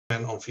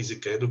on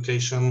physical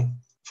education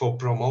for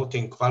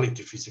promoting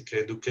quality physical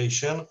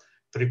education,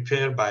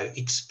 prepared by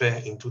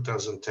XP in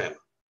 2010.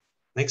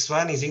 Next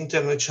one is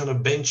international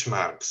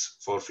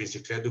benchmarks for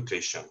physical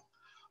education,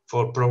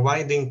 for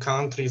providing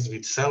countries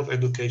with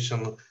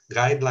self-education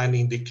guideline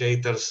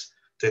indicators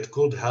that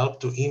could help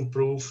to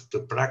improve the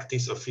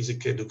practice of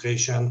physical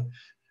education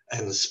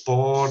and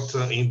sport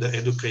in the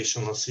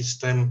educational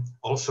system,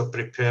 also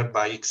prepared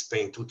by XP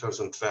in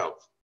 2012.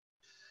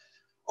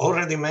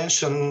 Already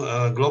mentioned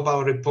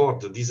global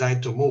report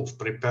Designed to Move,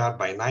 prepared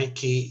by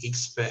Nike,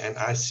 XP, and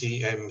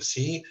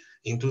ICMC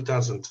in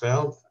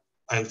 2012,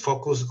 and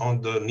focus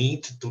on the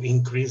need to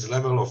increase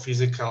level of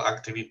physical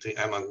activity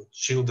among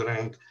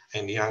children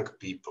and young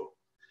people.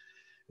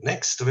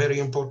 Next very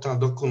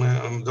important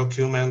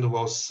document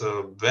was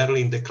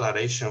Berlin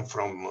Declaration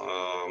from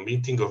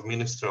meeting of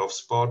Minister of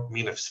Sport,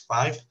 MINEFS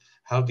 5,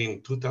 held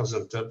in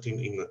 2013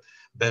 in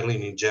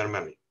Berlin in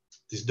Germany.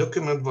 This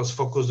document was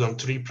focused on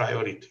three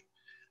priorities: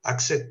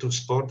 access to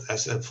sport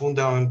as a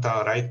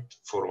fundamental right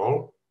for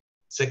all.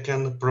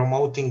 Second,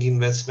 promoting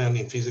investment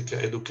in physical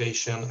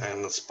education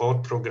and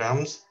sport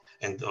programs.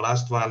 And the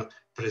last one,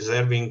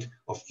 preserving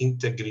of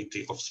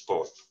integrity of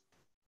sport.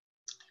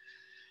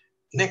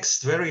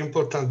 Next very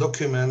important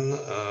document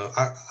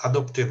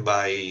adopted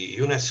by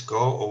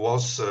UNESCO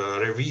was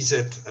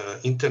Revised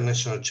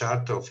International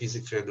Charter of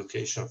Physical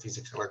Education,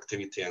 Physical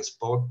Activity and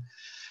Sport.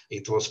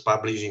 It was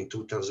published in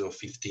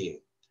 2015.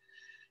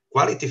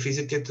 Quality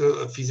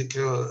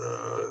physical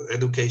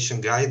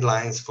education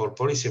guidelines for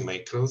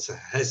policymakers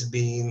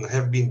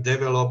have been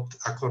developed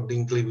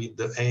accordingly with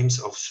the aims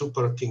of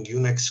supporting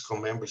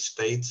UNESCO member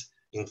states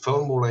in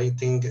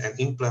formulating and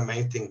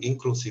implementing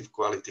inclusive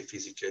quality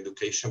physical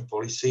education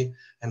policy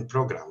and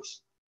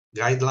programs.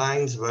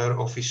 Guidelines were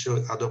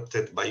officially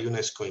adopted by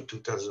UNESCO in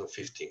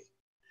 2015.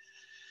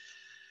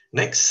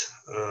 Next,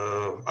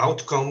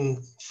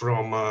 outcome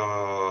from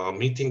a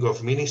meeting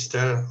of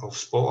Minister of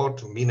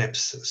Sport,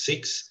 MINEPS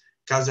 6,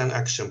 Kazan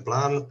Action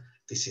Plan.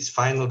 This is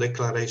final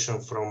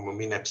declaration from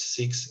MINEPS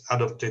 6,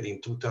 adopted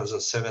in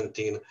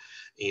 2017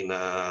 in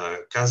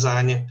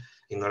Kazan,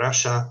 in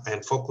Russia,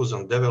 and focus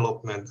on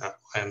development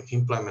and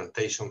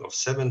implementation of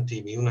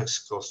 17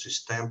 UNESCO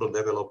Sustainable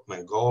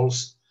Development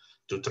Goals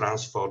to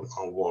transform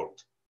our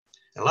world.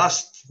 And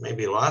last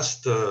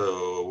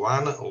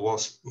one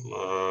was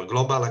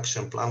Global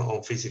Action Plan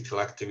on Physical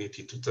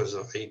Activity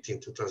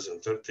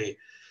 2018-2030,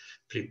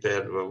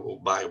 prepared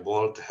by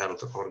World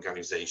Health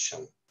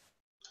Organization.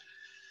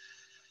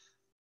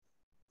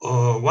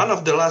 One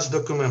of the last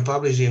documents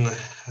published in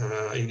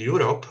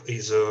Europe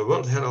is a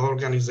World Health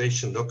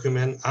Organization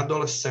document,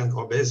 Adolescent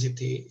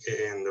Obesity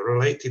and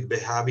Related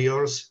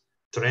Behaviors,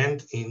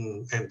 Trend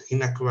and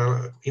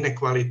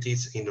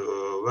Inequalities in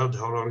the World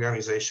Health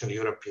Organization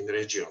European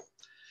region.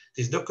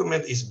 This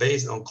document is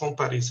based on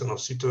comparison of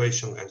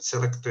situation and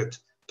selected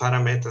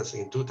parameters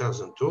in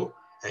 2002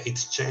 and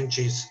its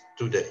changes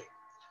today.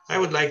 I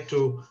would like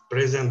to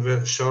present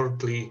very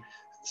shortly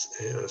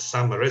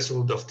some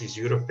result of this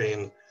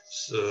European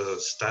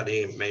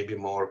study, maybe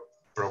more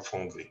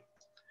profoundly.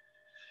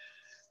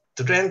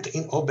 Trend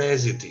in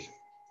obesity.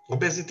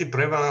 Obesity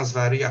prevalence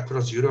varies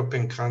across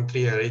European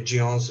countries and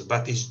regions,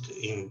 but is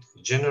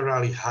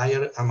generally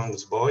higher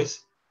amongst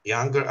boys,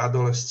 younger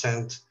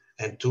adolescents,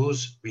 and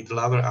those with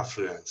lower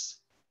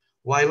affluence.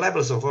 While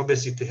levels of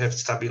obesity have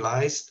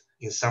stabilized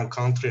in some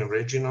countries and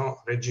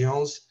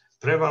regions,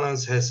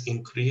 prevalence has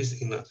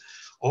increased in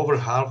over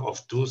half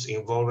of those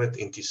involved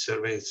in this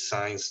survey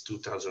since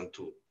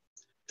 2002.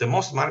 The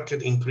most marked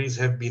increase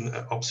have been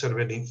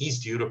observed in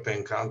East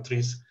European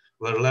countries,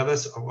 where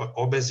levels of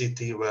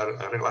obesity were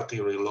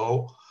relatively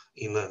low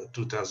in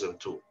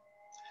 2002.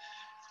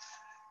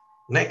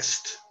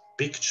 Next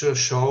picture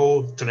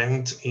shows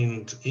trends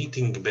in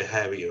eating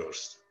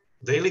behaviors.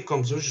 Daily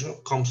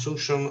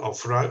consumption of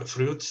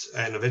fruits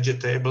and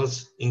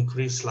vegetables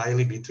increased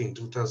slightly between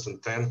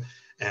 2010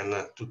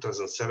 and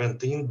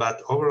 2017,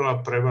 but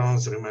overall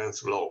prevalence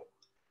remains low.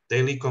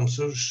 Daily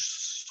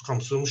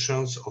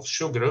consumptions of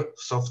sugar,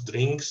 soft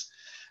drinks,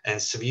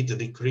 and sweet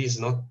decreased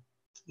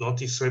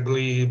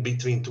noticeably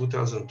between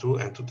 2002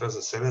 and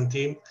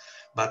 2017,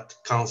 but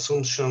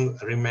consumption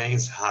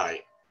remains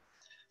high.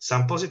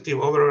 Some positive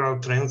overall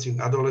trends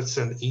in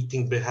adolescent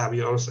eating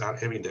behaviors are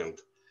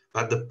evident,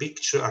 but the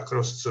picture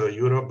across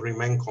Europe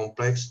remains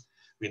complex,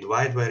 with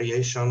wide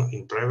variation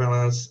in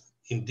prevalence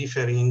in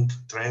differing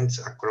trends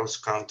across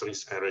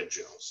countries and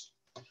regions.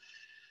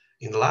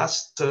 In the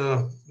last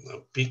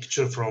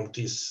picture from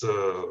this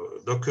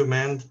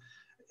document,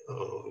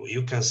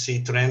 you can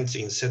see trends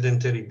in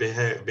sedentary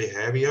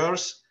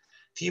behaviors.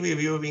 TV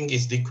viewing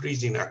is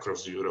decreasing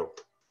across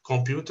Europe.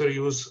 Computer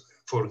use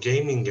for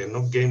gaming and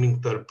not gaming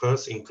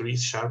purpose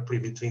increased sharply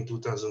between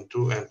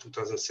 2002 and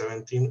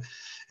 2017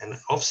 and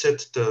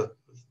offset the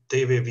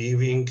TV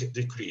viewing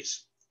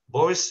decrease.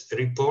 Boys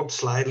report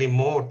slightly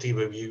more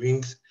TV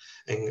viewing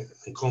and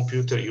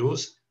computer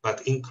use,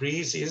 but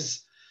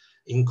increases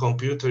in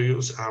computer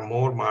use are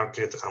more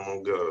marked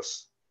among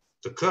girls.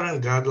 The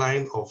current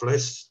guideline of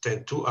less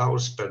than 2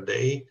 hours per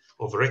day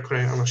of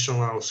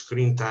recreational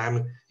screen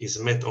time is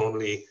met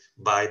only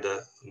by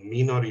the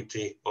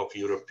minority of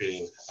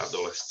European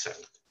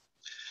adolescents.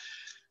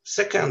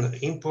 Second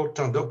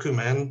important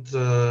document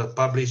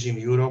published in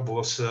Europe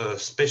was a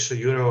special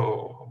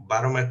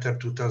Eurobarometer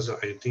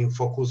 2018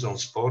 focus on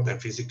sport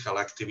and physical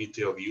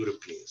activity of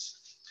Europeans.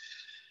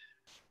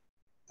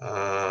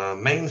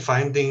 Main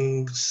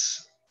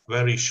findings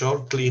very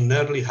shortly: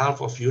 nearly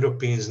half of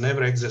Europeans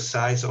never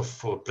exercise or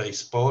play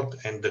sport,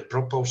 and the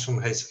proportion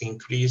has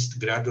increased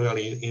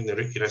gradually in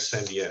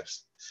recent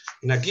years.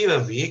 In a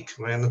given week,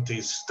 when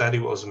this study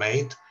was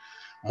made,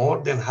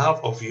 more than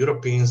half of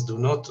Europeans do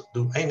not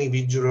do any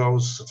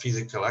vigorous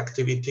physical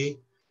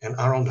activity, and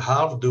around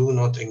half do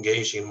not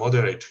engage in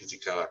moderate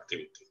physical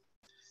activity.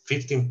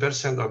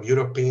 15% of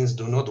Europeans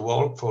do not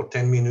walk for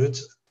 10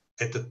 minutes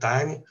at a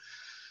time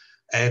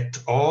at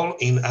all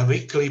in a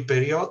weekly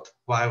period,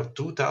 while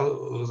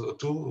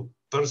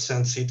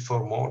 2% sit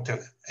for more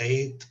than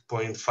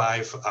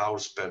 8.5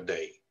 hours per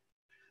day.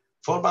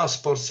 Formal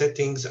sport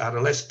settings are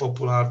less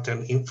popular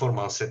than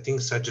informal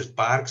settings such as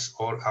parks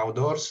or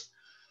outdoors,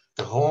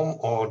 the home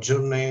or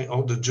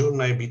the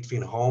journey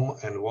between home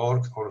and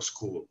work or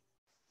school.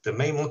 The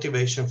main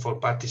motivation for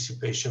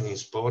participation in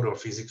sport or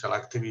physical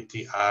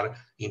activity are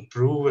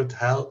improved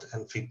health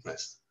and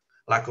fitness.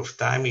 Lack of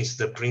time is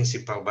the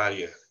principal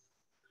barrier.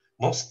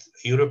 Most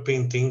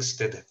Europeans think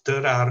that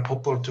there are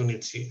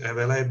opportunities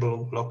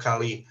available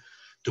locally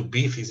to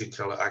be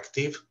physically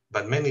active,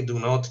 but many do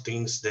not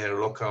think their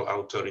local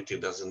authority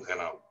doesn't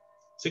allow.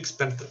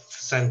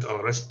 6%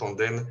 of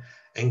respondents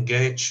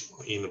engage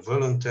in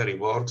voluntary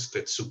works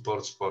that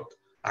support sport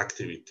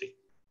activity.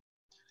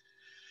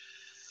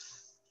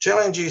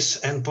 Challenges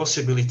and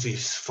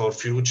possibilities for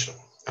future.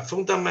 A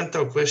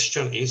fundamental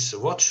question is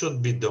what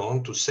should be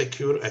done to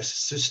secure a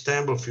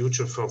sustainable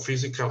future for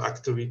physical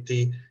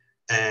activity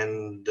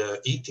and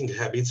eating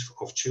habits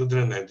of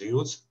children and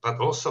youth, but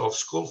also of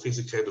school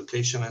physical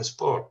education and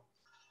sport.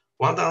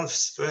 One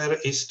answer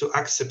is to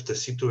accept the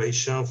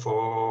situation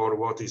for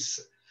what is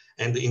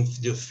and in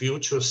the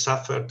future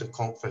suffer the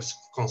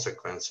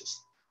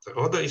consequences. The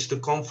other is to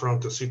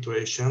confront the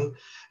situation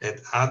and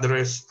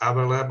address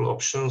available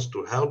options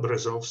to help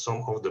resolve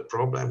some of the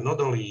problem, not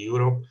only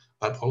Europe,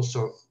 but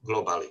also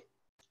globally.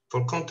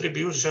 For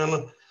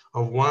contribution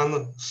of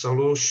one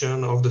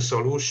solution of the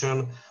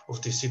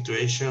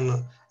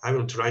situation, I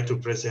will try to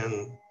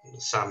present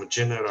some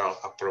general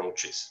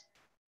approaches.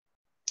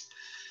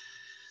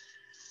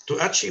 To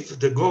achieve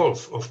the goal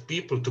of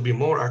people to be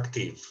more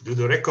active, due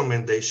to the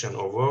recommendation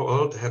of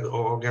World Health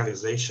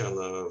Organization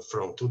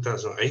from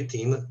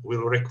 2018,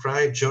 will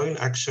require joint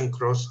action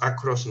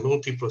across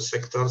multiple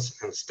sectors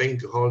and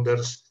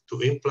stakeholders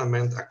to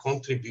implement a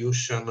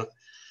contribution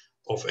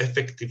of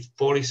effective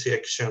policy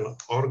action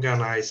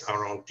organized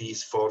around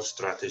these four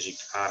strategic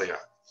areas.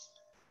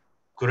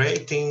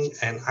 Creating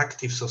an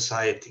active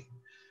society.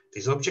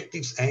 These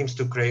objectives aims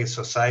to create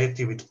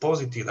society with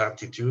positive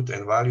attitude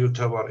and value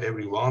toward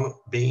everyone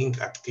being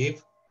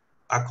active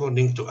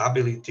according to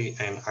ability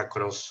and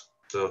across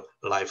the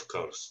life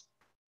course.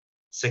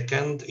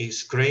 Second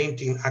is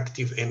creating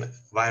active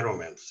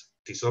environments.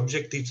 These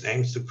objectives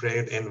aims to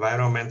create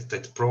environments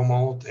that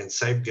promote and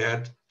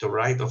safeguard the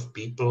right of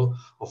people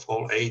of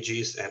all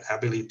ages and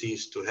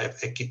abilities to have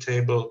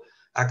equitable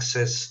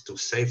access to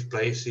safe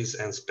places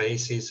and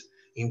spaces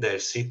in their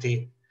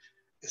cities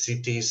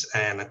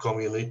and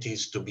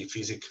communities to be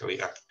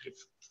physically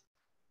active.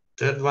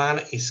 Third one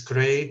is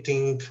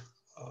creating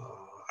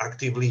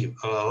active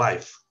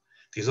life.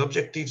 These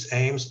objectives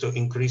aims to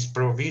increase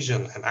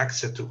provision and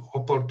access to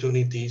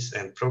opportunities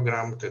and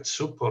programs that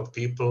support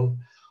people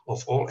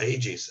of all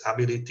ages,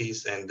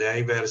 abilities, and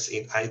diverse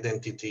in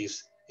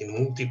identities in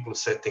multiple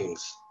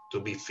settings to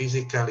be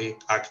physically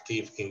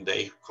active in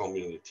their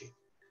community.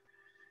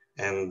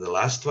 And the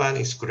last one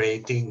is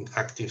creating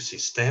active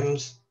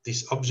systems.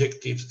 These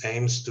objectives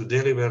aims to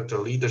deliver the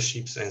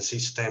leaderships and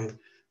systems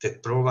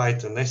that provide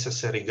the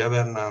necessary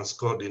governance,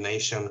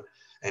 coordination,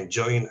 and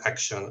joint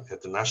action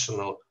at the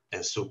national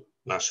and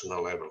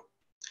subnational level.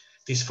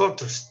 These four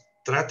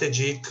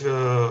strategic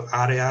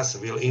areas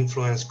will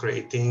influence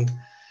creating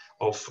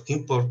of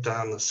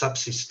important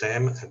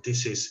subsystem, and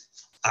this is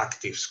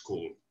active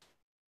school.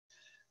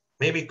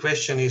 Maybe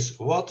question is,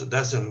 what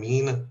does it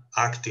mean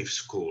active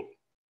school?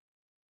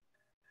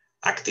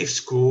 Active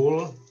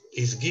school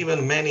is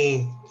given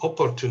many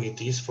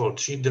opportunities for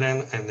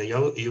children and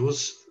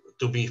youth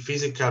to be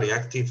physically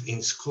active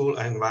in school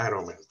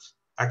environment.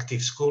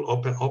 Active school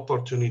open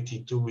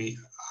opportunity to be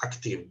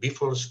active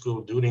before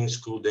school, during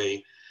school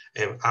day,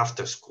 and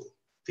after school.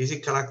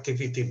 Physical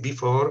activity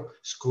before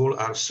school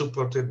are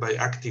supported by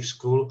active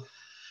school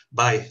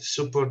by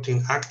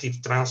supporting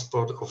active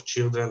transport of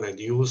children and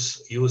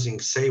youth using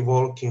safe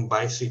walking,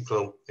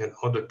 bicycle, and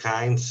other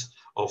kinds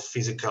of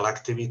physical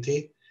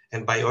activity,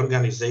 and by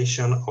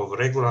organization of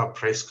regular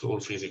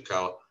preschool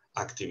physical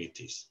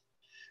activities.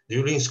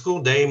 During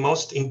school day,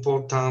 most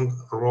important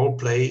role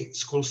play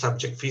school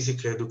subject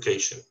physical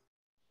education.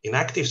 In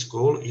active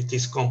school, it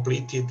is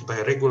completed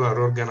by regular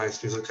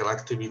organized physical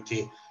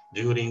activity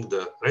during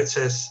the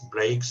recess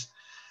breaks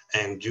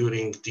and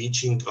during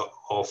teaching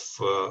of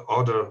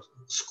other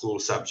school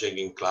subjects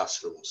in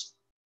classrooms.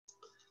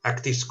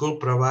 Active School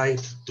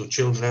provides to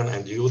children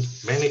and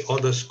youth many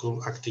other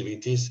school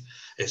activities,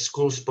 a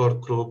school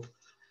sport club,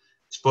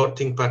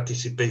 sporting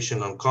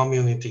participation on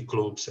community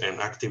clubs and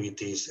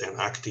activities, and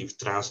active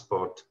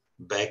transport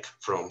back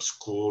from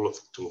school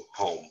to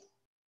home.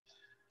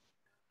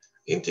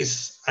 In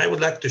this, I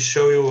would like to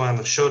show you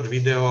one short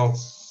video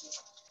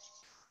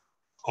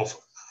of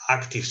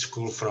Active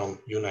School from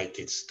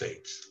United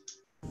States.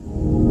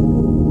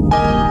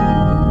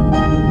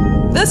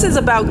 This is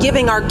about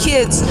giving our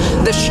kids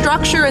the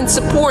structure and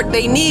support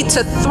they need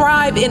to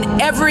thrive in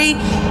every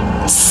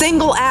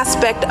single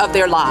aspect of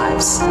their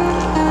lives.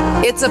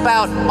 It's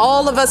about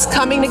all of us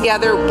coming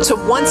together to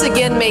once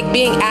again make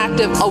being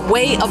active a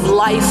way of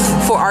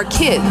life for our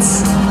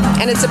kids.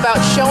 And it's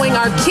about showing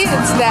our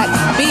kids that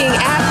being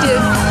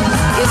active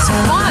is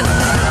fun.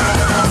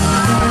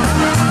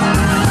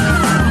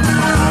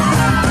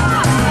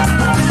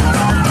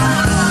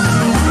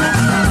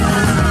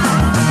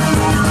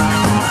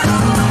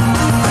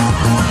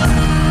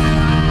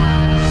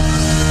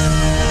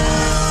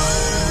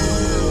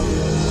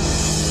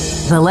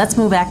 The Let's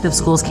Move Active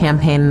Schools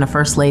campaign and the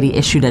First Lady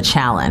issued a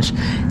challenge.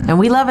 And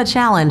we love a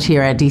challenge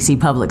here at DC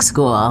Public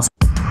Schools.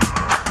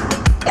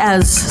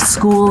 As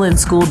school and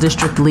school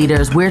district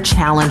leaders, we're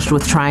challenged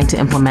with trying to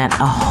implement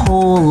a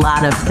whole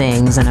lot of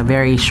things in a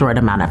very short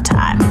amount of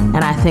time.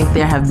 And I think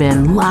there have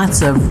been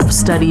lots of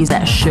studies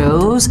that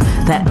shows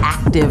that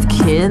active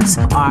kids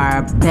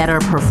are better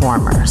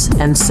performers.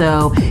 And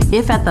so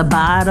if at the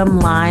bottom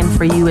line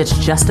for you it's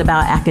just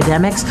about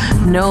academics,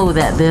 know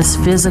that this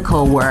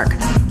physical work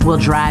will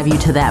drive you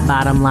to that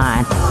bottom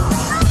line.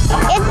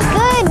 It's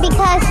good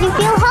because you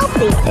feel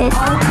healthy. It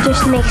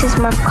just makes us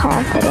more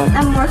confident.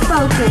 I'm more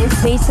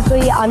focused.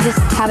 Basically, I'm just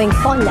having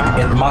fun now.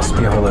 It must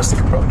be a holistic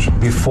approach.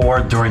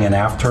 Before, during, and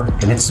after.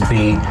 It needs to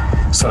be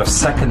sort of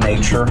second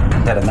nature,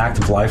 that an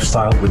active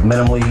lifestyle with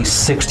minimally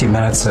 60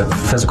 minutes of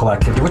physical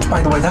activity, which,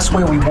 by the way, that's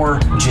where we were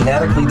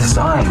genetically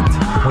designed.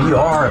 We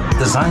are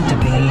designed to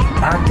be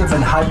active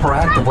and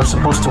hyperactive. We're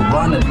supposed to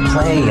run and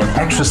play and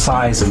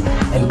exercise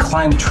and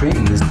climb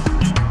trees.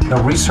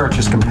 The research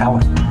is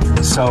compelling.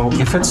 So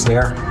if it's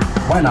there,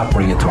 why not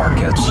bring it to our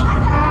kids?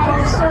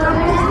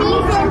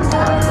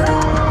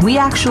 We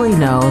actually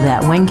know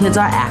that when kids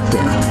are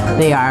active,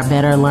 they are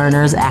better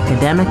learners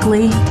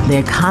academically,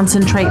 they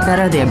concentrate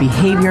better, their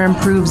behavior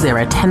improves, their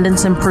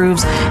attendance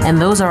improves, and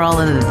those are all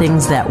of the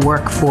things that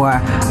work for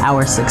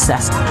our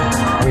success.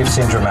 We've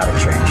seen dramatic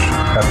change,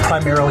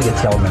 primarily at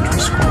the elementary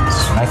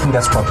schools. And I think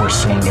that's what we're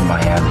seeing in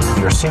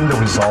Miami. You're seeing the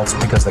results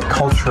because the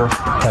culture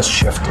has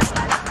shifted.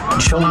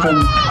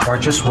 Children are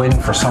just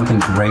waiting for something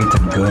great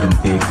and good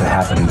and big to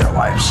happen in their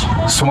lives.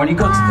 So when you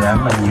go to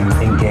them and you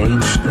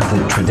engage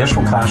the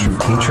traditional classroom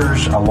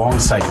teachers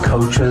alongside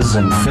coaches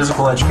and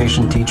physical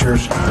education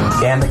teachers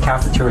and the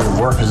cafeteria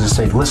workers and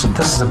say, listen,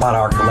 this is about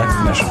our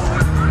collective mission.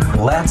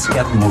 Let's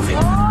get moving.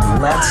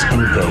 Let's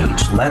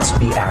engage. Let's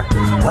be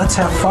active. Let's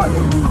have fun.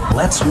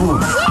 Let's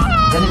move.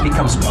 Then it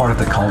becomes part of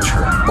the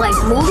culture. Like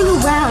moving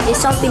around is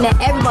something that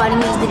everybody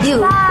needs to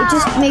do. It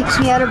just makes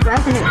me out of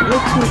breath and it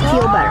makes me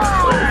feel better.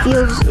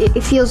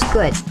 It feels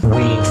good.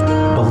 We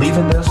believe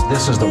in this.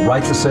 This is the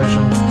right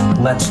decision.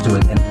 Let's do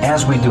it. And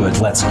as we do it,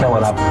 let's scale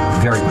it up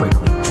very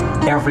quickly.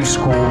 Every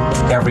school,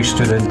 every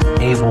student,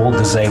 able,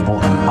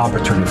 disabled, and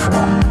opportunity for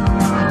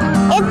all.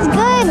 It's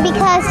good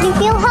because you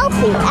feel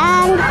healthy,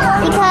 and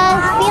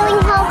because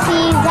feeling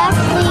healthy is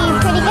actually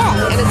pretty good.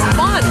 And it's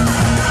fun.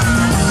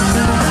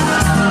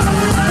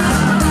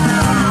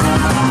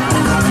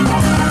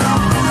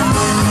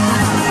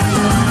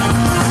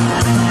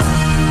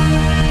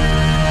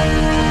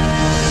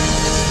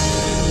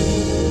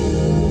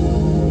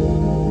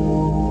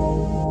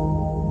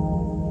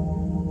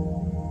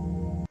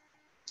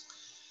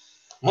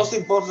 Most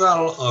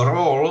important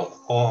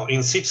role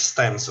in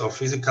systems of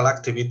physical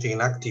activity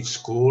in active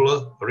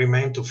school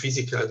remain to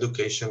physical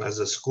education as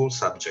a school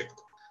subject.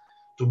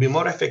 To be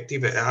more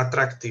effective and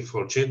attractive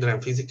for children,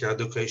 physical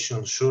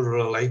education should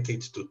relate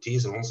it to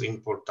these most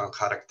important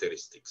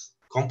characteristics.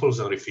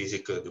 Compulsory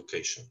physical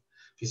education.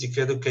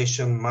 Physical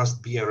education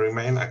must be and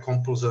remain a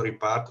compulsory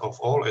part of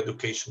all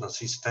educational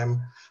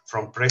system,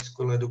 from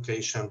preschool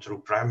education through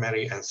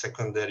primary and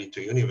secondary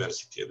to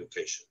university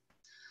education.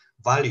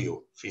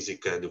 Value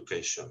physical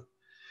education.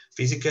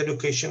 Physical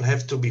education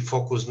have to be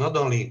focused not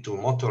only to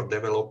motor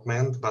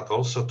development, but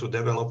also to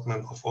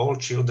development of all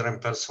children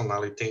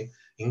personality,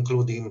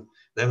 including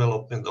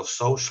development of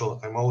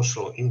social,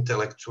 emotional,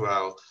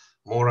 intellectual,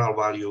 moral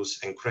values,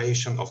 and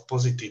creation of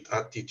positive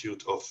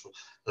attitude of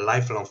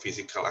lifelong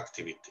physical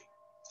activity.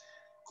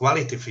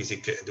 Quality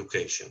physical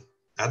education.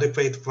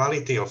 Adequate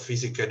quality of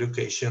physical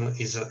education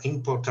is an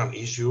important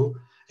issue,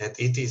 and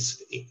it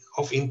is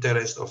of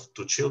interest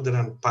to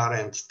children,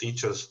 parents,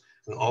 teachers,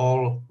 and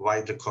all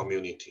wider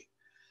community.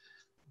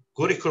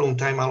 Curriculum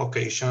time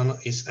allocation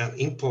is an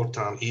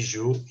important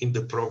issue in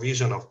the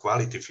provision of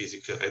quality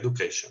physical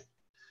education.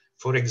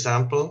 For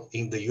example,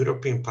 in the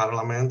European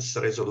Parliament's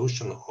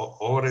resolution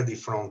already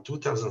from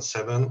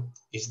 2007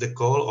 is the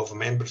call of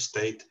member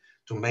states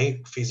to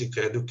make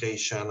physical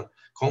education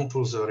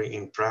compulsory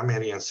in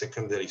primary and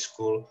secondary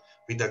school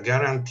with a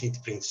guaranteed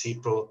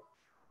principle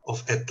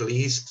of at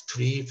least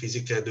 3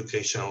 physical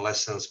education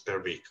lessons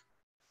per week.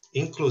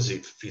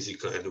 Inclusive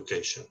physical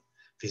education.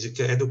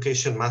 Physical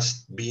education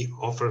must be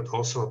offered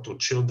also to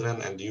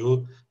children and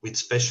youth with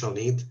special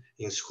needs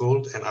in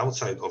schools and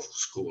outside of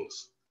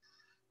schools.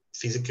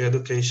 Physical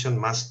education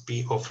must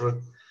be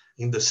offered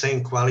in the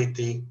same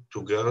quality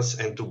to girls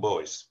and to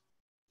boys.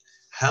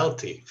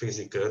 Healthy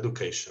physical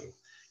education.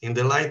 In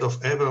the light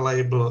of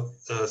available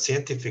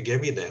scientific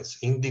evidence,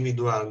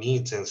 individual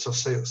needs and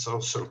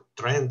social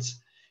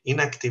trends,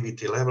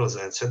 inactivity levels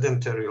and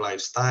sedentary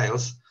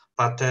lifestyles,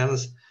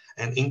 patterns,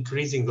 and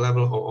increasing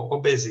level of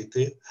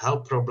obesity,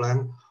 health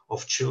problem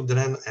of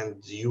children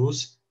and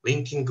youth,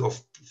 linking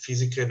of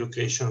physical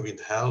education with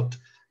health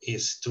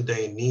is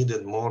today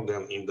needed more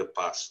than in the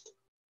past.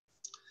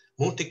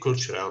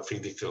 Multicultural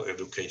physical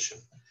education.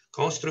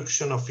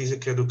 Construction of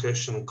physical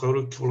education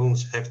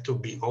curriculums have to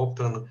be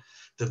open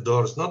the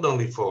doors not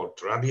only for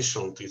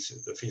traditional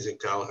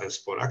physical and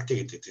sport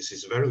activity, this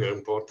is very, very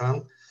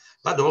important,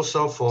 but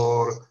also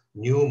for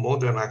new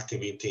modern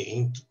activity,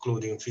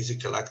 including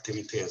physical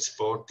activity and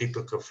sport,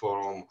 typical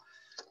from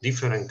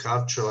different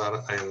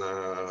cultural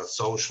and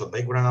social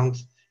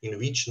backgrounds in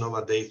which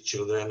nowadays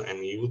children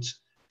and youth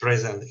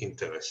present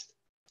interest.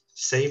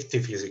 Safety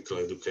physical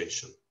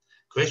education.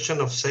 Question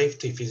of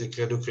safety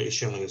physical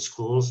education in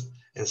schools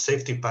and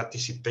safety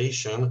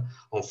participation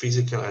on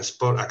physical and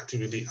sport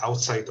activity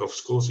outside of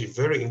schools is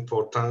very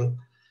important,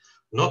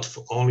 not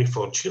only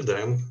for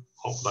children,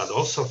 but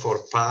also for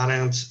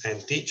parents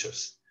and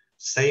teachers.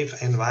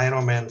 Safe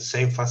environment,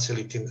 safe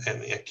facility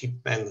and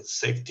equipment,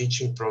 safe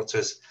teaching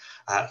process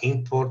are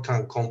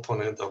important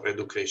component of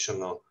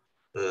educational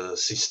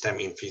system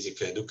in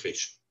physical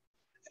education.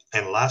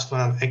 And last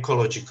one,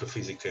 ecological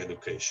physical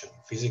education.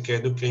 Physical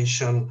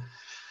education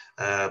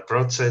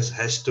process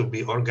has to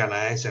be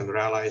organized and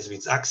realized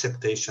with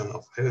acceptation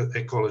of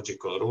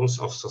ecological rules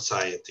of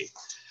society.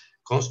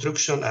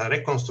 Construction and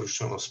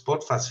reconstruction of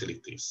sport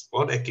facilities,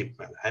 sport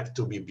equipment have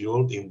to be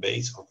built in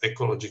base of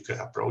ecological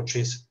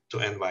approaches to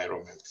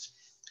environments.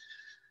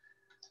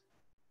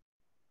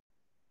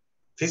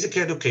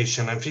 Physical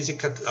education and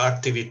physical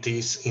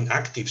activities in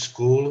active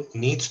school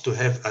needs to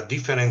have a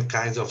different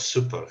kinds of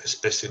support,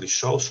 especially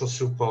social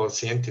support,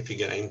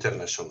 scientific and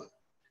international.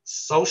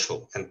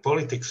 Social and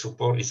political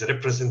support is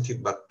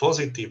represented by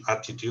positive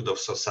attitude of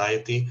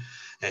society.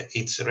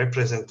 It's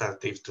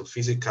representative to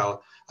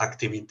physical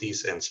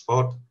activities and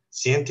sport.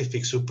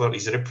 Scientific support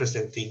is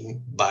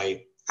represented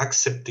by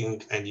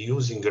accepting and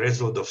using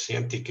results of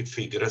scientific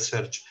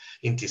research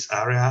in this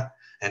area.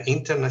 And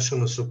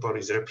international support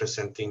is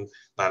representing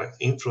by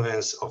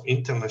influence of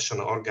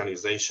international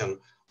organization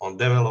on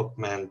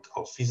development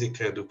of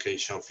physical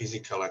education,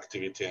 physical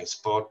activity and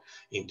sport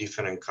in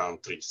different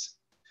countries.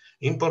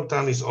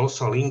 Important is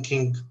also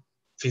linking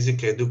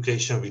physical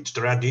education with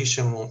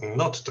traditional and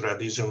not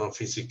traditional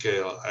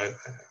physical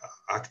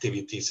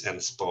activities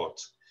and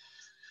sports.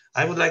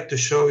 I would like to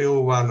show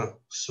you one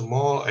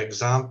small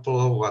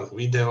example, one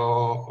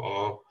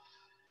video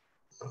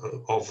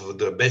of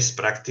the best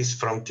practice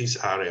from these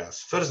areas.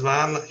 First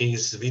one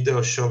is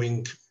video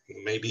showing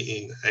maybe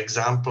an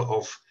example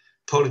of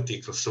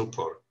political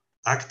support,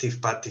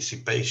 active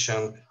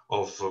participation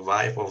of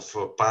wife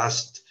of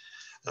past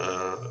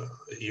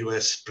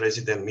US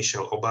President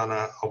Michelle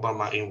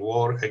Obama in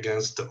war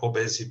against the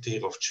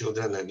obesity of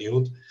children and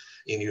youth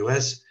in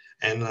US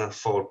and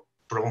for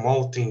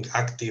promoting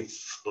active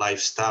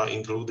lifestyle,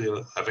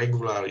 including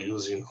regular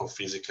using of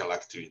physical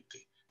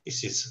activity.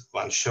 This is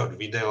one short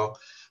video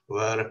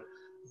where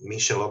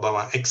Michelle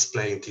Obama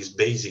explained his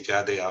basic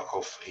idea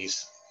of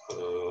his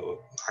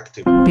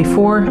activity.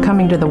 Before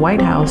coming to the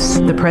White House,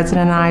 the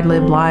president and I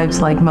lived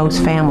lives like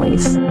most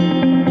families.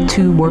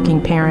 2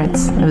 working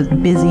parents. I was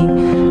busy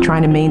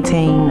trying to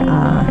maintain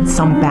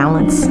some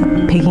balance,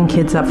 picking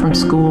kids up from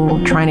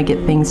school, trying to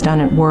get things done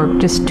at work,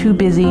 just too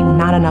busy,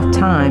 not enough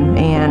time.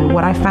 And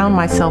what I found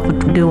myself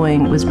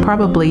doing was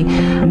probably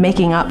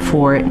making up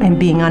for it and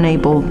being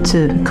unable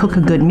to cook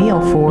a good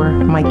meal for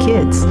my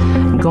kids.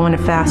 Going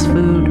to fast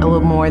food a little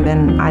more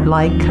than I'd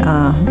like,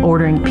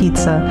 ordering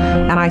pizza,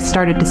 and I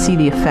started to see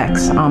the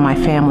effects on my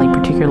family,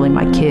 particularly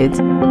my kids.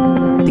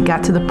 It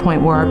got to the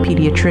point where our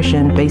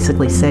pediatrician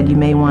basically said, you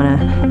may want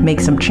to make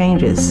some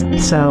changes.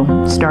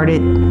 So started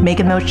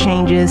making those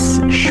changes,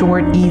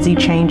 short, easy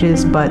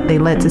changes, but they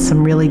led to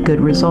some really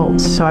good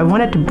results. So I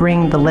wanted to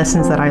bring the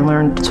lessons that I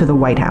learned to the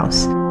White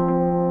House.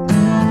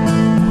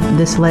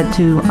 This led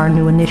to our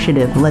new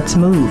initiative, Let's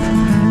Move.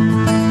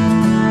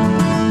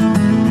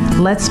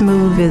 Let's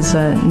Move is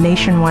a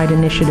nationwide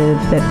initiative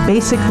that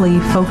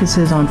basically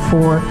focuses on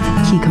 4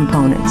 key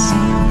components.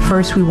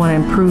 First, we want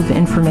to improve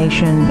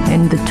information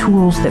and the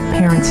tools that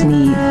parents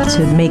need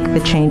to make the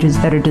changes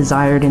that are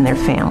desired in their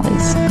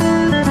families.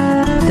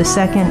 The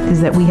second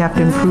is that we have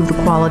to improve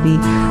the quality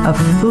of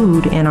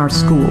food in our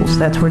schools.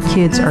 That's where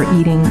kids are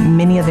eating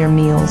many of their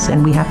meals,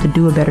 and we have to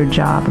do a better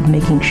job of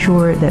making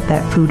sure that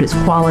that food is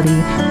quality.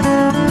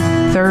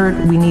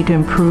 Third, we need to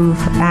improve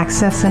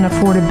access and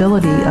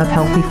affordability of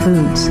healthy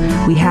foods.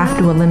 We have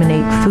to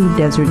eliminate food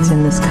deserts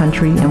in this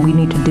country, and we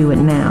need to do it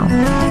now.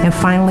 And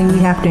finally, we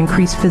have to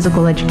increase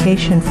physical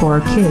education for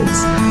our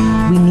kids.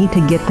 We need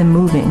to get them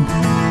moving.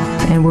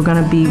 And we're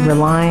going to be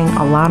relying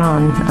a lot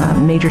on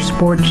major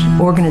sports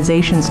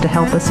organizations to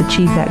help us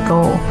achieve that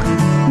goal.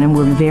 And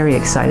we're very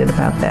excited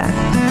about that.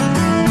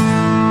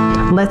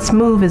 Let's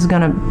Move is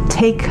going to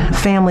take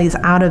families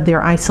out of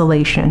their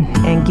isolation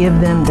and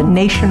give them the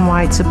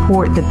nationwide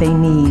support that they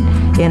need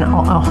in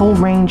a whole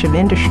range of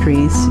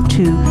industries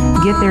to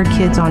get their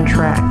kids on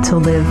track to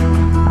live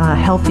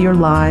healthier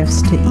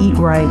lives, to eat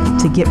right,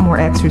 to get more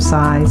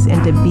exercise,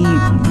 and to be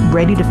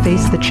ready to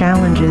face the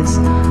challenges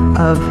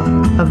of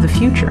the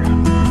future.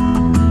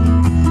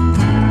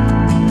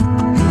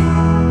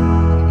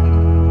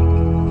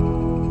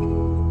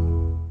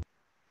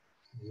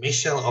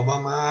 Michelle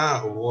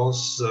Obama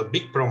was a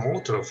big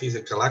promoter of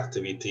physical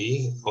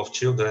activity of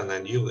children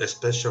and youth,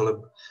 especially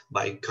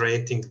by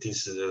creating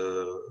this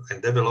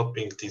and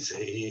developing this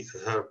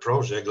her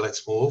project,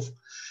 Let's Move.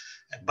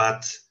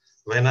 But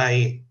when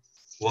I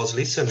was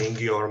listening,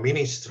 your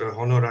minister,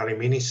 honorary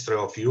minister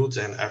of youth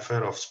and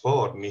affairs of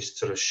sport,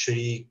 Mr.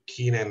 Shri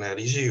Kiren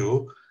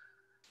Rijiju,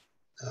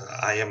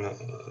 I am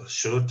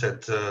sure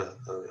that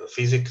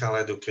physical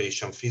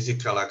education,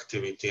 physical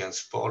activity and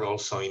sport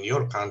also in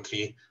your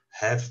country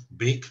have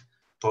big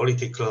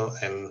political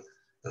and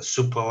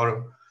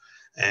support,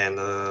 and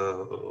I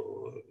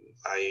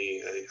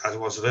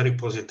was very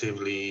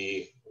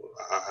positively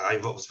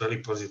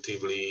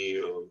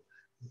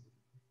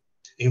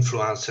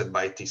influenced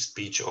by this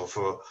speech of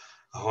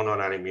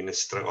honorary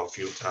minister of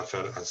youth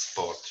affairs and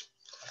sport.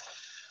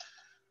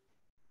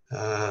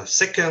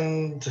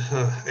 Second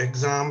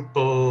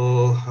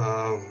example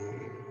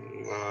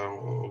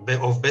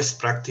of best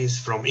practice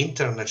from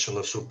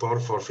international support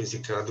for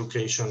physical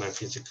education and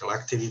physical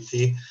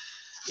activity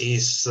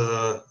is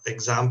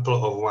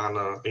example of one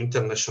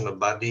international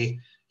body,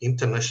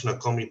 International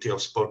Committee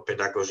of Sport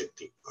Pedagogy.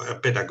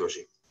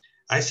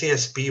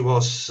 ICSP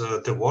was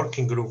the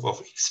working group of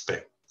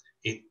ICSPE.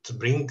 It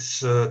brings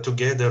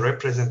together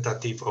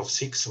representatives of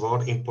 6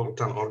 very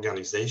important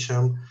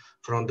organizations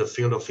from the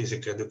field of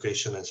physical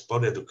education and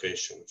sport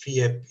education: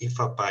 FIEP,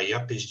 IFAPA,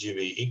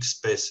 IAPSGV,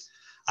 ICSPES,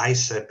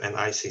 ICEP, and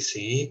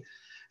ICCE.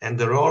 And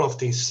the role of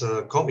this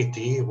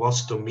committee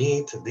was to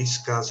meet,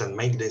 discuss, and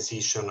make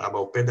decisions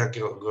about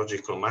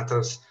pedagogical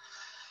matters.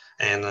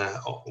 And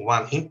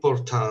one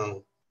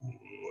important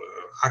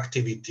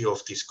activity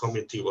of this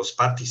committee was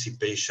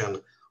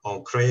participation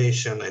on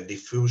creation and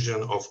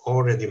diffusion of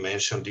already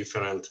mentioned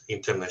different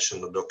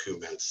international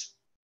documents.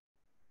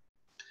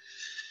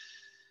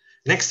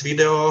 Next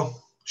video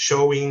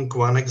showing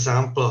one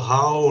example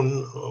how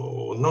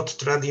not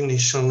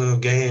traditional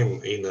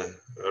game in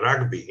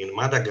rugby in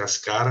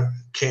Madagascar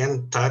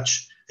can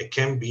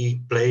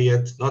be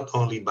played not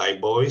only by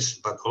boys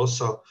but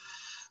also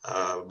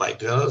by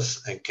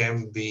girls, and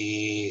can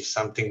be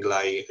something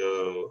like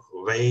a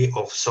way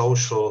of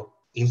social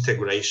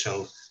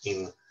integration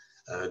in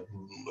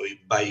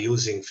by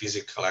using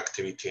physical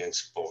activity and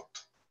sport.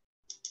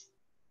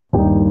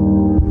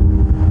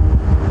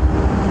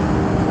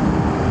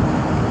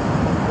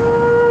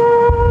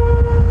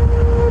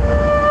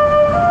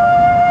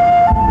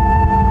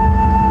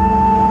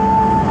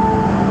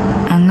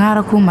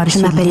 Je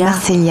m'appelle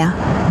Marcelia,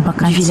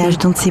 du village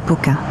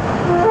d'Antsepoka.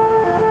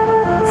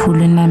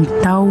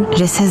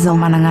 J'ai 16 ans.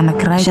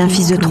 J'ai un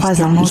fils de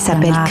 3 ans, il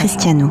s'appelle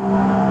Cristiano.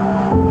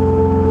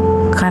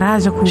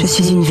 Je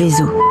suis une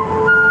vézo.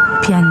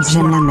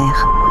 J'aime la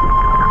mer.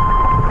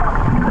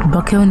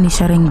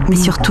 Mais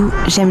surtout,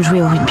 j'aime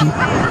jouer au rugby.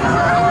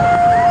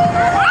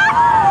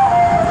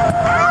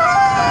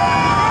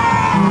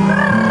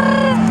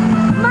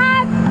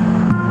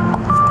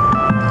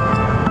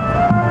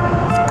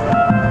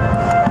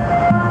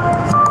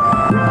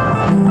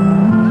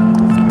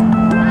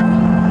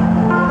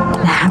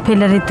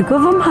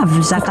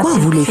 Pourquoi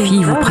vous les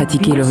filles, vous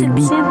pratiquez le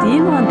rugby?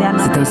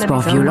 C'est un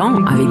sport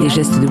violent, avec des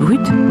gestes de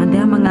brute.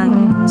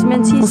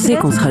 On sait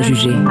qu'on sera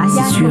jugé,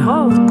 c'est sûr.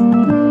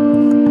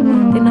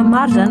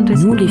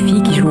 Nous, les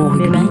filles qui jouons au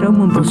rugby,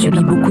 on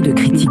subit beaucoup de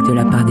critiques de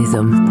la part des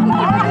hommes.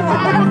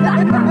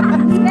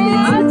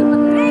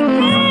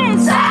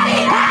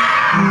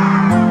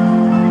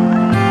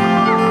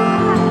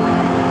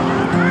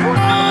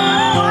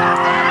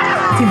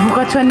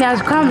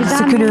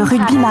 Ce que le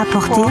rugby m'a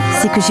apporté,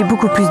 c'est que j'ai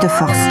beaucoup plus de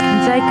force.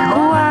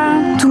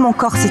 Tout mon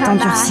corps s'est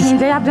endurci,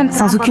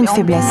 sans aucune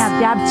faiblesse.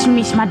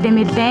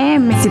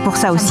 C'est pour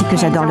ça aussi que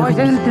j'adore le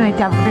rugby.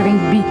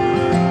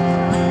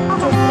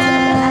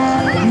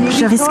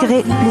 Je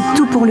risquerai le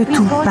tout pour le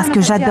tout, parce que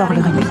j'adore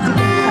le rugby.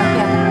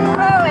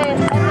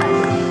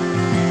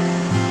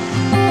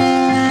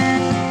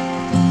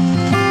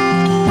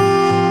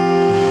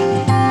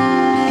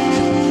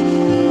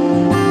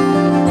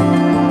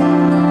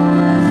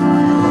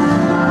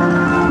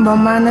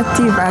 mamana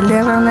ty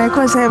valeranay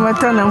koa zay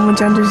matao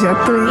namonjy androzy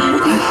atoy.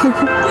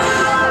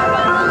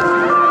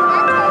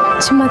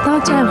 Tsy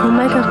matahotra vao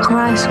maika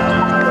klasiko.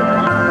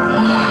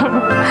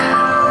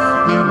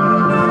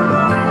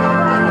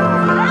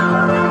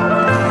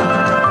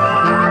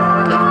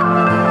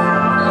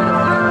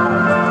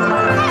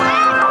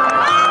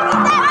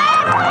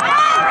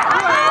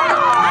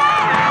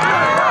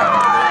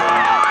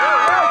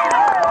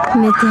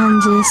 Mety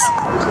handresy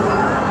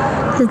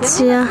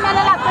satria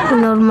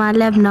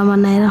normaly aby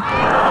namanay raha.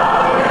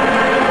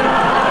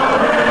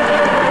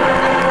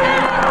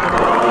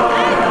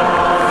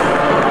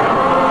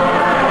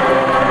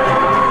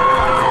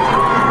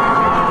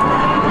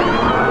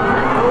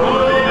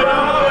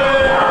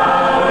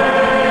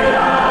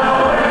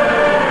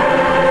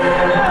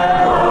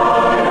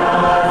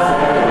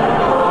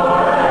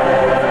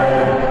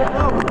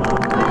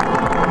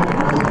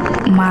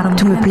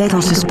 Tout me plaît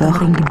dans ce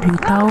sport.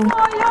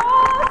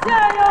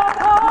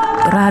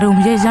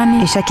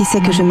 Et chaque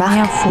essai que je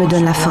marque me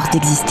donne la force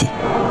d'exister.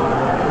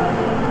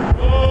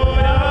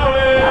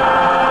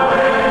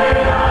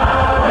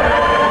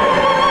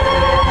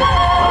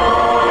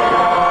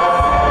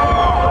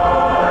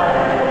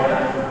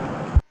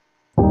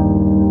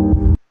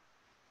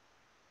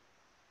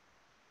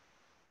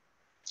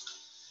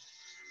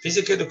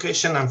 Physical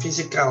education and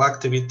physical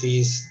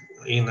activities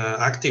in an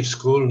active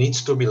school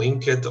needs to be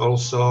linked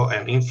also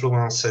and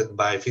influenced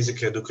by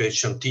physical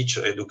education,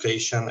 teacher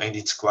education and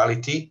its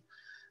quality,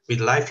 with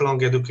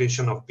lifelong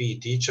education of PE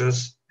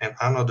teachers and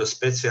another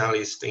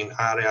specialists in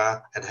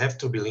area, and have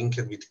to be linked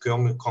with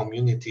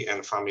community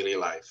and family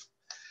life.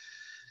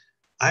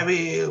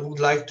 I would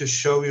like to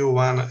show you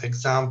one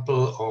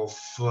example of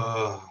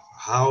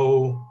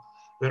how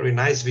very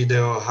nice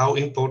video, how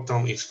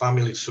important is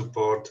family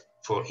support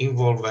for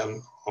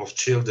involvement of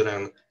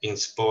children in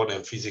sport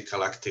and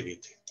physical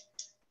activity.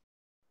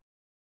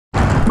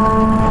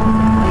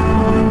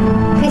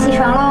 该起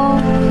床喽，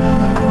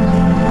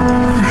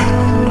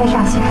该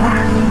上学啦。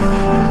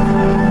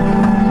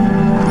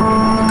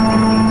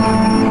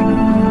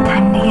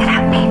Time to get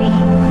up, baby.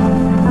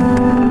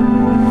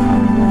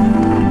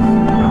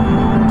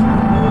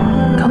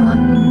 Come on,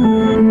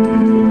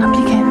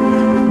 appliquez.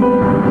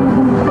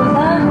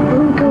 Olá,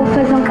 vamos que eu vou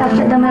fazer um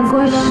café da manhã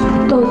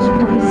gostoso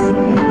pra você.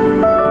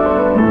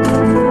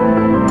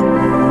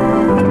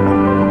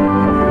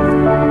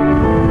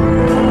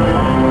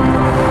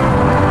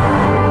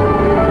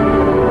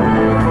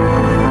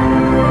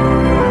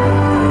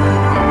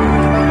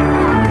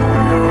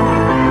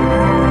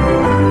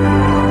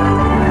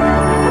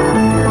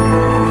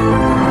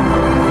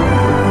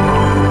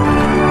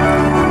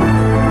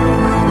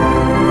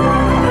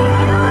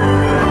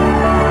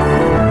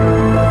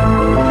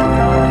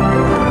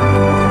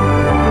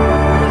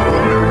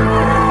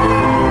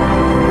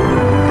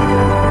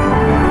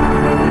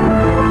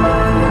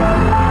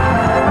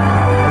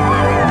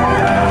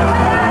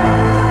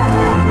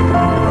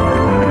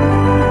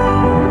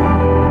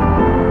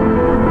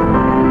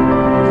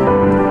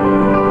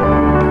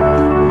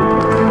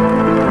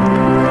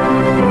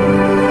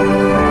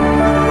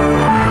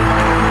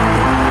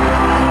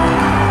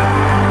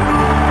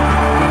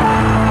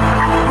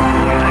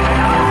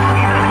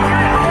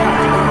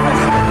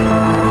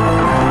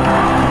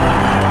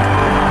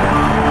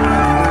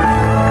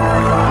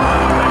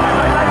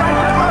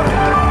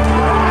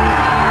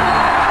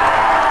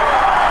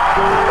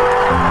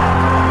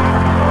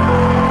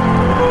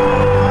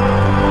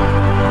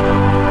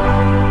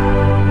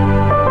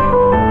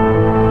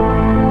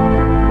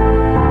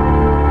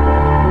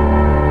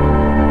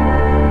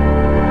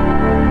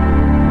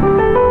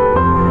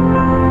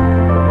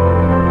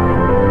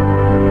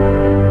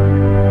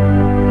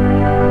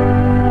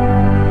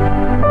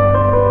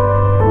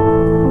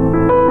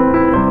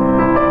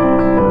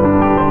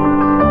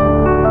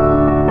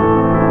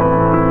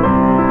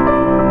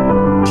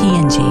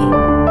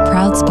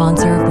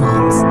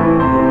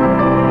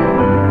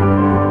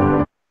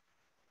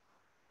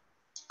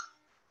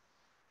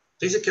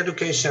 Physical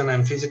education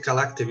and physical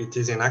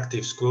activities in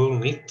active school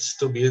needs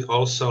to be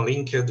also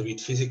linked with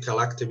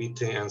physical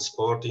activity and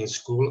sport in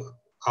school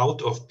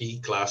out of PE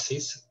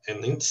classes,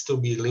 and needs to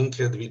be linked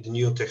with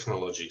new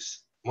technologies.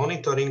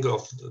 Monitoring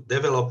of the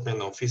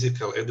development of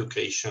physical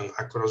education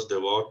across the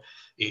world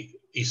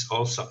is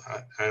also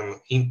an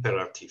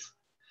imperative.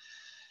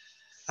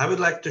 I would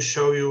like to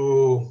show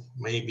you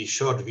maybe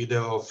short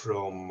video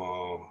from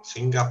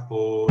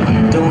Singapore.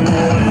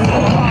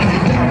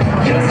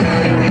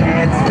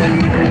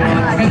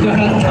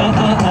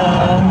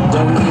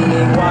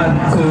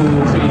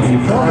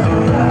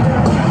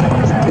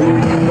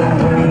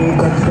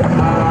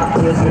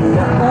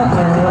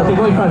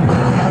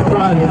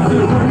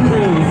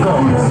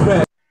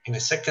 In a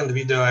second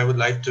video, I would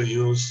like to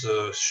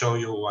show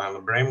you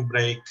one brain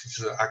break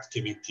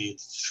activity,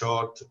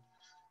 short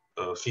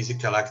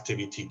physical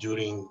activity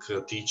during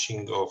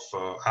teaching of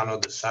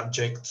another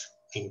subject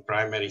in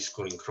primary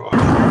school in Croatia.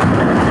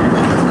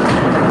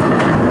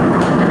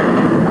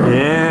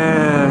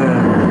 Yeah.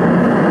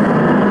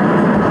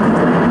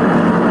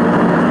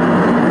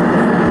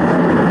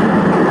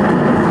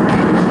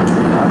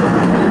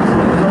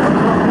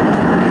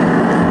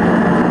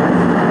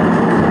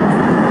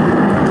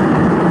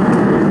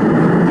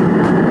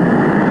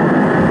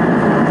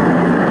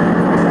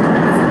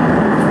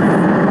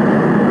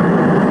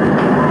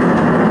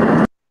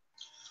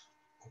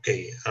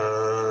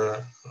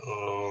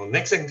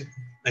 next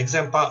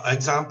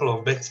example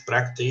of best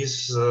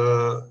practice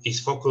is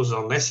focused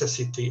on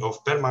necessity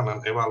of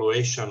permanent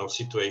evaluation of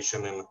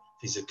situation in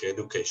physical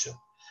education.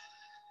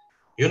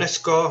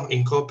 UNESCO,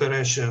 in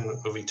cooperation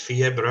with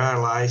FIEP,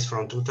 realized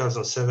from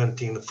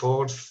 2017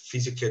 4th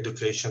Physical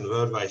Education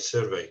Worldwide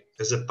Survey.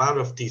 As a part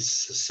of this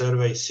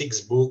survey,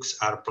 6 books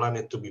are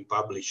planned to be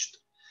published.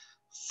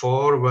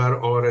 4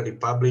 were already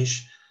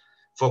published,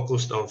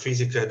 focused on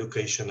physical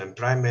education in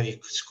primary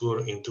school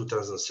in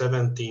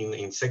 2017,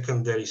 in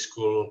secondary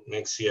school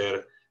next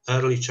year,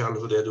 early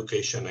childhood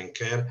education and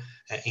care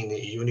in the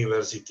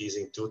universities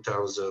in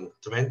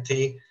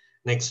 2020.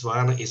 Next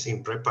one is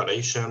in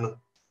preparation.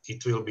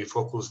 It will be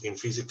focused in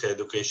physical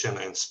education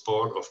and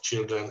sport of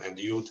children and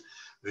youth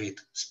with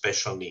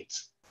special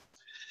needs.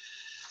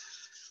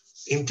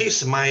 In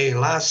this, my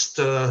last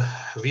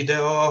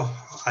video,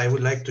 I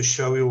would like to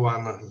show you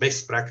one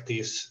best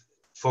practice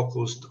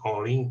focused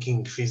on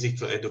linking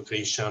physical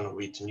education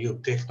with new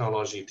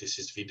technology. This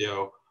is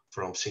video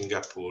from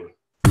Singapore.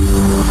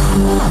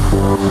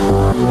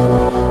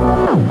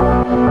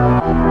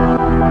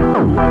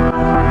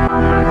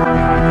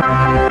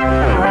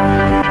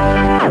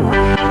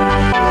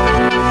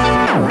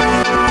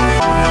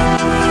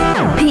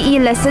 PE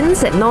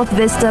lessons at North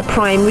Vista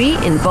Primary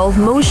involve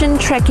motion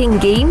tracking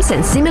games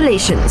and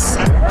simulations.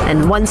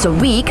 And once a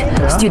week,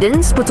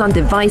 students put on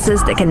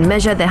devices that can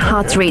measure their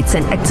heart rates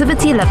and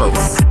activity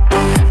levels.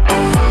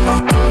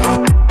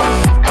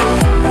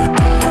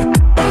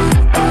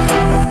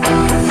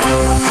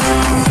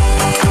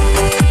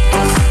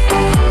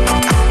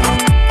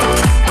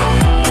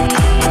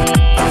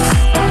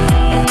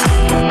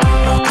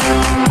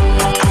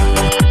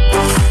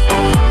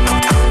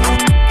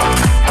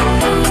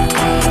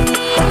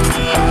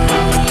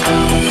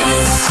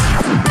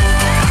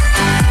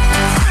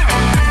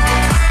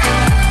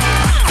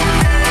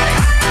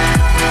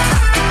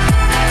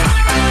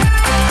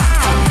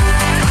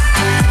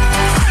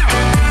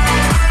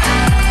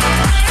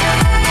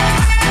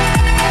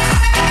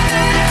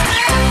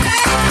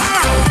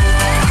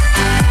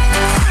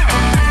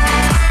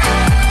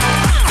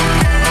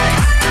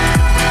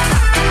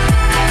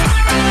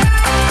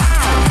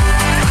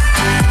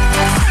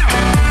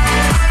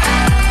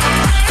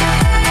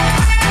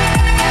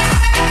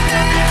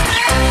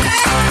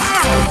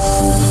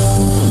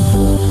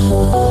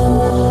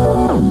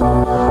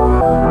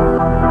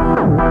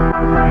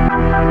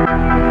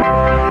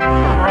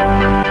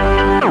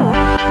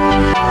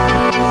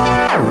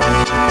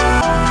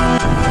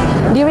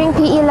 During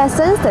PE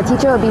lessons, the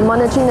teacher will be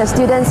monitoring the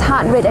students'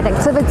 heart rate and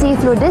activity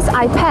through this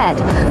iPad.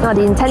 Now,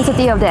 the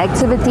intensity of the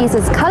activities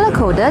is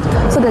color-coded,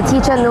 so the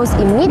teacher knows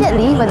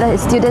immediately whether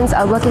his students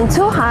are working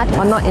too hard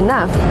or not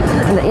enough.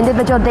 And the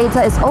individual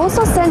data is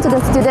also sent to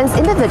the students'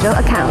 individual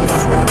accounts.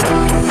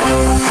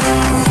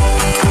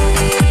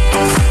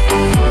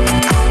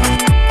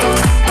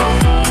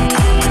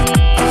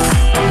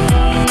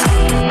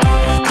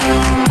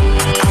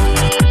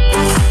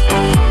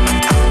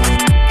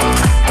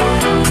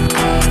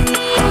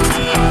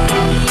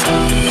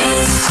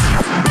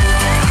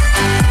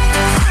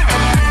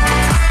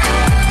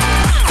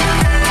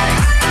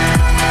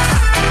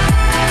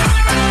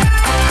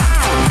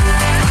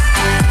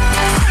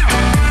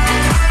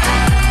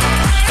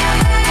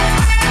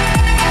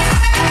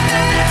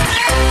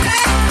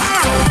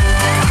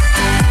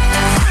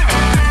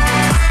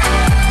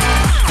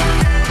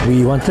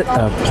 We wanted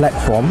a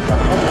platform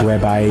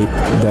whereby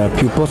the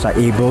pupils are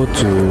able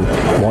to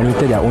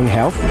monitor their own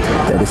health.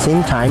 At the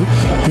same time,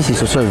 this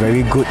is also a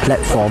very good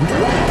platform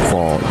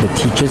for the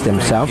teachers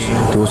themselves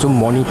to also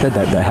monitor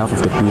the health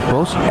of the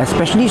pupils,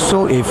 especially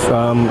so if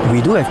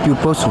we do have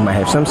pupils who might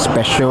have some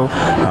special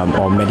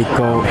or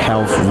medical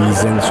health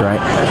reasons,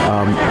 right?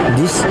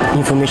 This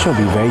information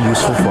will be very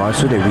useful for us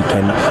so that we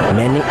can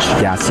manage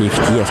their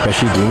safety,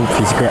 especially during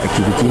physical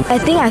activity. I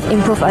think I've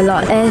improved a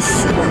lot, as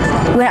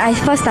when I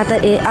first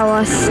started it, I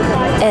was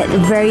at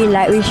very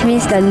light, which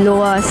means the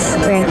lowest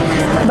rank.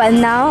 But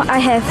now I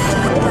have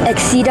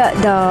exceeded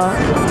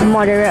the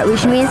moderate,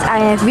 which means I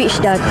have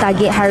reached the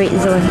target heart rate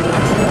zone.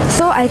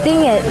 So I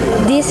think that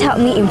this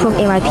helped me improve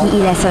in my PE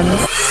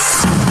lessons.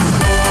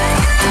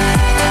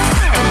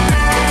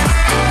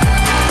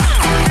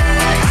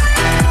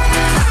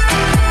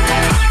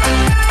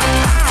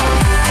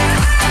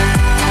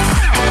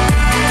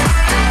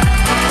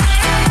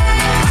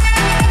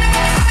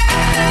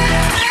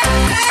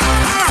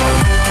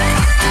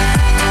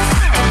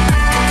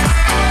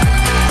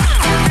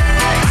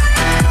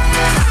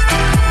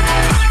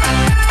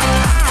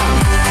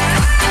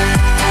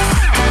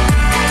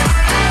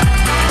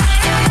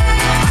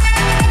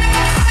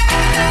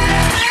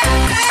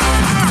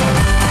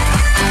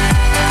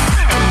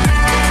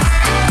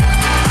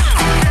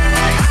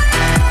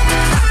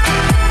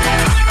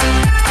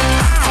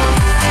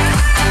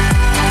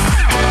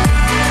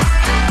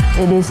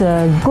 It is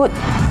a good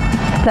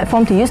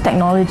platform to use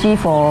technology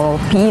for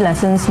PE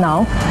lessons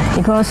now,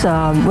 because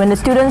when the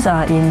students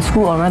are in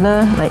school, or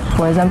rather, like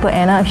for example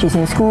Anna, if she's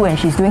in school and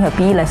she's doing her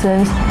PE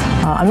lessons,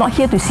 I'm not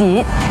here to see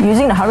it.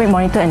 Using the heart rate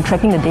monitor and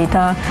tracking the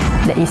data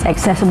that is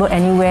accessible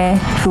anywhere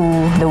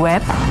through the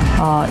web.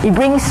 It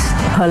brings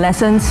her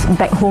lessons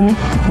back home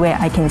where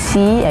I can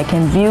see, I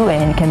can view,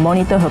 and can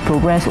monitor her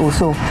progress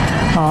also.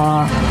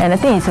 And I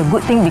think it's a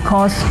good thing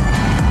because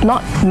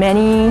not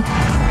many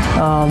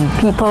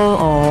people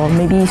or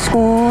maybe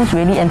schools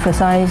really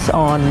emphasize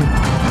on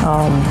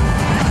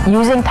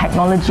using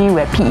technology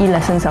where PE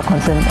lessons are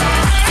concerned.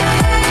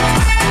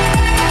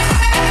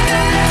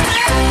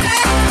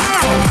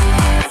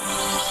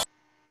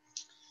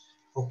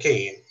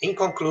 Okay, in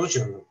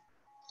conclusion,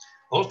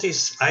 all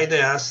these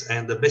ideas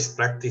and the best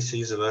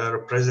practices were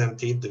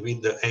presented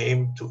with the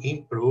aim to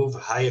improve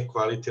higher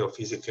quality of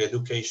physical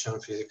education,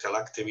 physical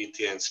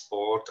activity and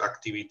sport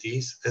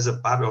activities as a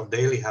part of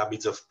daily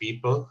habits of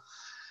people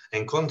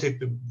and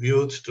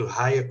contribute to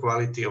higher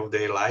quality of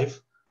their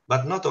life,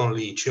 but not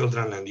only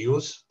children and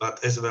youth,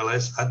 but as well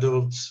as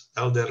adults,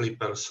 elderly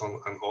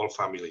persons and all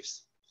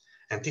families.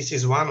 And this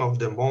is one of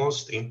the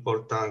most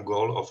important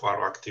goals of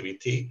our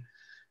activity,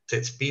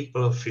 that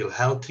people feel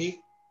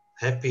healthy,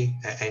 happy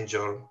and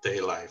enjoy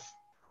their life.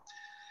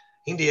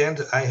 In the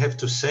end, I have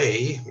to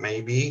say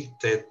maybe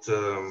that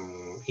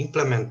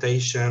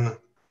implementation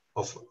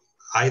of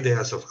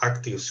ideas of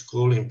active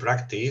school in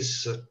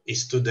practice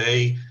is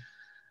today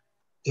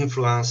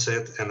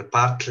influenced and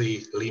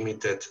partly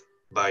limited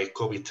by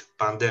COVID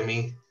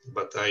pandemic,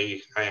 but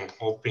I am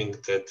hoping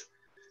that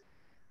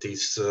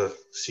this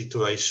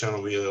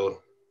situation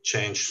will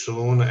change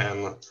soon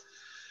and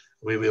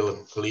we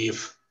will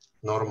live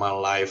normal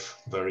life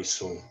very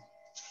soon.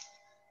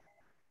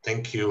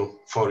 Thank you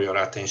for your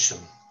attention.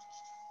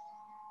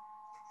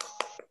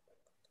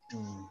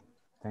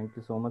 Thank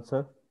you so much,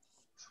 sir.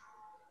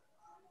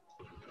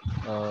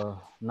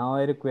 Now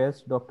I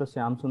request Dr.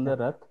 Shyam Sundar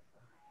Rath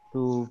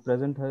to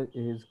present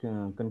his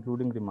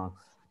concluding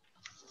remarks.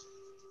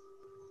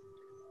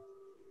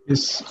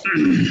 Yes.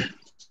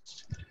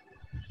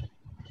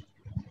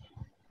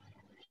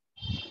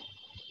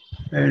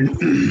 And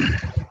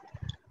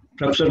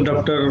Professor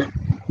Dr.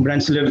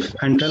 Branislav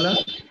Antala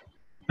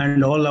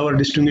and all our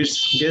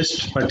distinguished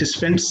guests,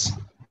 participants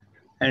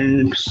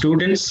and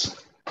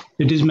students,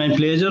 it is my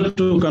pleasure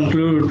to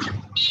conclude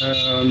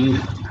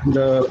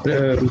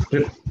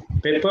the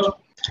paper.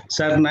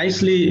 Sir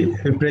nicely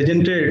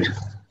presented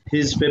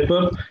his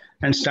paper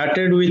and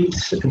started with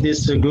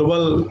this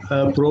global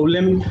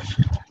problem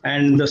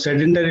and the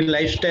sedentary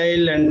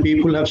lifestyle, and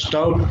people have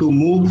stopped to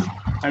move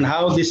and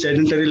how this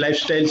sedentary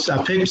lifestyles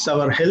affects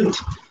our health,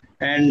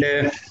 and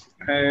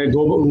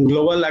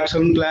global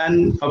action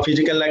plan of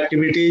physical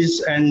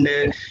activities, and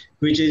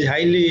which is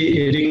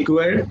highly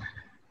required.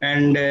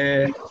 And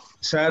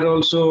sir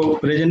also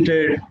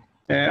presented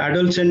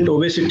adolescent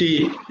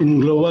obesity in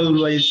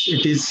global wise,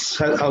 it is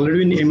already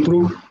been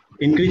improved,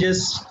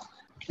 increases,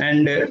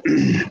 and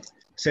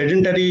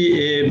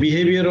sedentary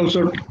behavior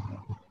also,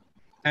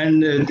 and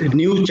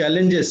new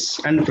challenges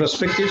and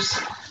perspectives.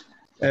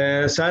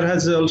 Sir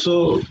has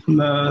also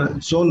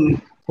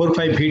shown 4 or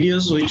 5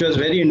 videos which was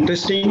very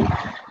interesting.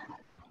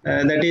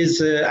 That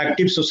is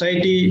active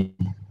society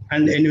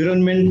and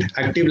environment,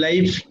 active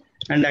life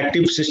and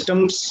active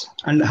systems,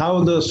 and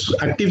how the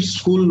active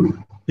school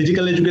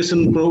physical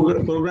education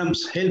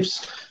programs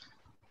helps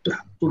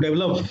to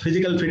develop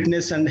physical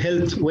fitness and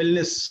health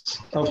wellness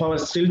of our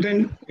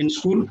children in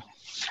school.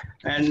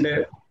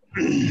 And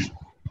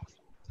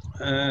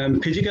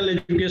physical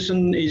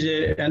education is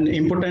an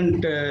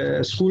important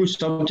school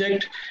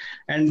subject,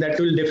 and that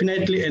will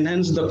definitely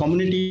enhance the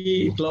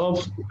community club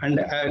and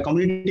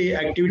community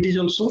activities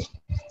also.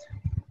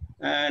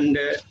 And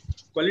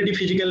quality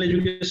physical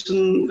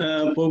education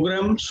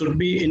program should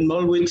be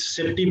involved with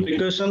safety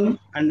precaution,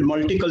 and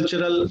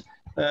multicultural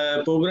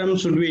program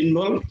should be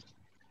involved.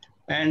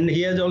 And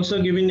he has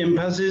also given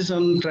emphasis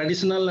on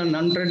traditional and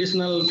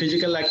non-traditional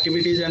physical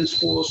activities and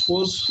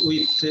sports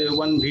with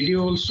one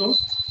video also.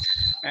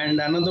 And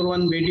another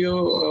one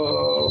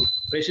video,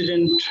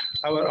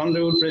 our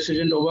Honorable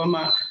President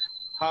Obama,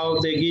 how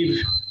they give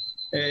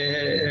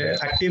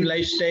active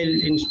lifestyle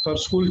for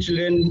school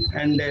children,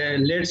 and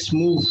Let's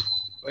Move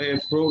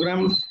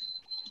program.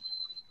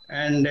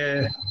 And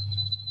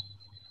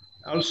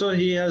also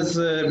he has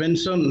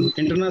mentioned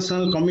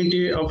International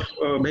Committee of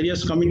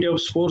various Committee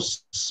of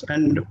Sports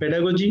and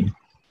Pedagogy,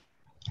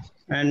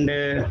 and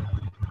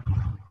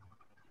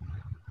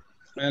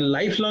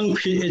lifelong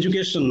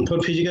education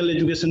for physical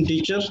education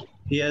teachers.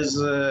 He has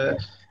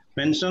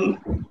mentioned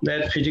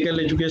that physical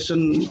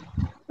education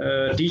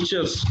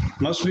teachers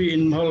must be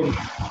involved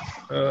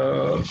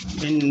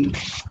in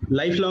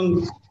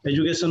lifelong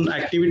education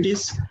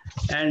activities.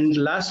 And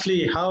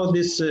lastly, how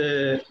this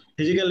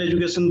physical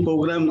education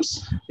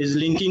programs is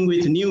linking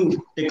with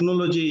new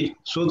technology,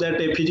 so that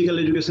a physical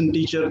education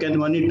teacher can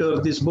monitor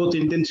this both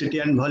intensity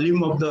and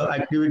volume of the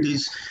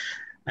activities.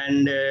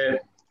 And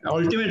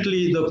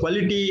ultimately, the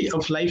quality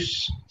of life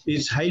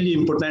is highly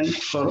important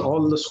for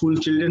all the school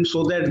children,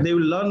 so that they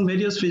will learn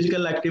various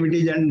physical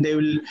activities and they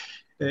will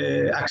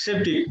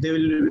accept it. They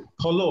will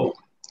follow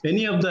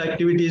any of the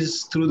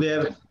activities through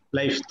their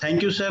life.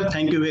 Thank you, sir.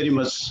 Thank you very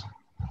much.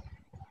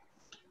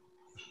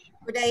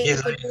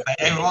 Yes,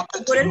 I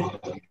wanted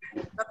to.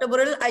 Dr.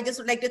 Burrell, I just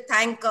would like to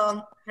thank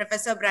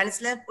Professor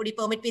Branislav. Would you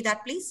permit me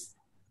that, please?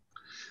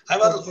 I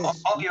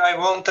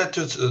wanted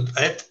to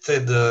add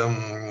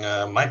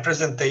that my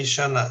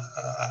presentation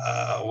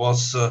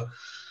was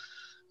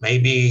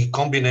maybe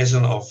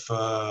combination of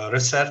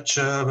research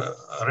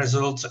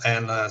results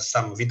and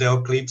some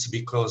video clips,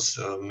 because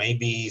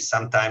maybe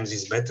sometimes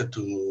it's better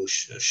to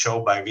show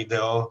by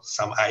video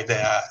some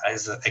idea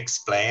as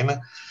explain.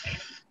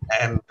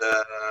 And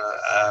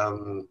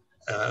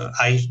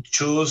I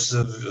choose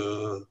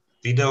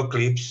video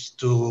clips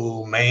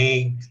to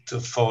make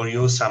for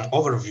you some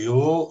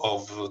overview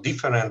of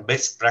different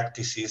best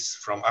practices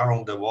from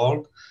around the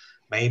world.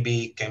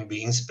 Maybe can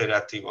be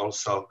inspirative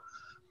also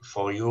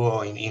for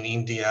you in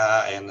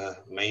India, and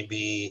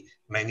maybe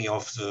many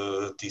of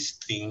these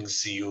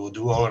things you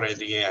do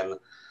already, and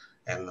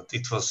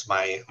it was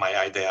my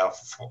idea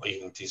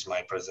in this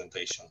my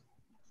presentation.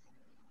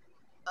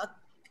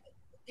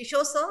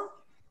 Kishore sir,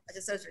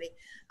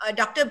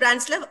 Dr.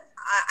 Branislav,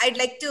 I'd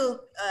like to,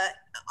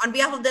 on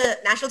behalf of the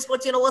National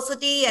Sports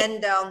University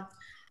and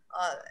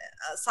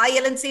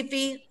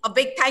LNCPE, a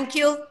big thank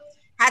you.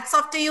 Hats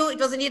off to you. It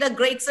was indeed a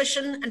great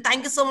session, and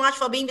thank you so much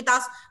for being with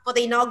us for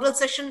the inaugural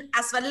session,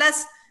 as well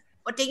as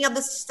for taking up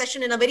this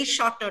session in a very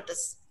short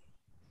notice.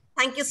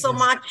 Thank you so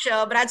much,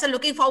 Brad.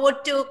 Looking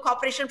forward to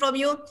cooperation from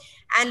you,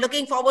 and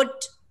looking forward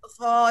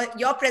for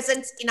your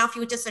presence in our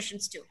future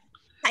sessions too.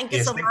 Thank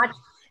you so much.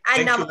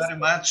 And thank you very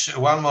much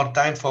one more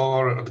time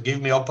for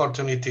giving me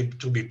opportunity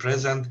to be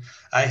present.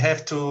 I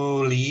have to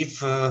leave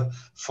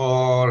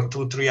for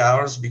 2-3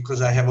 hours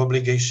because I have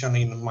obligation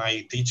in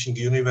my teaching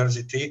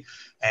university,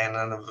 and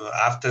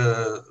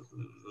after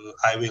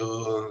I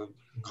will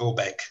go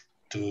back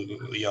to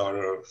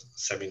your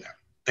seminar.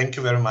 Thank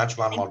you very much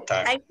one more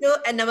time. Thank you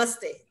and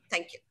namaste.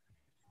 Thank you.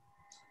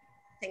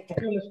 Thank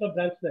you, Mr.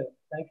 Branislav.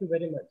 Thank you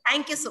very much.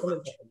 Thank you so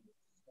much.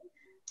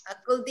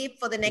 Kuldeep,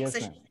 for the next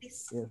session,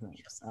 please.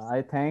 Yes,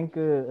 I thank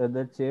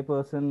the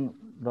chairperson,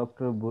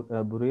 Dr.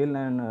 Burrell,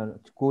 and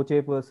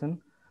co-chairperson,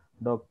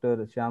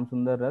 Dr. Shyam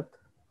Sundar Rath,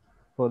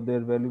 for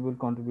their valuable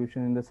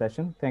contribution in the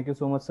session. Thank you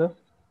so much, sir.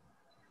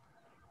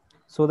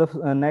 So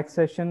the next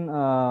session,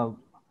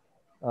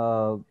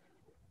 I'll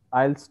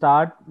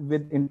start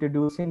with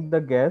introducing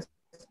the guest,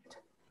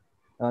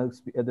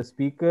 the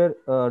speaker,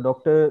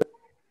 Dr.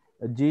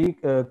 G.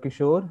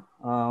 Kishore,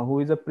 who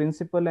is a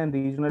principal and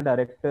regional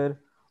director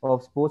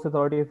of Sports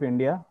Authority of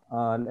India,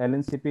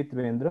 LNCPE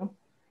Trivandrum.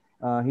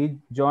 He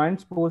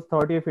joined Sports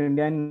Authority of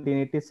India in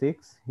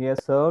 1986. He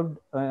has served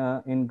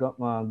in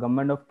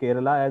Government of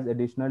Kerala as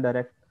additional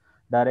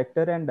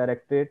director and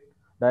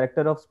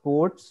director of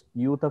Sports,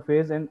 Youth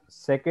Affairs, and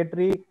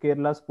Secretary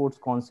Kerala Sports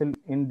Council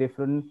in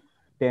different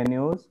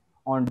tenures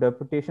on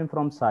deputation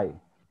from SAI.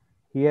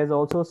 He has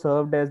also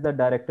served as the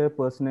Director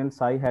Personnel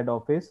SAI Head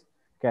Office,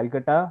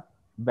 Calcutta,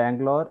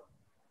 Bangalore.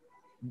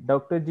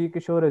 Dr. G.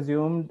 Kishore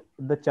assumed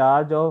the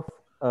charge of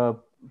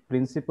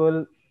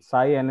Principal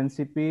SAI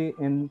LNCPE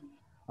in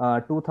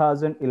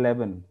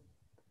 2011.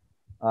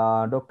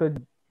 Dr.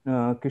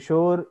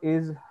 Kishore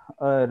is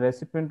a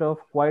recipient of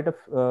quite a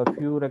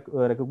few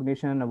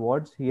recognition and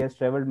awards. He has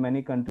traveled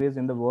many countries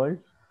in the world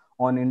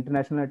on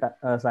international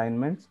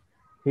assignments.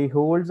 He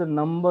holds a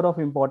number of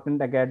important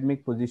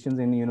academic positions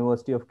in the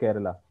University of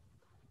Kerala.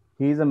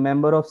 He is a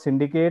member of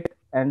Syndicate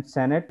and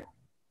Senate.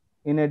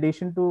 In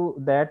addition to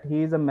that,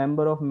 he is a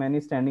member of many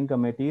standing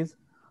committees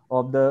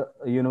of the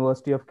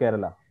University of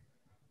Kerala.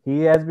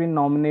 He has been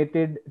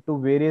nominated to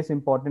various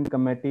important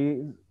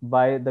committees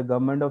by the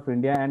Government of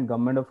India and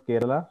Government of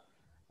Kerala.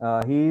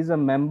 He is a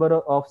member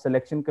of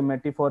Selection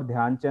Committee for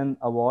Dhyan Chand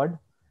Award,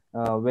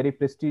 very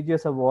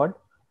prestigious award.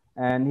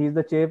 And he is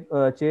the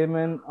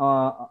chairman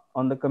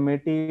on the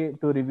committee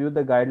to review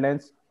the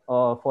guidelines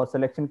for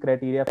selection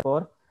criteria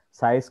for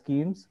SAI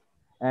schemes.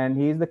 And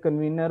he is the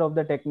convener of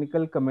the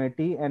technical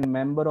committee and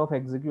member of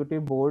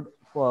executive board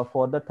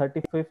for the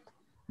 35th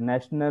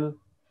National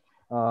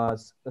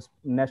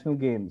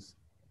Games.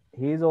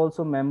 He is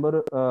also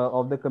member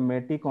of the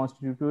committee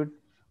constituted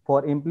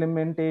for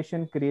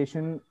implementation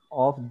creation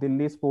of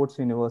Delhi Sports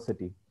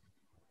University.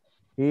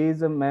 He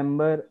is a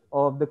member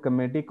of the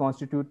committee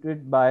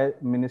constituted by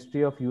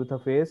Ministry of Youth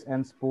Affairs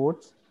and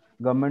Sports,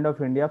 Government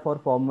of India, for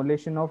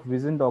formulation of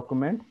vision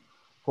document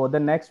for the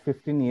next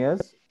 15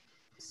 years,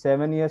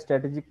 7-year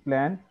strategic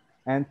plan,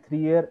 and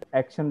 3-year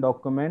action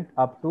document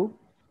up to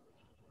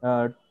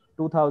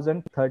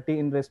 2030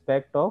 in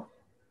respect of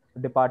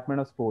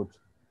Department of Sports.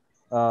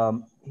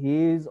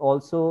 He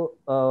was also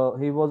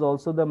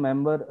the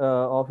member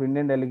of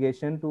Indian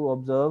delegation to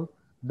observe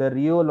the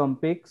Rio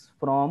Olympics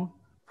from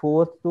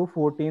 4th to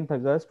 14th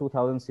August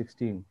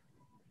 2016.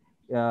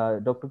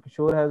 Dr.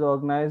 Kishore has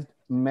organized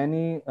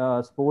many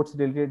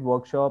sports-related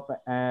workshops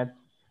at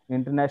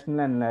international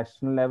and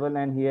national level,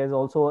 and he has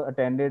also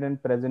attended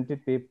and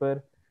presented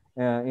paper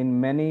in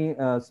many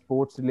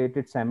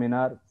sports-related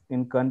seminars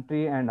in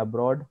country and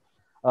abroad.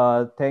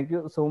 Thank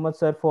you so much,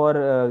 sir,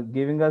 for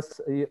giving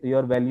us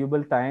your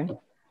valuable time.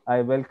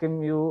 I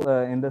welcome you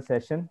in the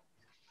session.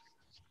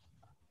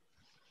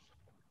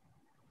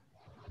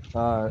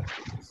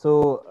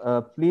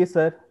 Please,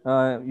 sir,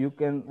 you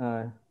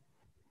can.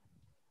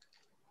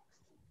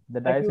 The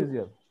dais is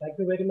yours. Thank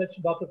you very much,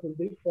 Dr.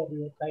 Kuldeep, for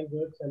your kind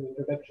words and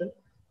introduction.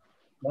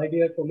 My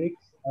dear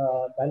colleagues,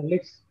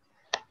 panelists,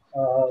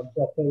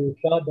 Dr.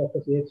 Usha, Dr.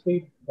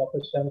 CHP, Dr.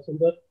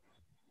 Shamsundar,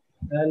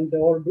 and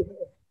all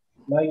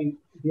my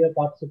dear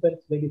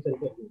participants, ladies and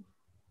gentlemen.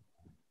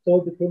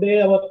 So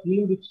today our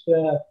theme which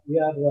we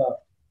are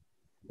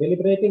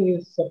deliberating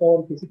is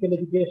about physical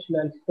education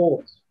and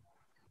sports,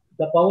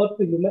 the power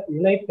to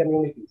unite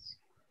communities.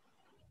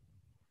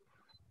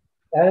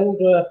 And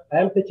I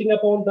am touching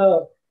upon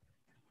the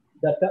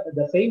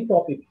same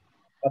topic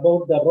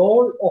about the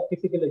role of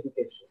physical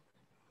education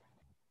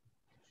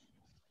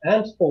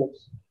and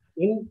sports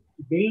in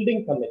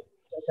building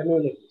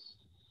communities.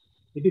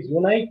 It is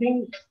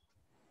uniting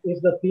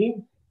is the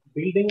theme,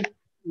 building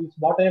is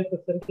what I am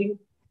presenting.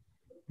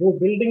 Through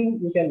building,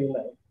 you can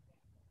unite.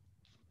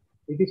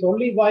 It is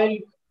only while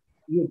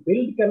you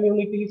build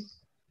communities,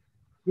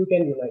 you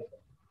can unite them.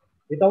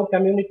 Without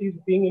communities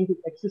being into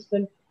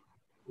existence,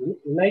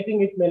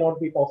 uniting it may not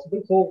be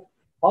possible. So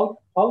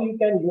how you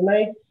can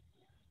unite,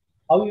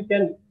 how you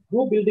can,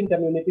 through building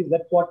communities,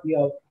 that's what we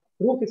are,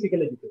 through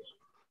physical education.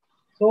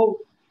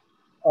 So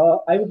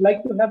I would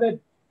like to have a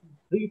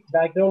brief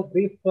background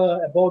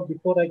about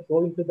before I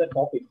go into the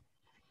topic.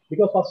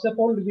 Because first of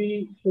all,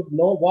 we should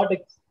know what is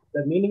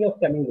the meaning of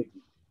community.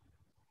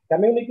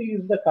 Community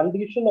is the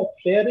condition of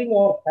sharing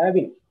or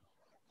having.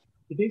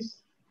 It is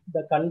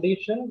the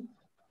condition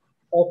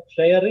of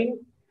sharing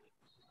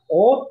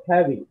or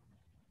having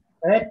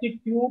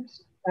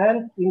attitudes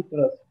and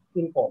interests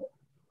in common.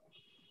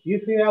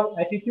 If you have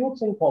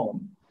attitudes in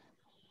common,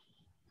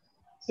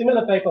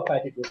 similar type of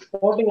attitude,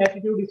 sporting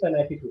attitude is an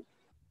attitude.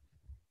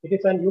 It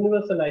is an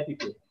universal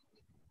attitude.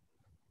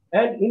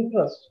 And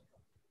interest.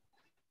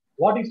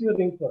 What is your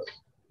interest?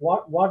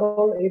 What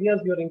all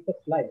areas your interest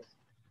lies?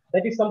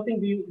 That is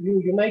something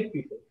you unite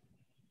people,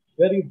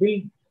 where you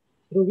build,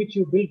 through which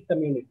you build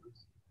communities.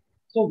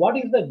 So what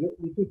is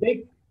if you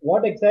take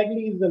what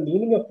exactly is the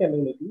meaning of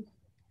community,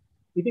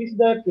 it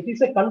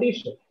is a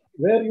condition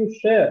where you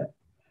share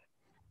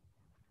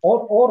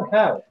or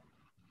have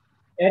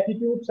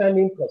attitudes and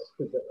interests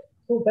together.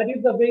 So that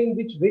is the way in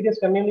which various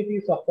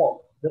communities are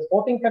formed. The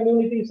sporting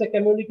community is a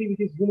community which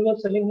is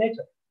universal in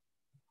nature,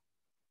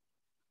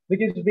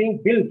 which is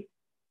being built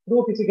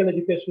through physical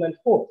education and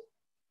sports.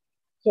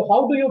 So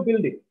how do you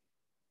build it?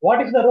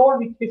 What is the role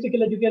which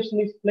physical education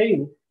is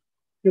playing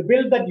to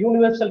build that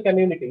universal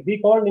community?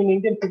 We call in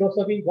Indian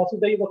philosophy,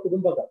 Vasudhaiva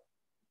Kudumbakam,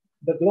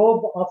 the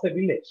globe as a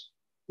village.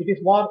 It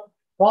is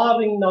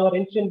far in our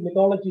ancient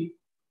mythology,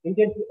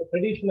 Indian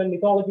tradition and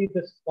mythology,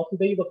 this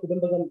Vasudhaiva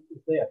Kudumbakam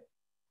is there.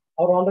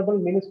 Our Honorable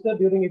Minister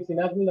during its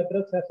inaugural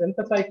address has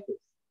emphasized this,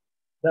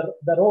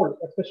 the role,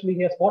 especially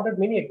he has quoted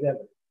many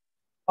examples.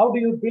 How do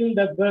you build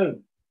a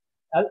world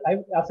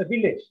as a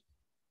village?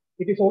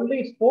 It is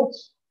only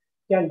sports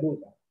can do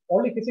that.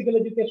 Only physical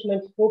education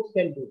and sports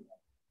can do that.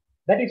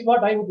 That is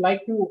what I would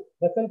like to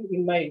present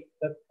in my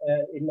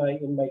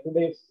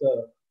today's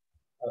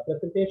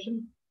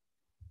presentation.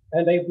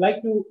 And I would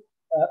like to,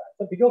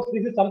 because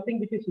this is something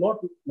which is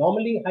not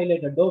normally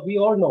highlighted, though we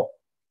all know,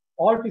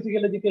 all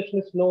physical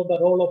educationists know the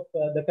role of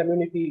the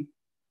community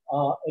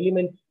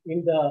element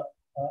in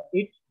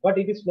but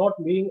it is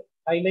not being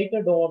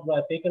highlighted or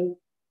taken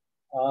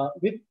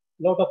with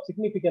lot of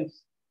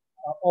significance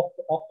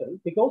often,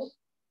 because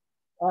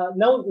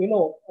now,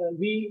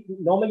 we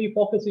normally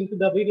focus into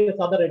the various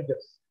other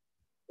edges,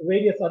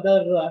 various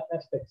other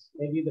aspects,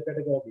 maybe the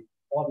pedagogy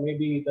or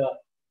maybe the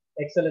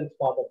excellence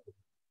part of it.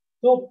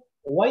 So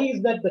why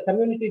is that the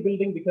community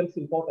building becomes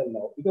important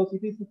now? Because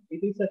it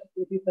is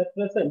at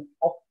present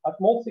of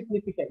utmost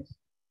significance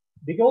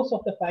because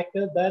of the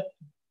factor that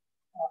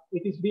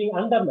it is being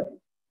undermined,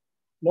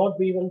 not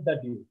given the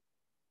due.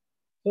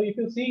 So if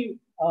you see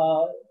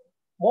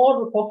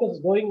more focus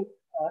going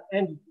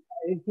and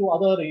into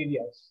other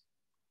areas.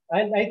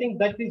 And I think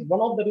that is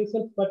one of the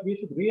reasons that we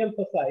should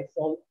re-emphasize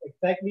on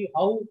exactly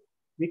how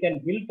we can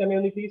build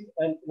communities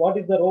and what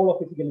is the role of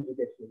physical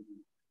education.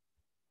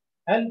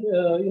 And,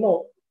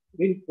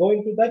 we'll go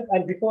into that.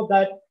 And before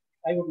that,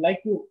 I would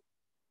like to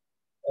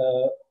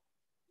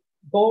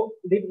though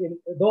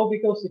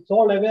because it's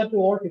all aware to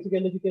all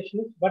physical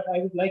educationists, but I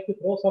would like to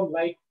throw some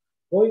light,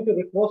 go into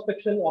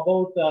retrospection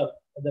about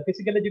the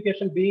physical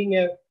education being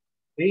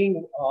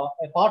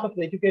a part of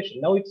the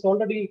education. Now it's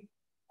already,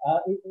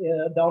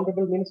 the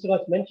Honorable Minister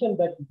has mentioned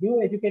that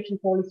new education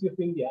policy of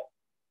India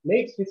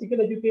makes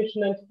physical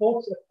education and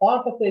sports a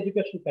part of the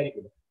education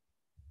curriculum.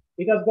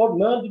 It has got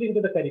merged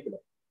into the curriculum.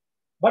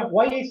 But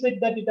why is it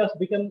that it has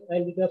become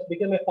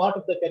a part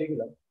of the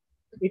curriculum?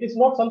 It is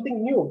not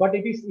something new, but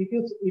it is, if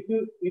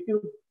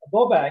you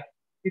go back,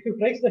 if you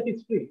trace the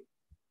history,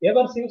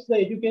 ever since the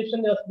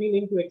education has been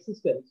into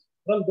existence,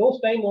 from those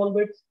time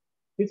onwards,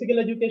 physical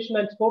education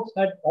and sports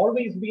had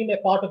always been a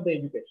part of the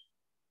education.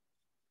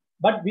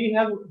 But we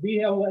have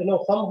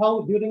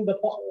somehow during the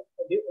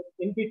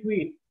in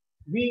between,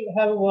 we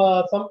have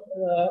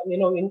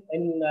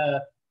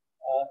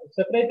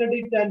separated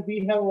it, and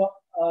we have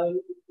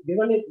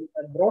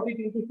brought it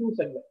into two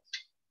segments.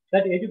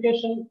 That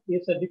education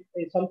is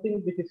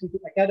something which is into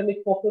academic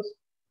focus,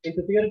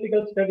 into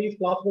theoretical studies,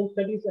 classroom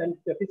studies, and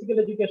physical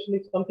education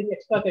is something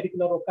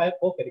extracurricular or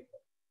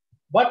co-curricular.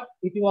 But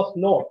it was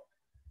not.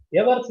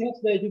 Ever since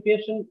the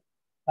education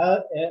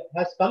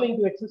has come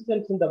into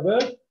existence in the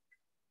world,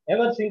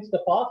 ever since the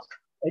past,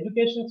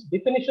 education's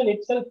definition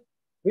itself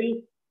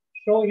will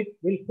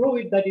prove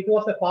it that it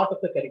was a part of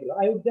the curriculum.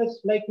 I would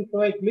just like to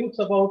show a glimpse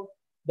about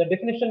the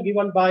definition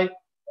given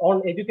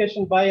on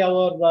education by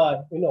our,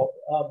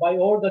 by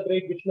all the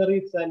great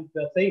visionaries and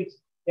saints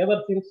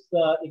ever since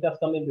it has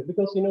come into.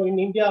 Because, in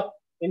India,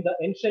 in the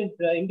ancient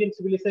Indian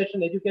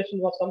civilization, education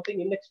was something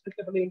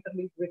inextricably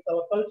interlinked with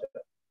our culture.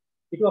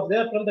 It was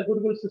there from the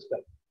Gurukul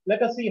system.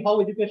 Let us see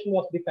how education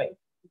was defined.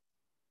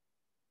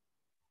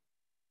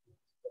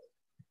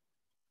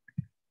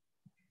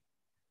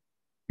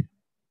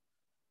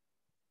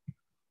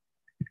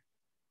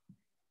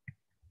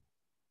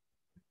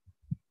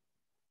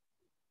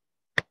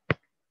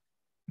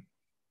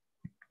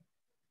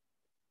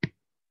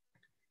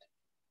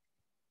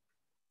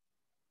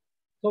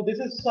 So this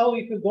is how,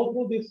 if you go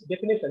through these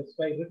definitions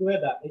by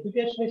Rigveda,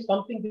 education is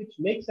something which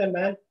makes a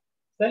man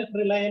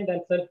self-reliant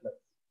and selfless.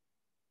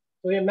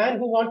 So a man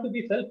who wants to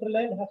be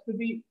self-reliant has to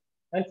be,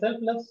 and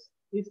selfless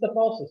is the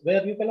process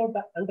where you cannot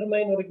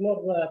undermine or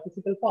ignore the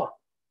physical part.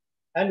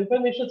 And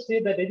Upanishads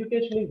say that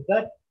education is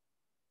that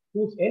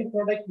whose end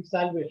product is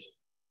salvation.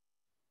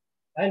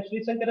 And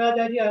Sri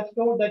Shankaracharya has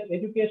told that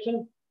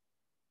education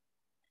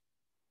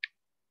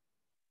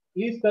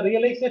is the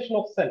realization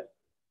of self.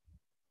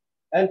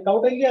 And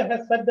Kautilya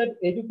has said that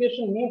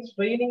education means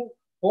training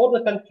for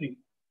the country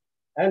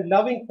and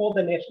loving for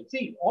the nation.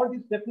 See, all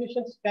these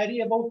definitions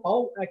carry about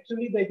how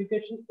actually the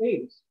education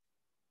aims.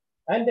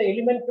 And the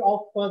element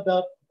of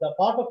the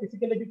part of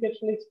physical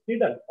education is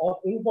hidden or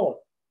inborn,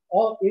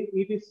 or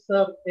it is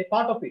a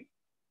part of it.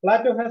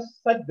 Plato has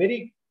said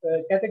very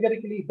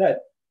categorically that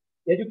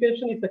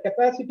education is the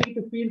capacity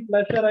to feel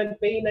pleasure and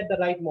pain at the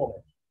right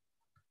moment.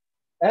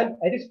 And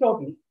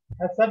Aristotle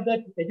has said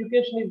that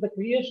education is the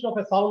creation of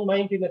a sound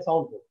mind in a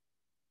sound body.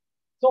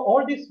 So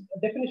all these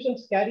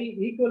definitions carry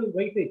equal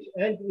weightage,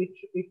 and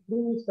it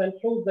proves and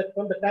shows that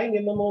from the time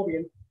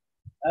immemorial,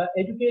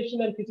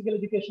 education and physical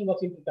education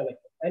was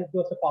interconnected, and it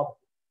was a part of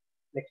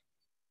it. Next.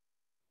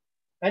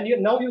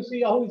 And now you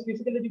see how is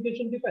physical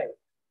education defined.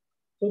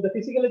 So the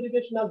physical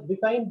education is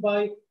defined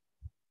by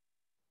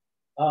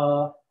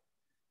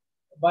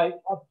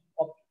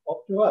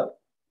Optuer.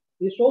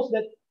 It shows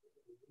that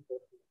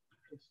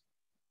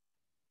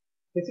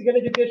physical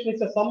education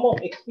is a sum of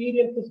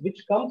experiences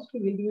which comes to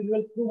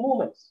individuals through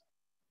movements.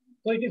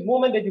 So it is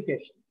movement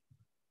education.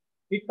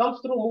 It comes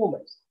through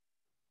movements.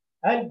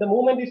 And the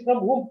movement is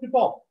from womb to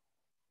top.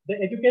 The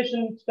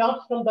education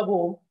starts from the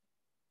womb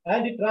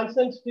and it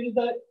transcends till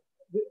the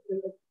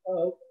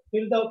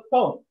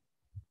tomb.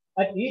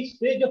 At each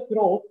stage of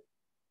growth,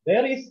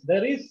 there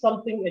is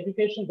something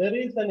education, there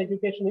is an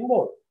education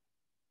involved.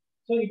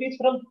 So it is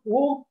from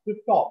womb to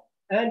top.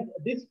 And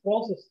this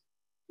process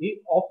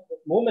of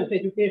movement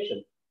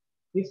education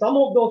is some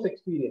of those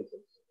experiences.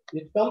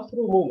 It comes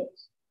through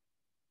movements.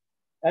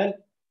 And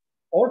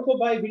also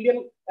by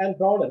William and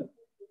Brownell,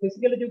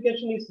 physical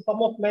education is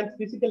some of man's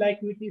physical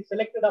activities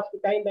selected as to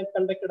kind and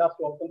conducted as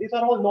to outcome. These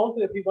are all known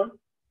to everyone,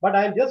 but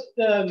I'm just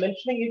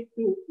mentioning it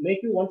to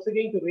make you once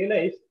again to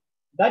realize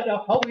that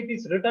how it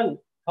is written,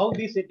 how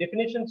these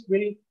definitions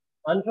will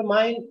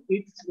undermine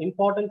its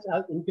importance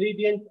as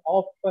ingredient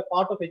of a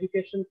part of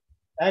education,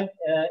 and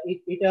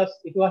it has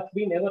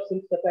been ever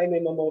since the time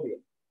immemorial.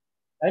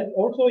 And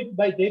also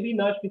by J.B.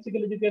 Nash,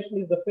 physical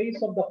education is the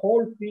face of the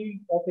whole field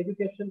of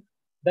education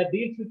that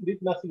deals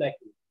with muscle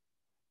activity.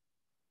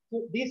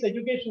 So these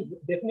education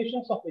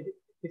definitions of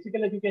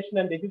physical education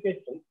and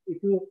education,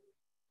 if you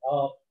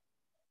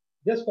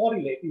just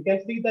correlate, you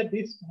can see that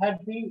these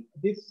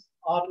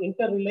are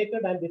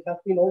interrelated and this has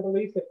been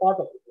always a part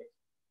of it.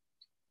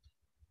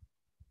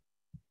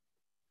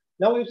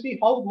 Now you see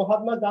how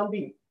Mahatma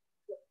Gandhi,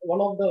 one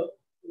of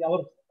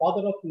our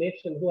father of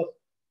nation, who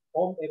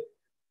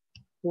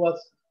was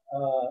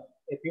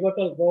a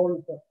pivotal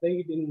role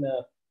played in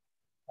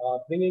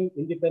bringing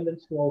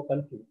independence to our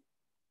country.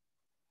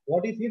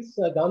 What is his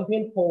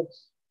Gandhian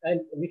thoughts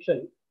and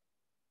vision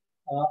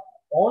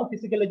on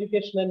physical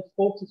education and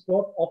sports is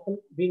not often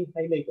being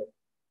highlighted.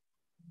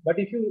 But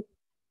if you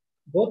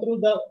go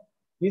through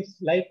his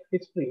life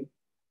history,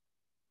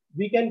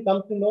 we can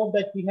come to know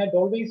that he had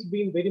always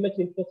been very much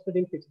interested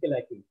in physical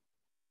activity.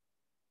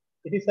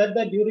 It is said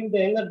that during the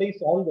younger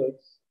days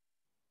onwards,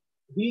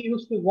 he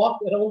used to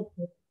walk around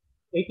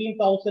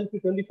 18,000 to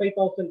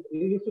 25,000.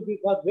 He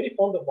was very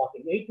fond of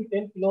walking. 8 to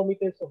 10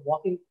 kilometers of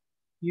walking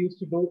he used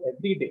to do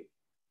every day.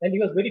 And he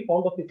was very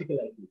fond of physical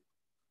activity.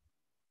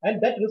 And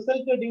that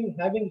resulted in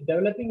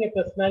developing a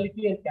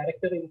personality and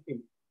character in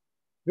him,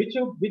 which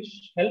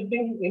helped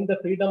him in the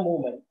freedom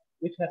movement,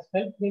 which has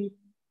helped him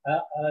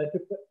to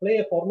play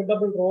a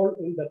formidable role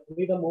in the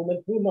freedom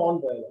movement through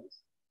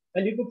non-violence.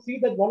 And you could see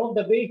that one of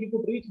the ways he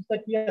could reach is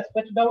that he has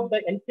stretched out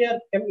the entire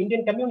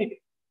Indian community.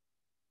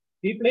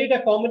 He played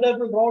a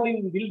formidable role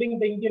in building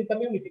the Indian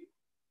community,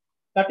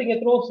 cutting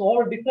across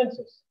all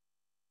differences.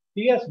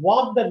 He has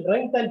walked the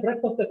length and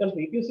breadth of the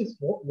country. It is his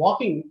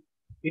walking,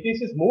 it is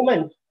his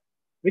movement,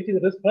 which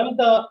is from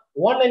the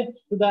one end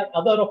to the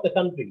other of the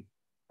country.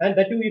 And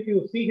that too, if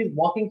you see his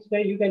walking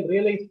style, you can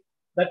realize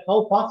that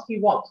how fast he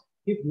walks.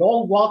 His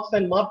long walks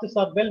and marches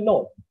are well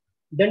known.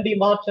 Dandi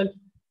March and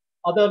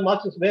other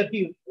marches where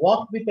he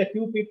walked with a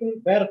few people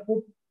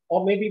barefoot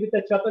or maybe with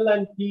a chapel,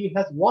 and he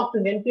has walked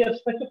the entire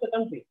stretch of the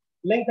country,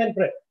 length and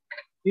breadth.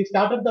 He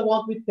started the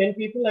walk with 10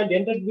 people and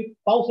ended with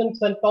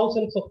thousands and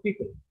thousands of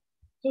people.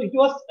 So it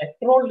was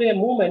actually a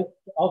movement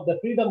of the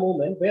freedom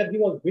movement where he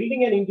was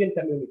building an Indian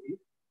community.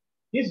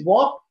 His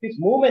walk, his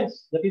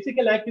movements, the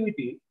physical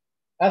activity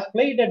has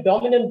played a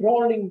dominant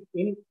role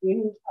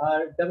in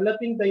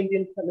developing the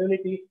Indian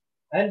community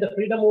and the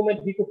freedom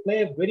movement. He could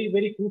play a very,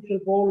 very crucial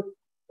role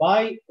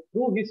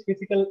through his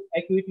physical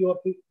activity or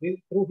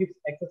through his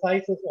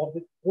exercises or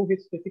through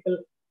his physical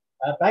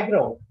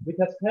background, which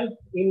has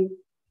helped in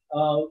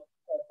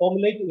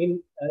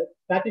formulating,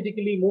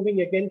 strategically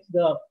moving against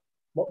the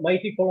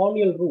mighty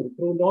colonial rule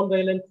through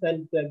non-violence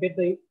and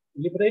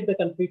liberate the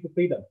country to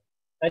freedom.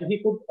 And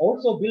he could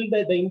also build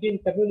the Indian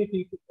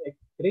community to a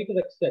greater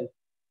extent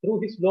through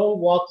his long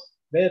walks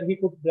where he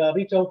could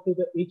reach out to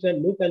each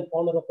and nook and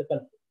corner of the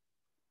country.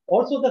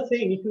 Also the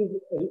same,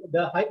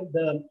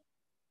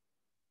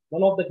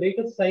 one of the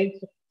greatest saints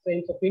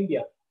of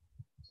India,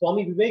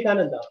 Swami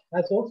Vivekananda,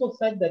 has also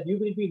said that you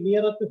will be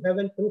nearer to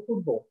heaven through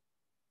football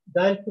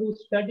than through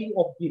study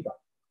of Gita.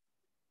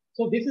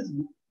 So this is,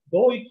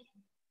 though it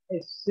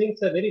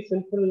seems a very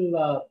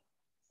simple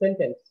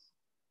sentence,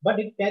 but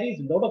it carries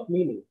a lot of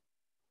meaning.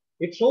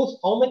 It shows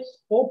how much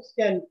sports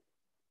can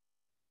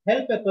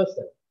help a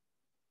person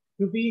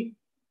to be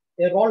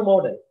a role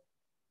model,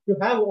 to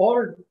have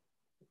all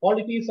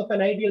qualities of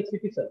an ideal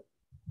citizen,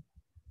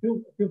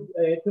 to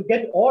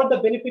get all the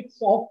benefits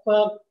of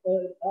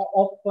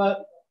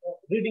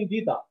reading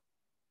Gita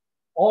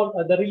or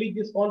the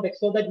religious context,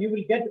 so that you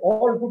will get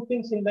all good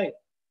things in life.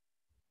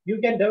 You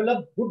can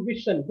develop good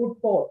vision, good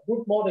thought,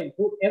 good moral,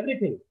 good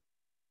everything.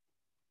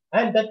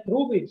 And that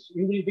through which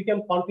you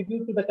will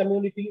contribute to the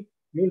community,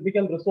 you will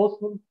become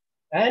resourceful,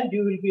 and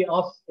you will be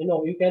asked, you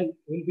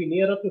will be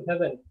nearer to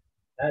heaven.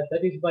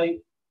 That is by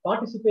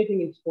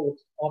participating in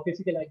sports or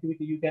physical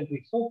activity you can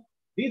reach. So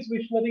these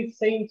visionary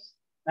saints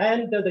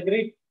and the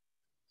great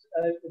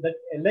the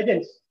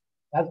legends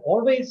have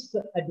always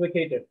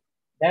advocated,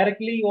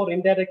 directly or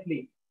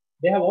indirectly.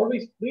 They have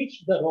always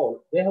preached the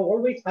role. They have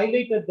always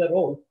highlighted the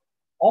role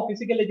of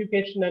physical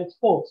education and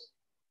sports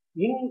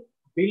in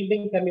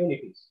building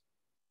communities.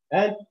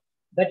 And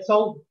that's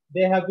how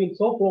they have been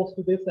so close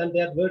to this, and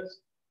their words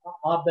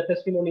are the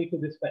testimony to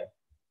this fact.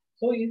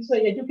 So it's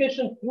an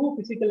education through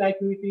physical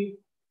activity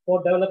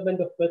for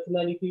development of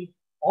personality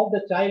of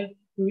the child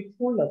to its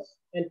fullness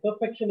and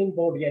perfection in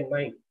body and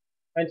mind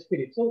and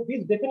spirit. So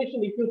this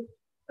definition, if you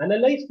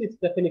analyze this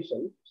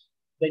definition,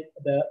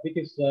 which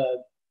is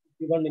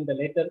given in the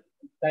later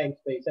times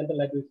by Central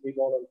Libraries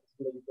Reborn on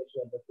Physical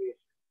Education and Recreation,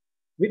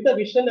 with the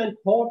vision and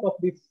thought of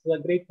these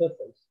great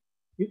persons,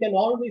 you can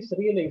always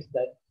realize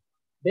that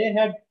they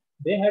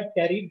had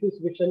carried this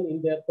vision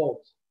in their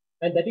thoughts,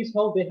 and that is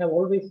how they have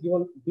always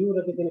given due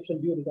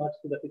recognition, due regards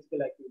to the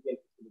physical activity and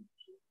physical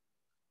education.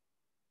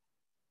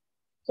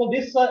 So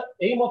this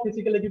aim of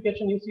physical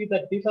education, you see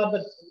that these are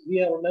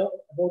we are now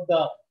about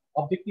the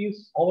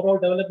objectives, overall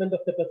development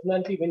of the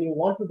personality. When you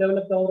want to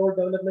develop the overall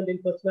development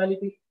in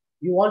personality,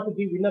 you want to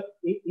give enough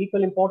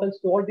equal importance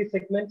to all these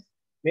segments,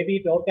 maybe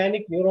it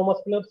organic,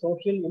 neuromuscular,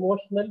 social,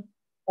 emotional,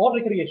 or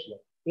recreational.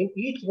 In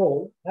each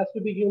role has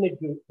to be given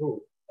a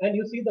role. And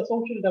you see the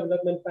social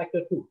development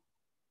factor too.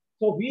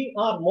 So we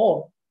are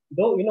more,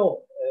 though,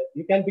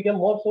 you can become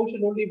more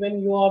social only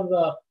when you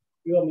are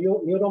your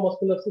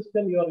neuromuscular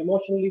system, you are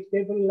emotionally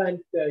stable, and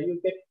you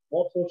get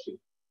more social.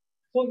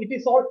 So it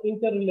is all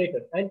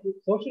interrelated, and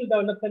social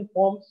development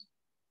forms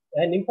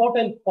an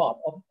important part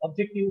of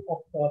objective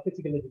of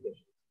physical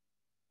education.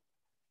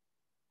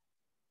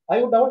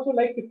 I would also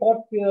like to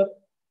talk here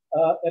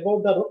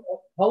about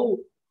how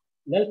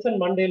Nelson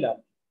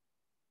Mandela,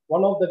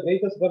 one of the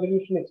greatest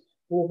revolutionists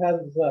who has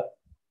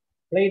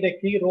played a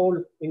key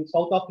role in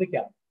South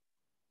Africa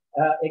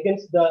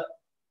against the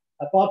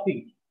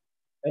apartheid,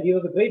 and he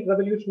was a great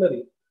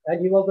revolutionary,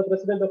 and he was the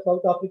president of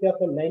South Africa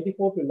from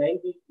 94 to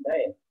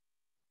 99.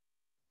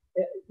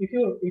 If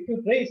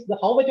you trace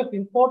how much of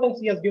importance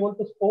he has given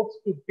to sports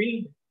to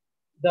build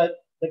the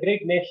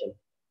great nation,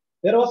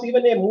 there was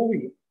even a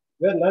movie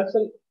where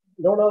Nelson,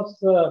 known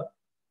as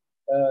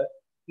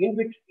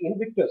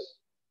Invictus,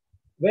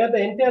 where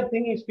the entire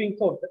thing is being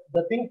told.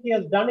 The thing he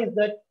has done is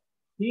that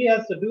he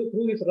has to do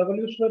through his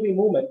revolutionary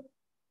movement,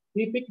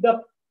 he picked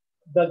up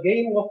the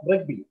game of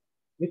rugby,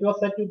 which was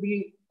said to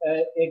be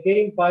a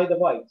game by the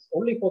whites,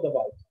 only for the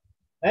whites.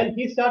 And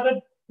he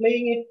started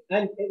playing it,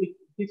 and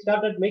he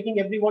started making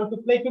everyone to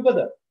play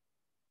together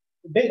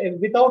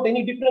without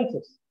any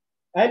differences.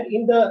 And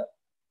in the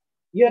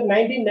year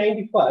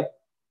 1995,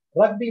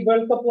 Rugby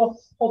World Cup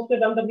was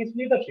hosted under his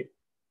leadership.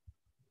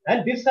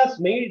 And this has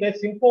made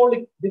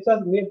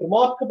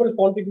remarkable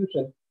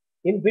contribution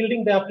in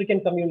building the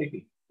African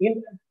community,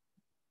 in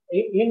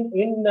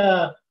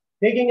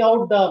taking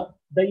out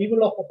the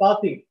evil of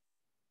apartheid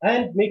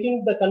and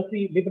making the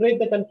country, liberate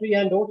the country,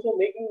 and also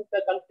making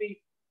the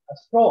country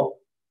strong.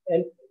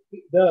 And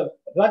the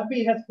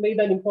rugby has played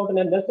an important,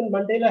 and Nelson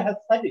Mandela has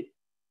said it,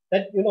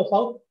 that,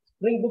 South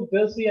Springbok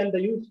jersey, and they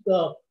used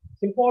the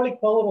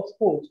symbolic power of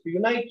sports to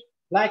unite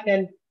black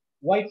and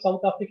white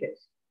South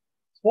Africans.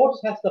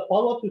 Sports has the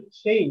power to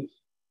change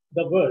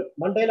the world.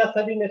 Mandela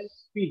said in a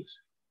speech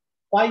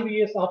 5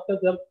 years after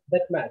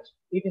that match,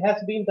 it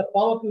has been the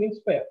power to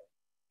inspire.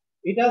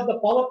 It has the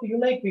power to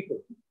unite people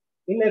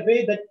in a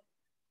way that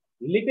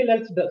little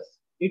else does.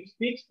 It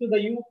speaks to the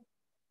youth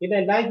in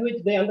a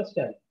language they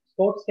understand.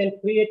 Sports can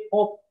create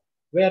hope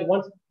where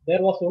once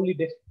there was only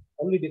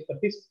despair.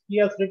 This he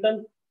has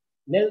written.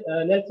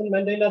 Nelson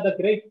Mandela, the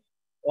great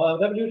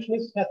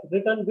revolutionist, has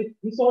written with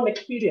his own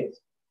experience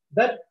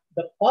that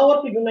the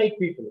power to unite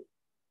people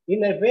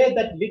in a way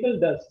that little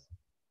does,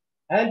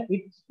 and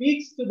it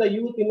speaks to the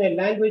youth in a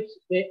language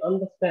they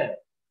understand.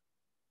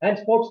 And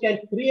sports can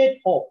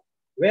create hope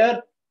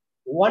where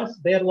once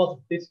there was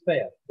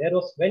despair.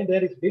 When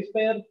there is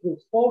despair, through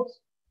sports,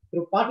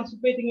 through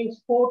participating in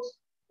sports,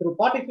 through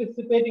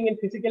participating in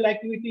physical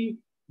activity,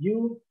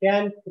 you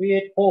can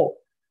create hope.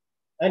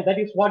 And that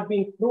is what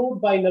being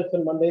proved by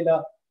Nelson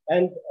Mandela,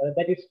 and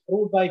that is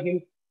proved by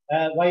him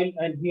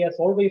and he has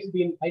always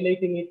been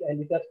highlighting it, and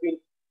it has been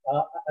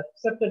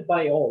accepted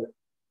by all.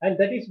 And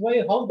that is why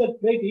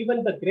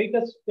even the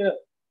greatest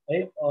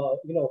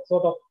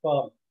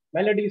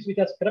melodies which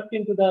has crept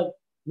into the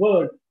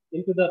world,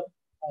 into the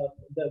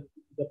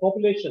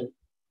population,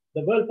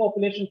 the world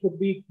population could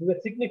be to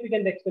a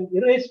significant extent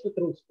erased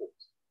through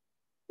sports.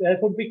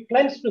 Could be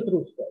cleansed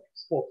through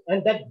sports,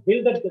 and that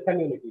builded the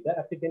community,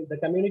 the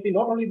community,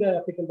 not only the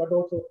African but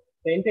also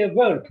the entire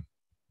world,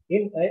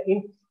 in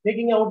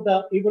taking out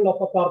the evil of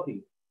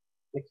apartheid.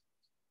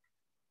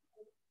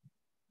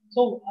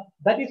 So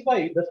that is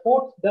why the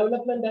sports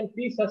development and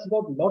peace has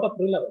got a lot of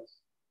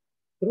relevance.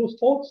 Through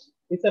sports,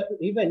 it's an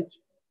event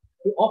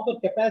to offer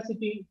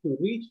capacity to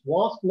reach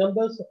vast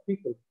numbers of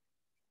people,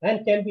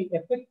 and can be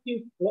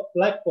effective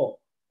platform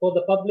for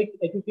the public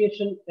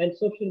education and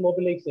social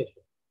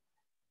mobilization.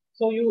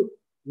 So you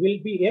will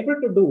be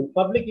able to do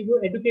public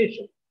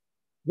education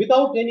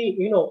without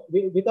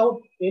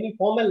any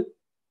formal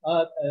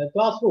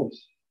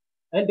classrooms,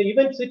 and the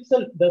events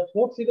itself, the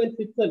sports events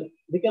itself,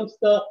 becomes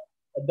the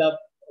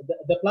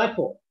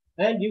platform,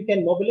 and you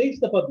can mobilize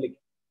the public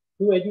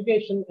through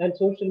education and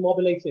social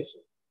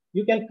mobilization.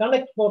 You can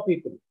connect more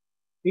people.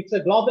 It's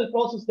a global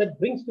process that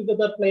brings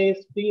together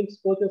players, teams,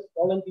 coaches,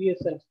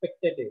 volunteers, and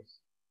spectators.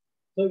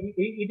 So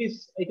it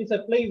is a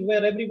place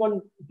where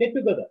everyone get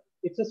together.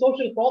 It's a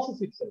social process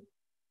itself.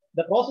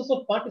 The process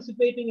of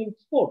participating in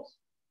sports,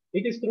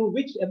 it is through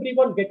which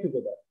everyone get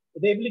together.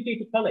 The ability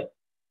to connect,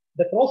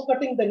 the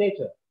cross-cutting the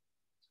nature.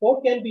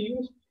 Sport can be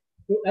used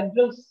to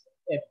address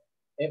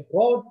a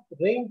broad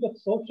range of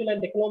social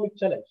and economic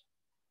challenge.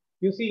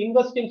 You see,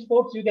 invest in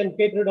sports, you can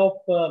get rid of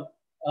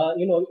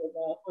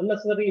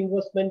unnecessary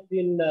investment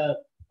in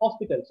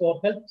hospitals or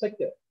health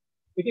sector.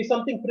 It is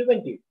something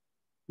preventive.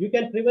 You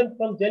can prevent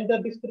from gender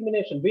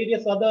discrimination,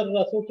 various other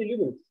social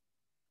evils.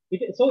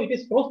 So it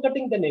is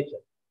cross-cutting the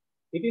nature.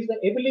 It is the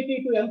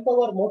ability to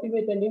empower,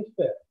 motivate, and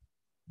inspire.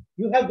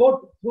 You have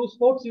got, through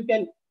sports, you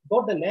can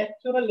got the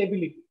natural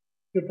ability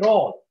to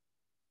draw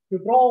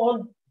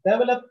on,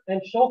 develop,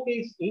 and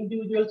showcase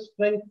individual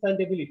strengths and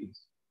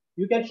abilities.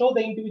 You can show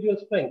the individual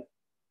strength.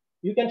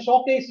 You can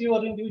showcase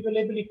your individual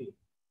ability.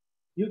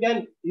 You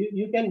can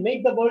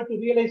make the world to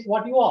realize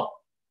what you are.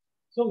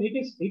 So it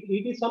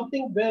is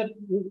something where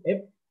you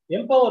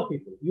empower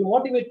people, you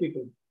motivate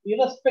people,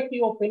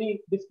 irrespective of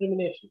any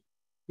discrimination,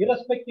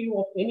 irrespective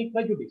of any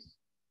prejudice.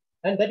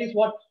 And that is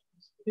what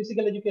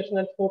physical education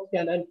and sports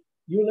can, and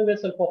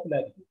universal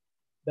popularity.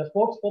 The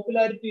sports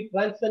popularity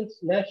transcends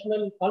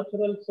national,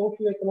 cultural,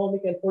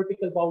 socio-economic, and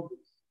political boundaries.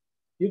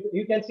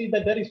 You can see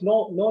that there is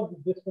no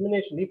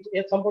discrimination.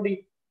 If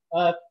somebody,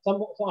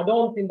 some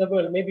adult in the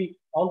world, maybe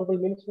Honorable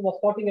Minister was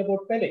talking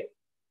about Pele.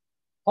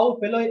 How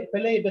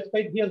Pele,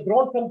 despite he has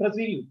grown from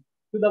Brazil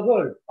to the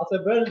world as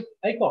a world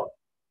icon,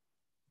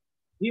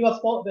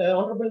 the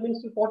Honorable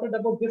Minister quoted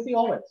about Jesse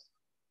Owens.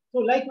 So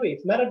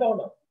likewise,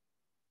 Maradona,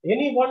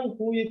 anyone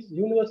who is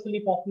universally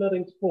popular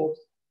in sports,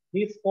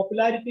 his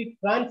popularity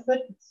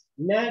transcends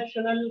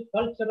national,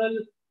 cultural,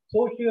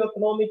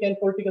 socio-economic, and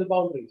political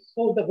boundaries.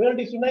 So the world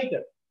is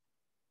united.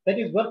 That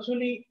is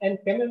virtually and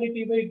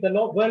community-wide, the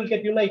world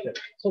get united.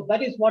 So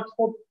that is what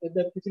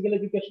the physical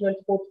education and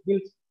sports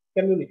builds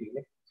community.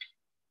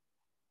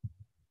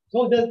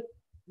 So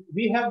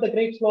we have the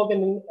great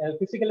slogan in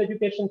physical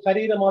education,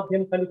 Sharira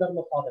Madhyam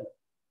Kalidharma Sadhana,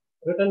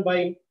 written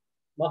by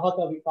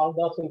Mahakavi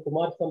Kaldas and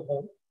Kumar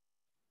Sambhav.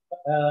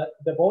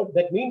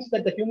 That means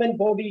that the human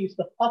body is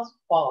the first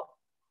path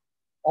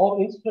or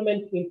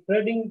instrument in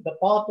treading the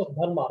path of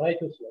dharma,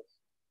 righteousness.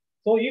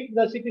 So if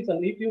the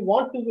citizen, if you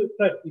want to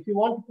tread, if you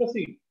want to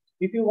proceed,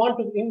 if you want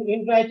to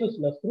in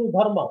righteousness through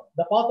dharma,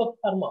 the path of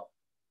dharma,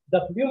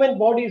 the human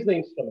body is the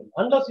instrument.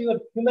 Unless your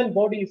human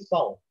body is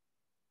sound,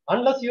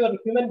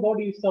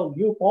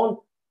 you can't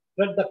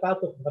tread the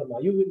path of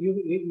dharma. You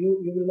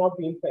will not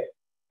be impaired.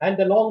 And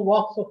the long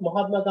walks of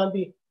Mahatma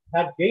Gandhi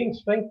had gained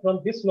strength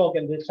from this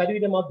slogan, the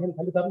Sharira Madhyam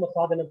Dharma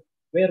Sadhanam,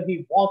 where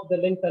he walked the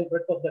length and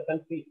breadth of the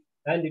country.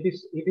 And it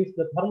is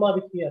the dharma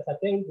which he has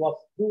attained was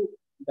through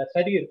the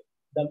sharir,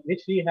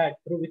 which he had,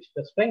 through which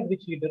the strength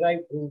which he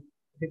derived through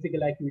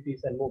physical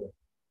activities and movement.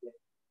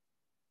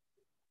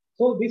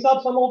 So these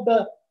are some of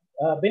the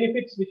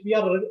benefits which we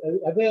are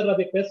aware of.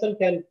 A person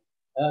can,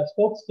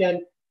 sports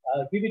can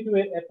give it to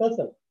a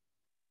person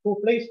who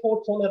plays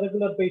sports on a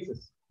regular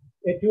basis.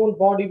 A tuned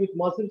body with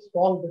muscles,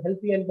 strong,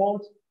 healthy and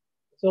bones.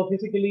 So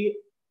physically,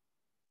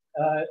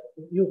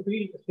 you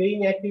feel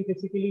staying active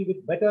physically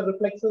with better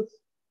reflexes,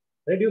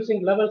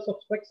 reducing levels of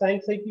stress,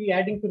 anxiety,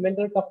 adding to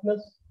mental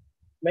toughness,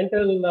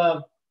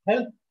 mental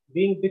health,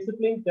 being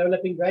disciplined,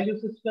 developing value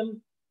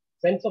system,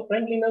 sense of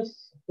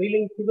friendliness,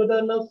 feeling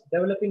togetherness,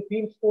 developing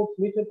team sports,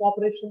 mutual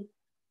cooperation,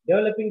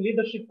 developing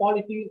leadership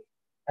qualities,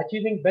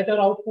 achieving better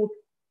output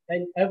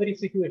in every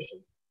situation.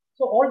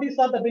 So all these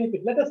are the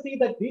benefits. Let us see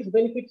that these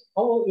benefits,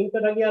 how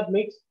inter alia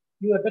makes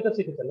you a better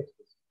citizen.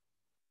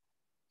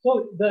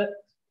 So the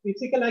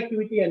physical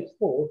activity and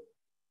sport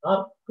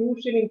are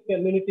crucial in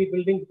community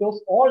building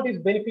because all these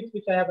benefits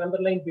which I have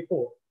underlined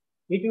before,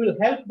 it will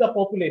help the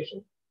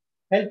population,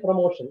 health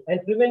promotion, and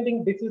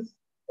preventing disease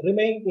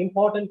remain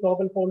important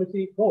global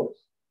policy goals.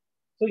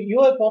 So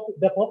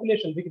the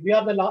population, because we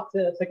are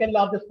the second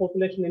largest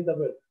population in the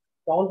world.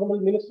 The Honorable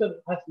Minister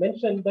has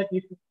mentioned that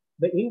if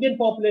the Indian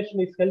population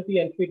is healthy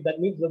and fit, that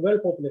means the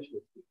world population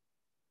is fit.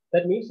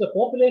 That means the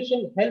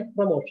population health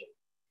promotion.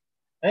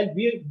 And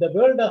the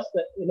world does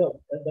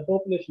the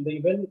population,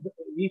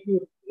 if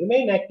you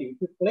remain active,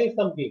 if you play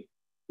some game,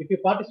 if you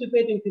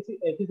participate in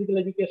physical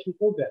education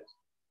programs,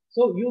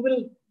 so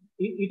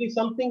it is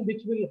something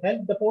which will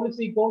help the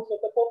policy goals of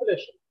the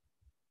population.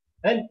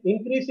 And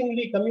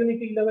increasingly,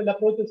 community level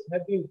approaches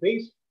have been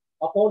based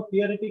upon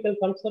theoretical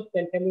concept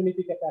and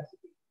community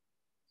capacity.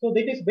 So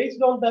that is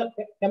based on the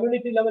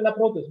community level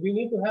approaches. We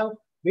need to have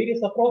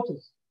various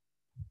approaches.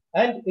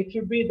 And it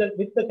should be that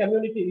with the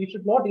community, it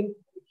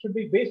should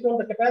be based on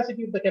the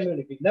capacity of the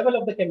community, level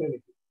of the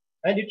community,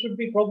 and it should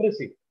be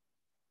progressive.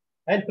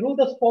 And through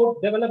the sport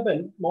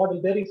development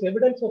model, there is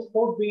evidence of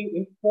sport being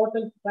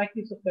important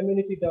practice of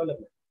community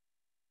development.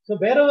 So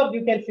wherever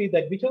you can see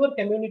that whichever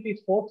community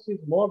sports is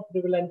more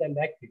prevalent and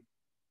active,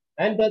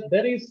 and that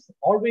there is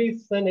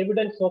always an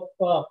evidence of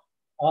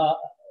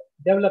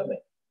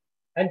development.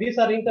 And these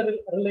are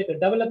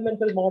interrelated,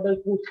 developmental model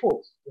through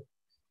sports.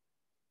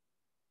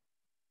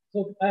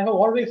 So I have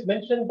always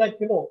mentioned that,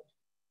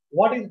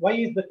 why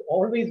is that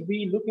always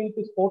we look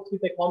into sports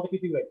with a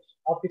competitive edge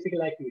of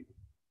physical activity.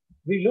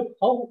 We look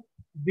how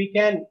we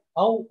can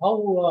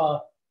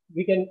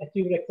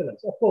achieve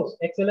excellence. Of course,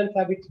 excellence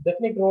has its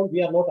definite role.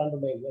 We are not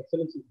undermining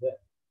excellence is there.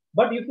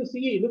 But if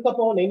you look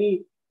upon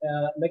any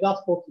mega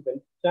sports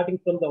event, starting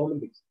from the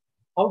Olympics,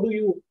 how do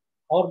you,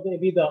 or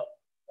maybe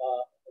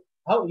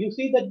how you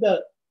see that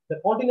the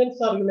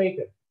continents are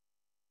united.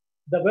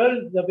 The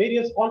world, the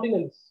various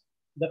continents,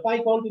 the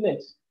 5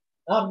 continents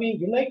are being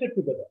united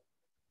together.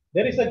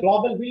 There is a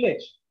global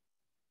village,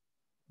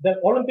 the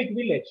Olympic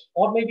village,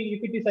 or maybe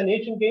if it is an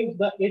Asian Games,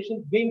 the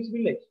Asian Games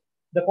village,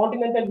 the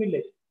continental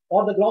village,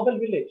 or the global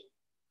village,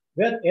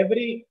 where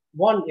every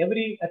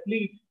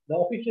athlete, the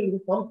official who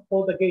comes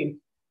for the games,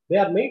 they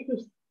are made to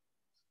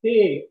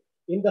stay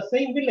in the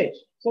same village.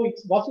 So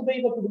it's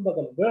Vasudhaiva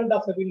Kudumbakam, world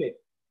as a village,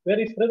 where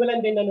it's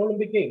prevalent in an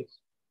Olympic Games.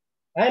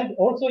 And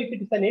also if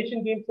it is an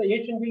Asian Games, the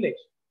Asian village,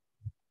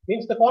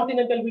 means the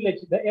continental village,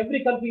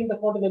 every country in the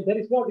continent, there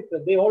is no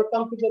difference. They all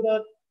come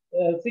together,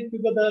 sit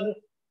together,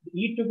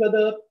 eat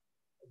together.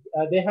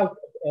 They have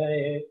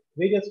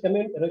various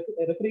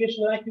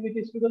recreational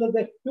activities together.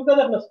 The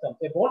togetherness comes,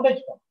 a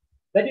bondage comes.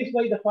 That is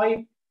why the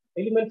 5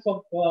 elements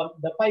of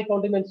the 5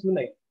 continents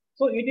unite.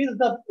 So it is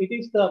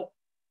the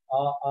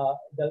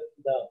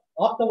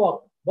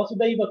Arthavak,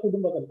 Vasudhaiva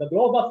Kudumbakam, the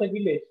globe as a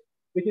village,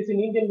 which is in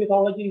Indian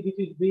mythology, which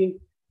is being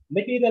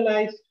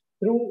materialized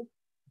through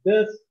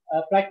this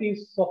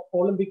practice of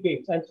Olympic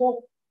Games. And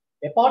so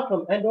apart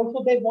from, and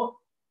also they want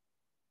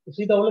to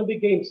see the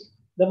Olympic Games,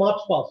 the march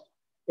past.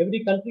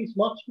 Every country is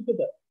marched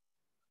together.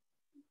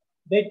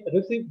 They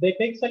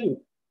take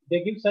salute,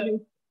 they give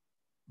salute,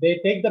 they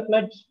take the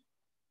pledge,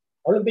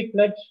 Olympic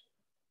pledge.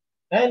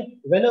 And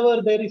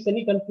whenever there is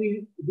any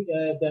country,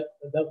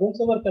 the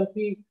whomsoever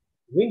country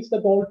wins the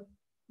gold,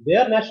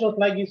 their national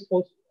flag is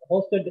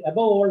hosted above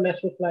all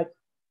national flags.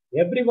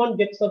 Everyone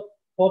gets up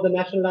for the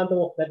national anthem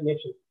of that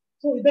nation.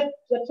 So that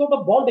sort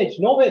of bondage,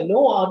 nowhere,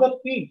 no other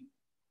field,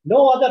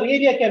 no other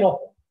area can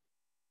offer.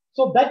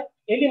 So that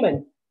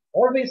element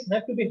always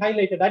have to be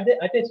highlighted at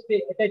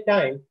a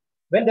time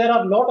when there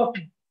are a lot of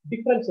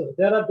differences.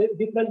 There are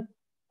different,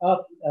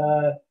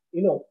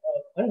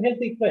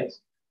 unhealthy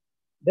trends.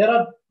 There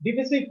are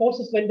divisive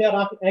forces when they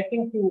are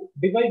acting to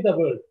divide the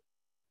world,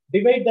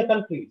 divide the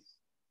countries,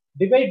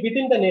 divide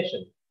within the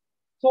nation.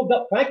 So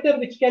the factor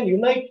which can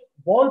unite,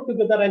 bond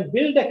together and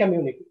build a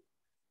community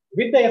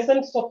with the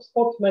essence of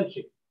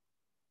sportsmanship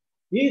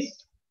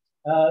is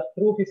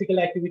through physical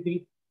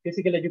activity,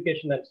 physical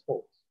education and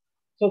sports.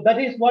 So that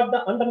is what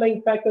the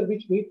underlying factor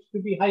which needs to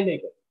be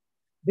highlighted,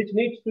 which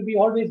needs to be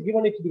always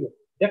given its due.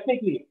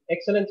 Definitely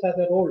excellence has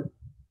a role,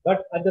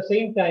 but at the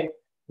same time,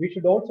 we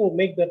should also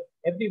make that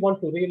everyone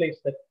to realize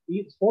that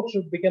sports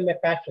should become a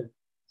passion.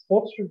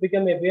 Sports should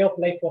become a way of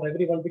life for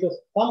everyone, because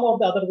some of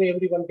the other way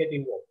everyone get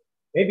involved.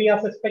 Maybe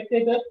as a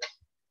spectator,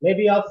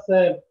 maybe as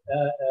a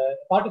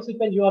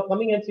participant, you are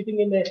coming and sitting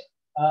in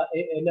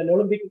an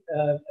Olympic,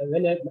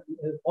 when a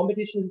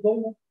competition is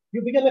going on,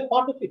 you become a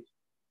part of it.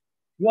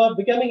 You are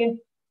becoming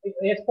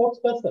a sports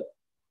person.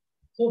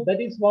 So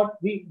that is what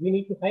we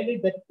need to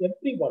highlight, that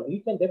everyone,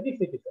 each and every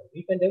citizen,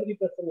 each and every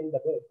person in the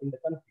world, in the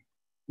country,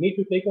 need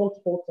to take on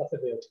sports as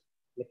a way of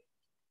life.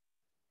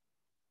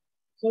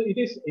 So it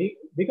is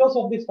because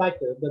of this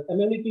factor, the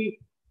community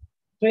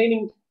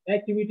training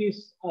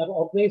activities are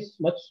organized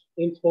much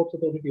in Sports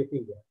Authority of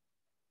India.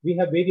 We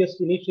have various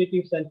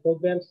initiatives and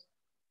programs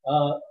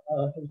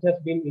which has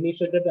been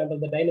initiated under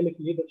the dynamic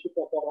leadership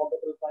of our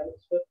Honorable Prime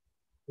Minister,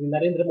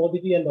 Narendra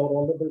Modi, and our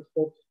Honorable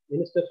Sports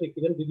Minister, Shri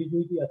Kiran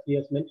Rijiju, as he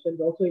has mentioned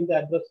also in the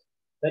address,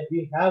 that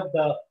we have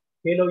the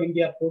Halo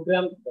India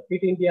program, the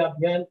Fit India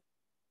Abhiyan,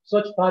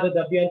 Swachh Bharat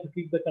Abhiyan to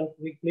keep the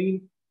country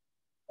clean,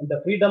 and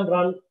the Freedom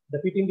Run, the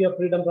Fit India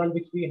Freedom Run,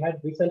 which we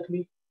had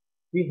recently.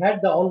 We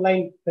had the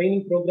online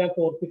training program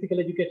for physical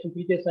education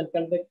teachers and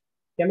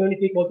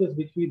community coaches,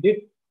 which we did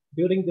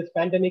during this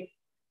pandemic,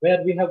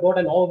 where we have got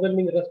an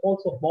overwhelming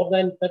response of more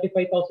than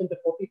 35,000 to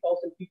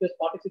 40,000 teachers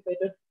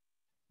participated.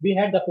 We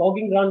had the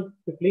flogging run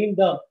to clean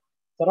the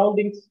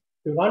surroundings,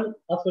 to run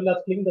as well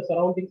as clean the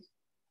surroundings,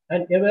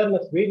 and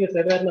awareness, various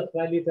awareness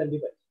rallies and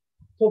events.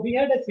 So we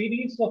had a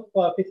series of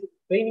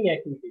training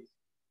activities,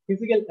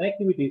 physical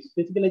activities,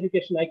 physical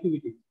education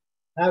activities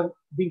have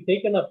been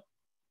taken up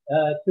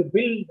to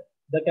build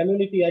the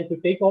community and to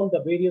take on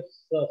the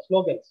various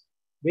slogans,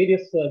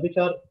 various which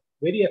are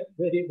very,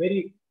 very,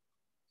 very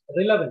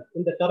relevant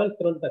in the current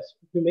context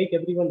to make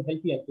everyone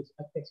healthy, and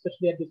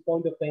especially at this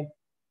point of time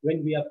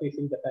when we are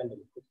facing the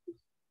pandemic.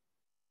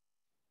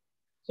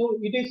 So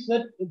it is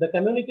that the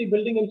community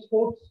building in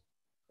sports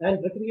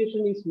and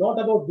recreation is not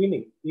about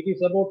winning. It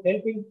is about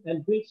helping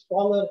and build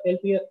stronger,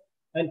 healthier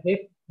and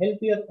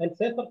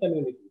safer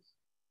communities.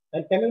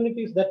 And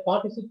communities that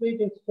participate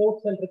in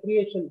sports and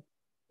recreation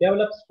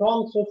develop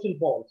strong social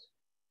bonds,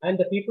 and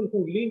the people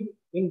who live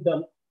in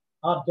them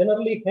are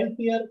generally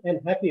healthier and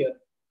happier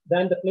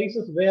than the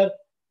places where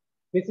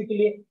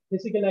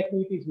physical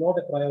activity is not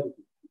a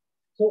priority.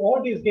 So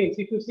all these games,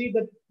 if you see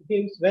the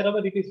games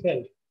wherever it is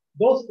held,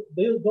 those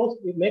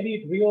maybe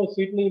it Rio,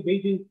 Sydney,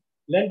 Beijing,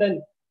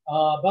 London,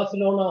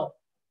 Barcelona,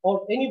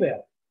 or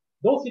anywhere,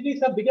 those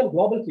cities have become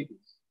global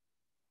cities.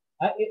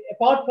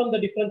 Apart from the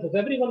differences,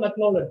 everyone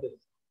acknowledges this.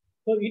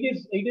 So it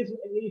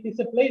is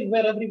a place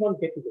where everyone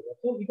gets together.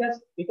 So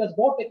it has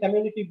got a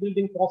community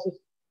building process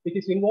which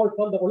is involved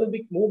from the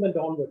Olympic movement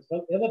onwards,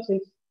 ever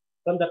since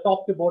from the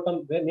top to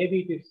bottom, where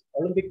maybe it is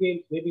Olympic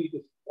Games, maybe it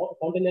is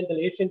Continental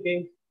Asian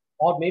Games,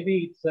 or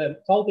maybe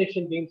it's South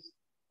Asian Games,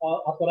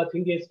 as far as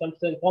India is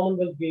concerned,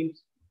 Commonwealth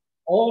Games,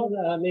 or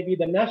maybe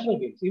the national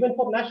games. Even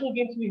for national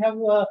games, we have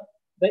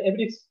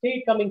every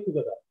state coming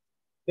together.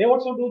 They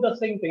also do the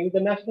same thing with the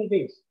national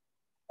games.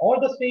 All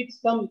the states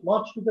come,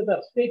 march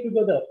together, stay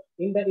together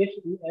in the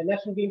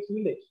national games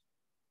village.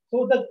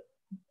 So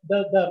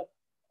the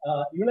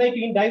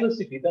unity in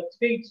diversity, the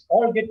states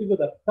all get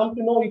together, come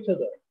to know each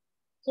other.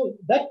 So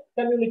that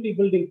community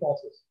building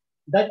process,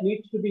 that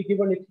needs to be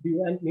given its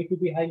due and need to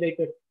be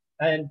highlighted,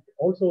 and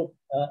also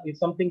is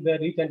something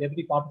where each and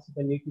every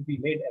participant needs to be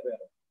made aware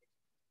of.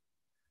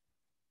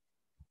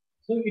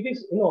 So it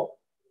is,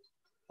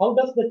 how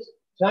does the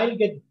child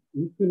get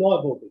to know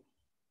about it?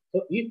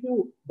 So if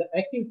the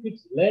active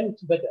kids learn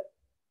better,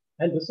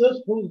 and research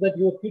proves that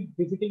your kid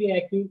physically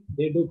active,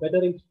 they do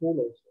better in school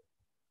also.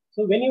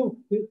 So when you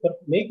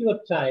make your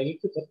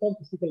child to perform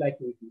physical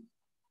activities,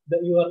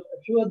 you are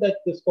sure that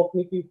this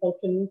cognitive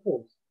function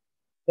improves,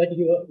 that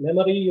your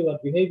memory, your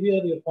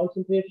behavior, your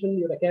concentration,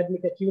 your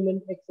academic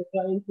achievement,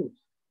 etc. improves.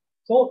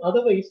 So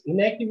otherwise,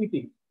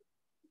 inactivity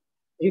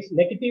is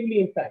negatively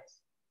impacts.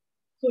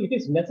 So it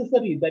is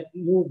necessary that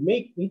you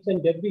make each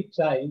and every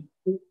child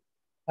to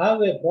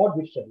have a broad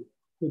vision,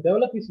 to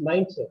develop his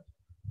mindset,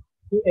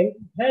 to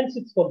enhance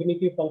its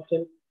cognitive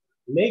function,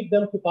 make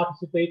them to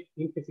participate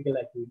in physical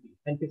activity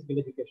and physical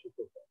education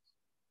programs.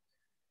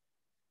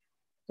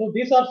 So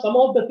these are some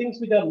of the things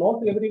which are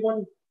known to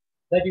everyone,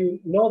 that you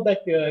know that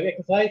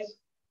exercise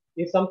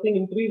is something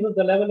increases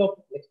the level of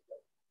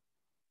exercise.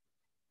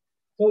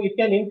 So it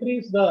can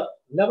increase the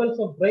levels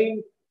of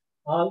brain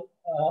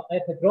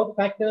as a growth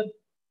factor.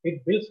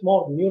 It builds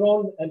more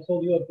neuron, and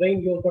so your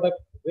brain, you've got a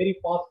very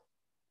fast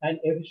and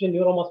efficient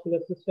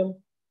neuromuscular system.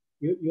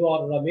 You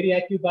are very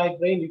active by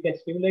brain. You can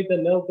stimulate the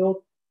nerve growth.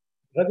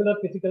 Regular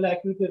physical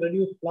activity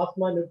reduce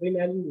plasma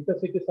nutrient,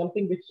 because it is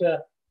something which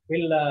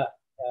will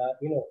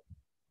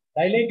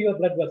dilate your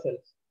blood vessels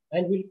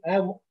and will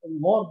have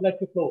more blood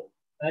to flow,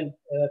 and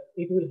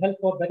it will help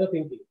for better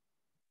thinking.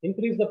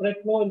 Increase the blood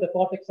flow in the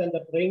cortex and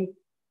the brain.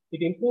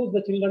 It improves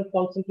the children's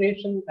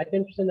concentration,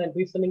 attention, and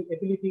reasoning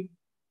ability,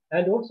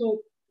 and also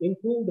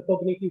improve the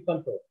cognitive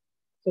control.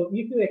 So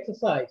if you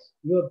exercise,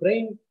 your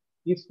brain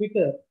is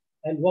quicker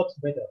and works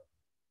better.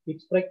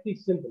 It's pretty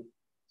simple.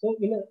 So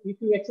if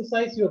you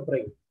exercise, your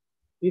brain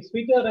is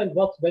quicker and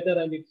works better,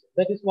 and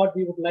that is what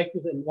we would like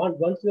to say.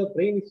 Once your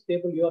brain is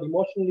stable, you are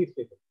emotionally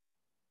stable.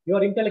 You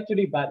are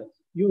intellectually balanced.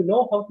 You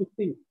know how to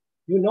think.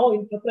 You know,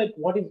 interpret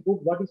what is good,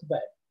 what is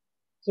bad.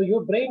 So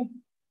your brain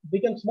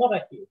becomes more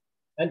active.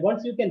 And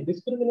once you can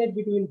discriminate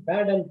between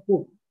bad and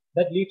good,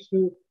 that leads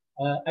to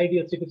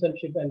ideal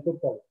citizenship and good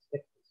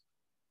politics.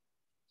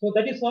 So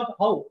that is not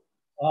how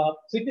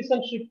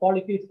citizenship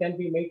qualities can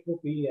be made through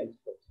PE and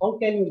sports. How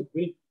can you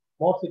build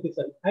more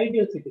citizens,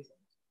 ideal citizens,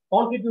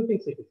 contributing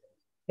citizens,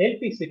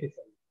 healthy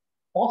citizens,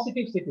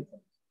 positive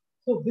citizens?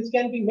 So this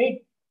can be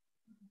made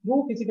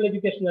through physical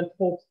education and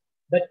sports,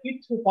 that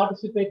kids who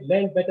participate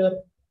learn better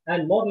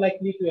and more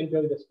likely to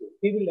enjoy the school.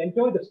 He will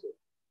enjoy the school.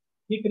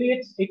 It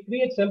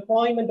creates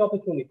employment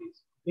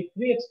opportunities. It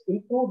creates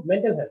improved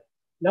mental health.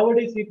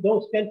 Nowadays, if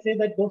those can say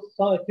that those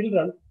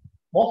children,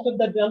 most of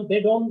the time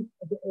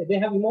they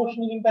have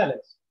emotional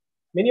imbalance.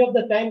 Many of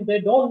the time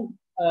they don't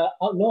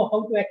know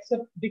how to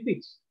accept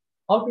defeats,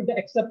 how to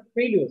accept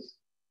failures.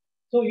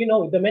 So,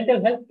 the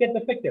mental health gets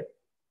affected.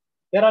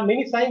 There are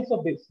many signs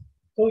of this.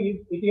 So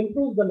it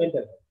improves the mental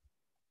health.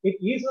 It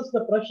eases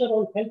the pressure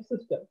on health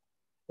system.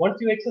 Once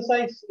you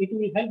exercise, it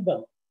will help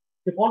them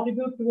to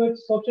contribute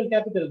towards social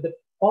capital. The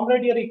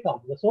camaraderie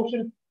comes, the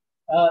social,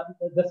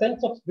 the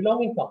sense of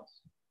belonging comes,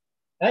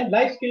 and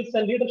life skills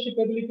and leadership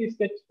abilities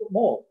get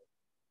more.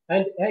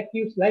 And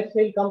active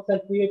lifestyle comes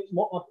and creates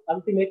more,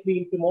 ultimately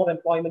into more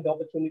employment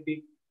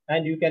opportunity,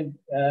 and you can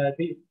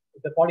be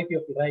the quality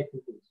of life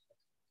improves.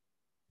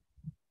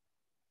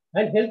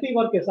 And healthy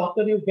workers,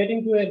 after you get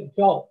into a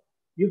job,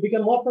 you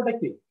become more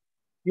productive.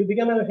 You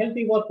become a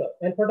healthy worker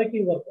and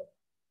productive worker.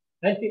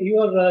 And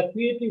your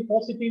creative,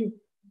 positive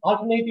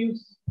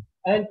alternatives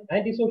and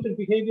antisocial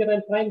behavior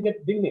and crime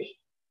get diminished.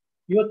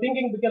 Your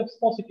thinking becomes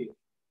positive.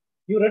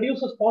 You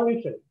reduces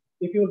pollution.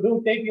 If you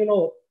do take,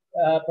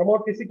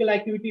 promote physical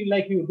activity,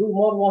 like you do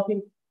more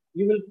walking,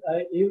 you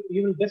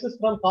will desist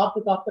from car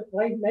to carpet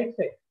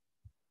lifestyle.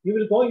 You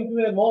will go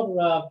into a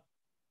more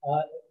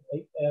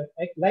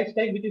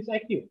lifestyle which is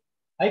active.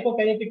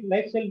 Hypokinetic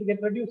lifestyle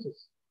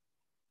reduces.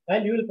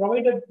 And you will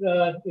provide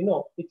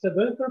it's a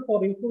vehicle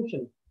for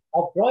inclusion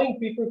of drawing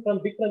people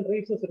from different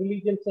races,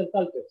 religions, and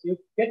cultures. You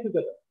get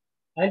together,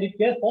 and it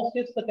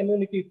fosters the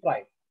community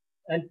pride,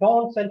 and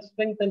tones and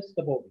strengthens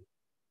the body,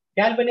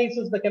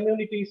 galvanizes the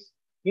communities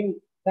in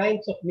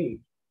times of need.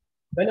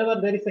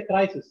 Whenever there is a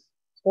crisis,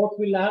 sports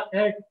will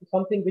add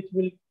something which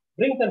will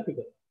bring them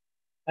together,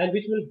 and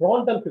which will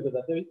bond them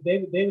together.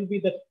 They will be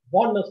the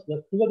bondness,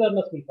 the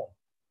togetherness will come.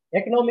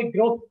 Economic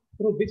growth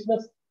through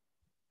business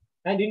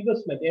and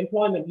investment,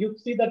 employment. You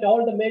see that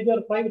all the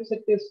major private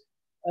sectors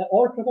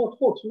all promote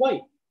sports. Why?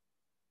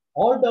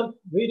 All the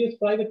various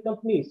private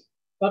companies,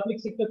 public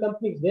sector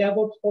companies, they have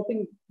got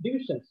sporting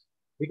divisions,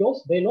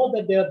 because they know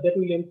that that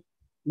will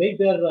make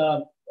their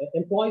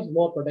employees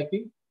more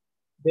productive.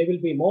 They will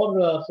be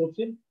more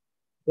social.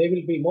 They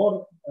will be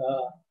more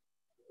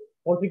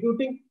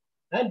contributing.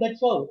 And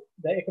that's all.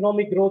 The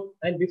economic growth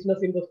and business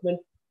investment,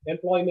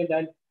 employment,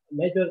 and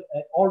major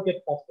all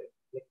get fostered.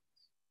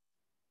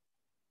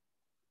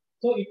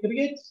 So it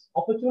creates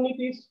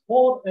opportunities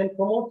for and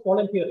promotes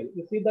volunteering.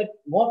 You see that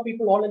more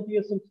people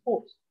volunteer in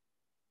sports.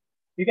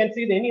 You can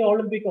see any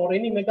Olympic or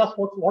any mega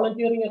sports,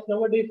 volunteering is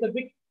nowadays a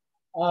big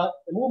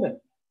movement.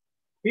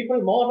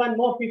 More and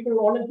more people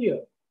volunteer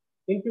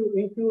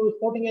into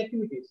sporting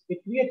activities.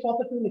 It creates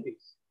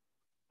opportunities,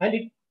 and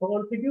it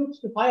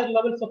contributes to higher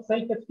levels of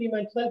self-esteem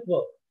and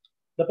self-worth.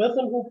 The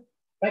person who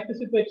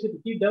participates,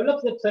 he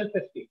develops that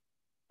self-esteem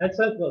and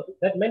self-worth.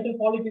 That mental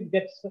quality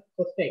gets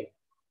sustained,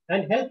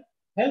 and help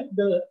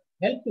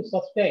to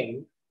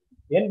sustain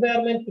the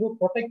environment through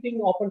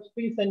protecting open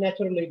space and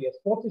natural areas.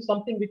 Sports is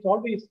something which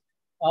always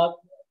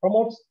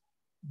promotes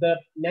the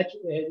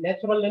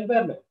natural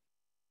environment,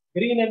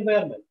 green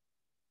environment.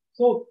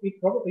 So it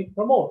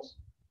promotes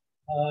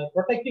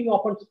protecting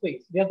open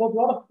space. We have got a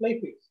lot of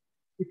playfields.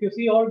 If you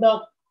see all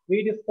the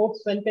various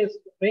sports centers,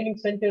 training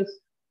centers,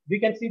 we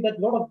can see that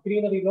a lot of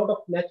greenery, a lot of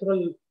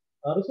natural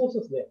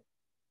resources there.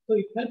 So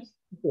it helps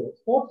to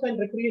sports and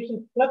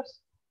recreation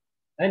clubs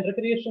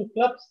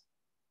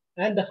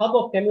and the hub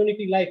of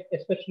community life,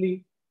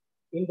 especially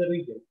in the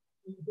region.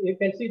 You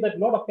can see that a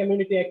lot of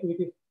community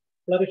activities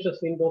flourishes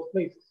in those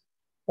places.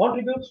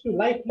 Contributes to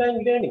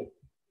lifelong learning.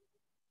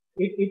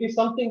 It is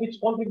something which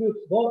contributes,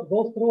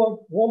 goes through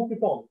home to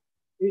home,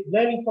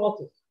 learning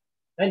process,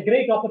 and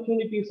great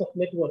opportunities of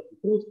networking.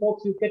 Through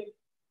sports, you get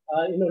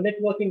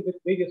networking with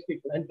various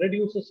people, and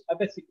reduces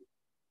obesity.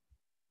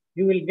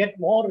 You will get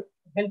more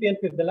healthy and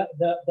fit.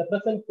 The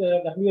present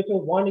WHO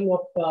warning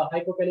of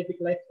hypokinetic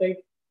lifestyle,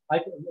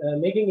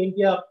 making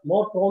India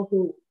more prone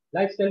to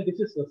lifestyle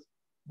diseases,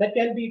 that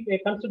can be a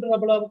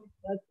considerable,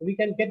 we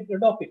can get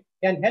rid of it,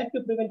 can help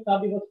to prevent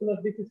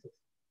cardiovascular diseases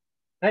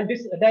and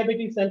this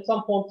diabetes and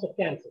some forms of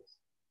cancers.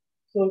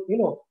 So, you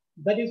know,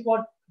 that is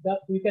what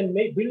we can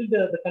build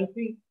the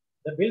country,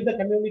 build the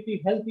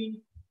community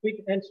healthy,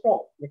 quick and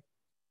strong.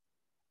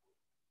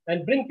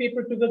 And bring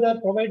people together,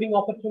 providing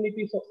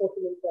opportunities of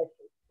social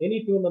interaction.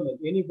 Any tournament,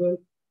 any world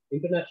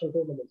international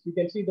tournaments, you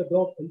can see the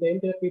growth in the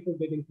entire people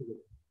getting together.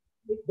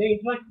 They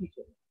interact each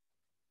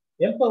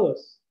other,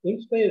 empowers,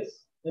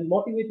 inspires, and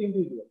motivate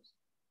individuals.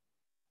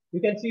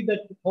 You can see that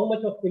how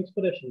much of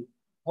inspiration,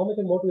 how much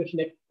of motivation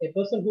a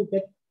person who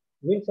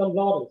wins some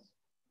laurels,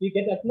 he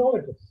gets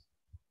acknowledged.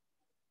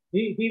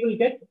 He will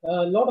get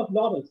a lot of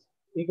laurels.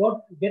 He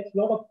gets a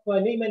lot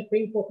of name and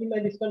fame for him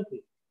and his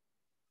country.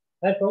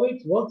 And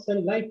provides works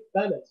and life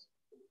balance,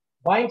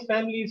 binds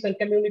families and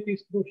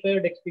communities through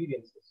shared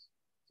experiences.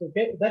 So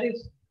that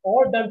is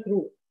all done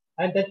through,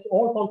 and that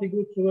all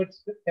contributes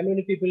towards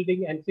community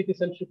building and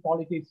citizenship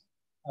qualities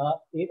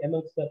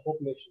amongst the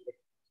population.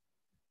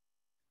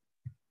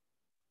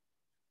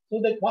 So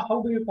that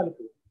how do you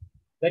conclude?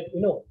 That,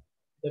 you know,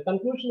 the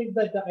conclusion is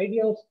that the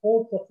idea of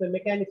sports as a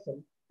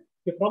mechanism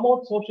to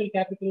promote social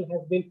capital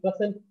has been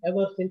present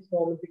ever since the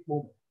Olympic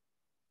movement.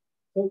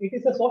 So it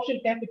is a social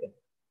capital.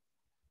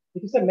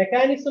 It is a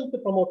mechanism to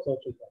promote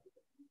social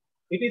capital.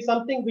 It is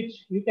something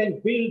which you can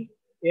build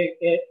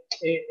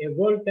a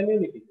world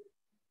community.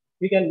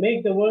 We can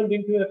make the world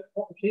into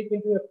shape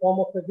into a form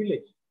of a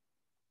village.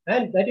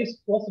 And that is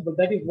possible.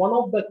 That is one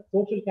of the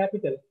social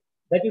capital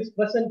that is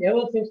present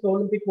ever since the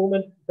Olympic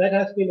movement. That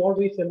has been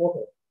always a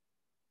motto,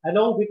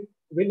 along with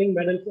winning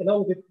medals,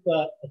 along with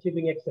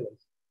achieving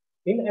excellence.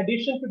 In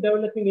addition to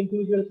developing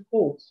individual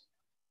sports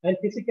and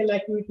physical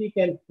activity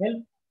can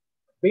help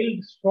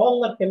build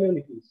stronger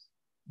communities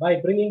by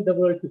bringing the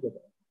world together.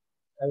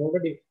 I've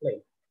already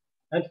explained.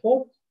 And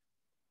sports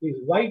is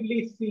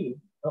widely seen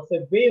as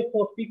a way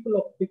for people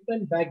of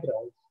different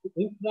backgrounds to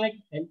interact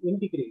and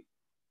integrate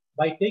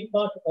by take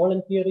part,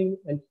 volunteering,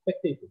 and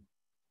spectating.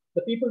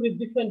 The people with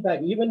different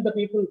backgrounds, even the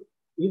people,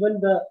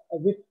 even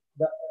with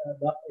the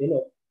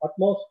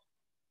utmost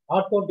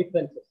hardcore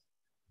differences.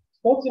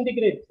 Sports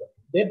integrates them.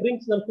 They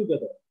brings them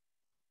together,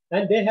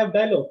 and they have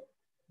dialogue.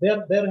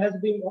 There has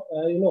been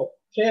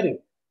sharing,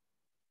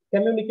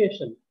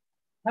 communication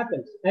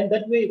happens, and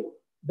that way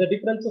the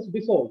differences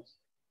dissolves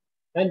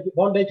and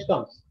bondage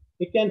comes.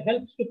 It can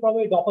help to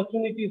provide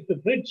opportunities to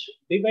bridge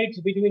divides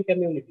between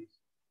communities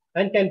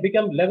and can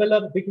become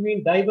leveler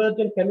between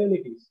divergent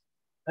communities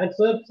and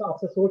serves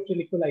as a social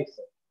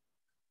equalizer.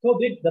 So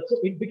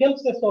it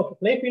becomes a social,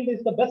 playfield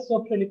is the best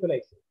social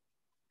equalizer.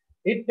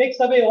 It takes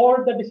away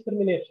all the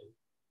discrimination.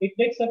 It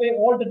takes away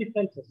all the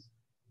differences.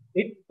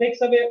 It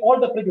takes away all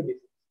the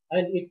prejudices,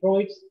 and it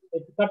provides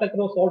it cut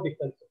across all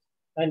differences.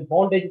 And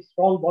bondage,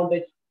 strong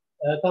bondage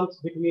comes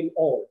between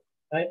all,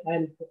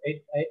 and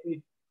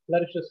it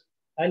flourishes.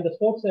 And the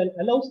sports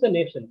allows the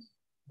nations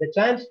the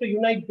chance to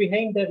unite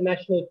behind their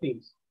national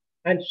teams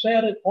and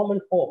share a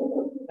common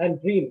hope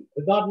and dream,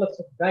 regardless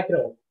of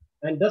background,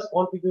 and thus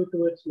contribute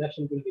towards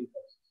nation building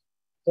process.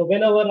 So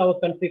whenever our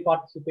country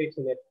participates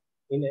in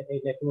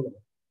a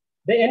tournament,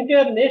 the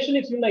entire nation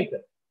is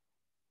united.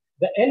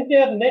 The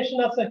entire nation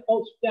as a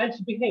whole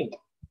stands behind.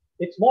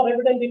 It's more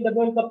evident in the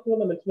World Cup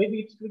tournaments. Maybe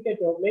it's cricket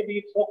or maybe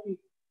it's hockey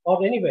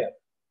or anywhere.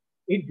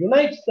 It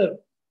unites the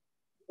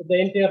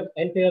entire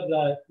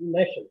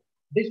nation,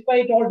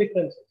 despite all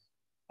differences.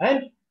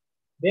 And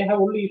they have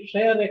only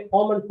shared a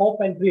common hope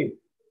and dream.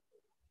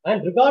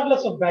 And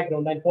regardless of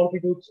background, and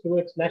contributes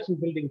towards nation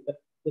building,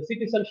 the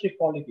citizenship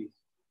qualities,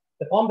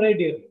 the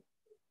camaraderie,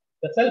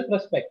 the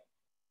self-respect,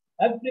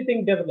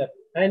 everything develops,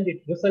 and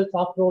it results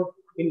after all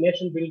in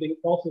nation building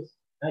process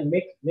and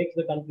makes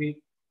the country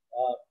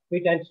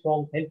fit and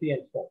strong, healthy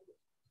and strong.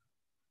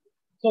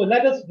 So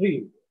let us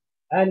dream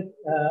and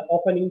of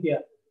an India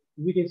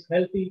which is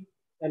healthy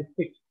and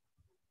fit.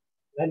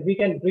 And we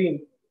can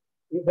dream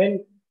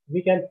when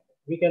we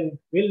can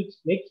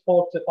make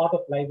sports a part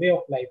of life, way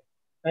of life,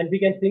 and we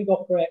can think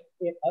of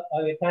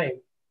a time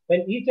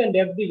when each and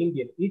every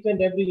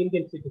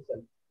Indian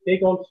citizen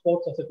take on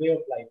sports as a way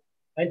of life,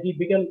 and he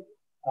become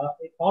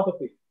a part of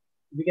it.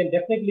 We can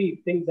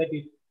definitely think that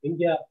if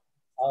India,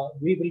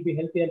 we will be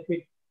healthy and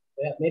fit.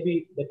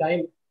 Maybe the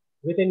time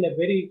within a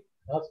very,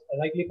 as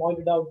rightly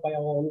pointed out by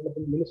our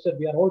honorable minister,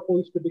 we are all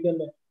poised to become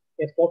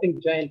a sporting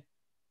giant,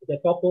 the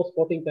topmost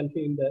sporting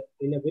country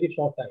in a very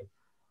short time.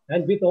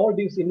 And with all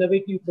these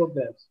innovative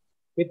programs,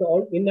 with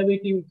all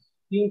innovative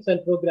schemes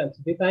and programs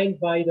designed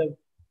by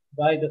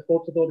the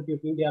Sports Authority of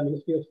India,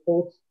 Ministry of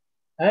Sports,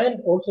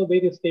 and also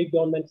various state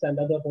governments and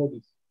other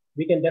bodies,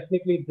 we can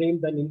definitely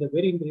dream that in the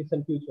very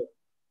recent future,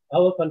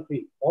 our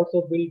country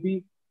also will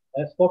be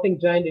a sporting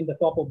giant in the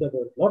top of the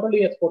world. Not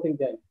only a sporting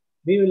giant,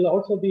 we will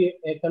also be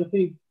a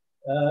country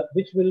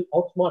which will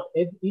outsmart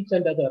each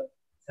and other,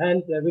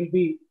 and will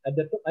be at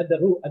the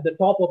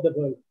top of the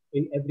world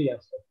in every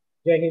aspect.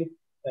 Jai Hind.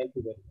 Thank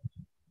you very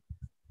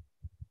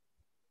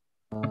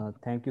much.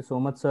 Thank you so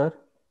much, sir.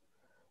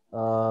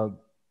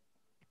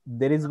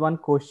 There is one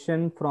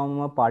question from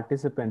a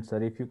participant,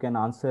 sir. If you can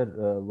answer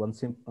one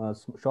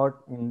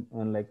short in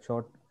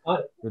short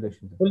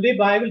duration. Kuldeep,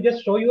 I will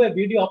just show you a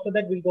video. After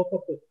that, we'll go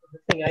for this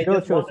thing. I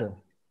just want to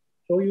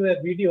show you a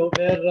video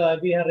where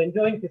we are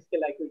enjoying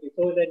physical activity.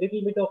 So a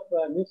little bit of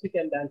music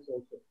and dance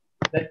also.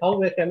 That's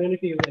how a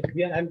community.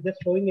 I'm just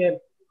showing a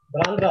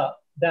Bhangra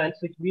dance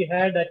which we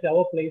had at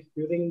our place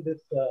during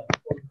this. 1,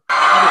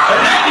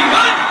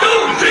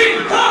 2,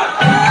 3, 4.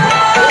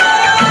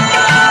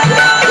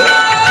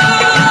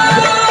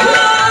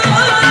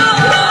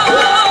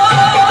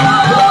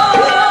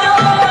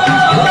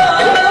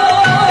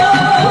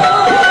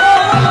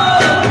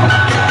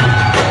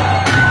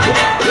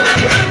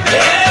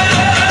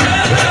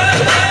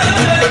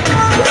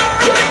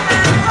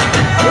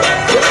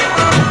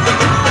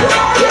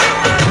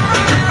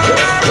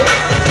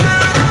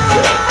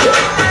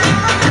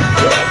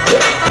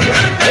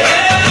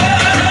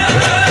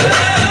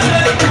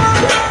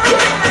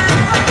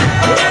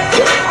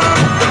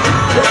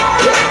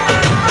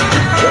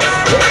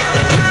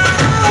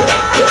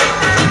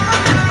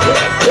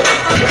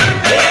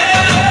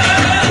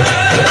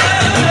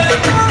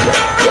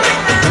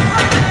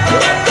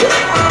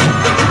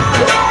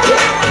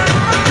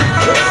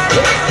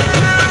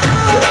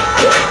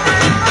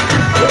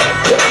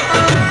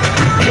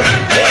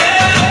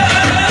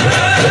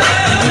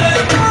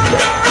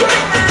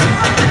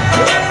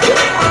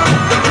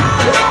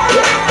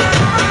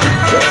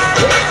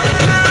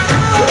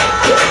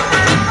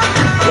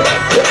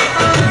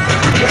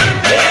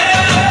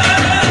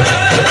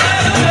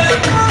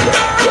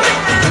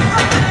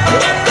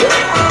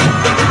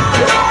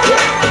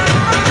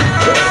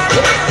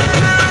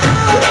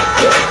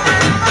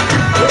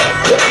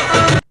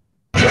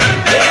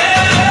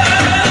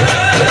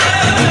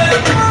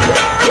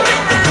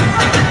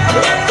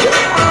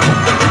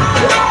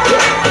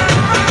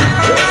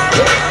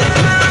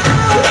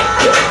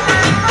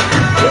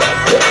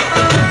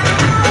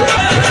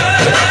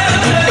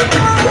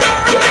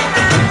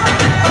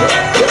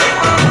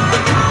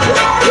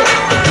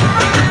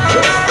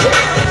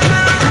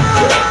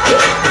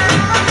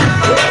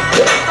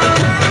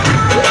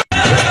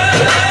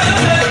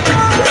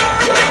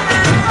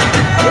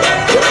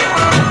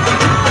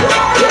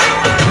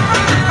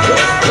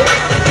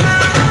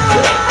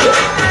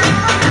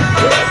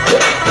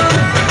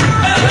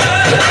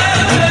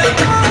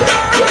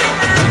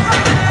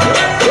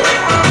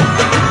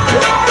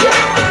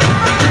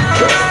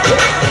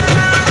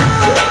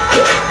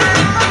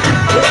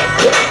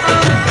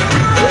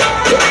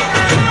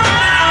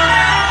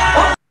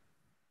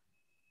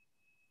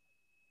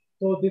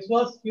 This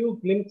was few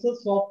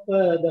glimpses of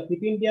the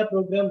Fit India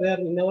program where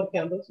in our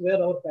campus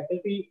where our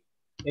faculty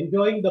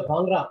enjoying the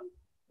Bhangra.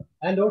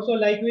 And also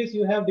likewise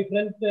you have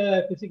different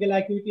physical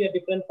activity at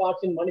different parts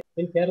in Manipur.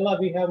 In Kerala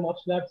we have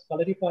martial arts,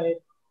 Kalaripayat.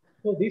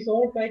 So these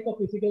all type of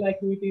physical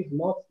activities,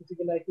 mass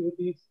physical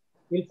activities,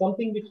 is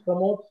something which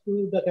promotes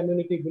to the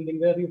community building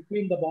where you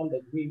feel the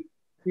bondage, we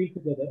feel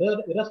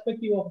together,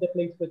 irrespective of the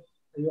place which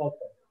you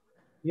offer.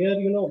 Here,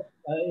 you know,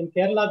 in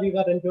Kerala we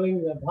were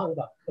enjoying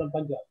Bhangra from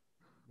Punjab.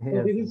 So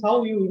yes. This is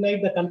how you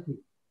unite the country.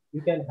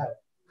 You can have.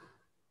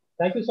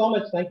 Thank you so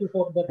much. Thank you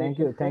for the. Thank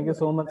you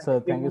so much, sir.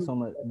 Thank you so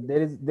much.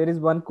 There is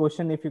one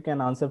question if you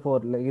can answer for.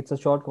 Like, it's a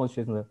short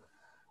question, sir.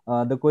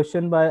 The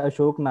question by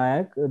Ashok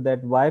Nayak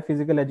that why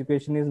physical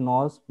education is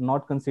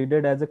not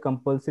considered as a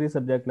compulsory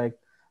subject like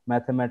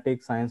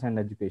mathematics, science, and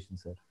education,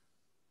 sir.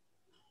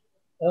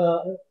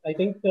 I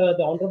think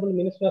the Honorable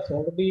Minister has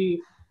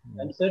already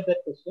answered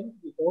that question.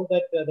 He told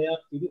that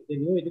the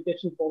new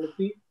education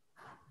policy.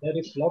 There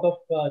is a lot of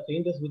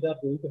changes which are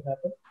going to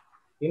happen.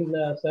 In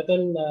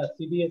certain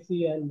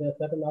CBSE and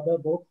certain other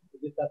boards,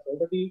 this has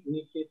already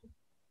initiated.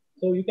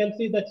 So you can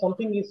see that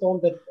something is on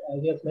that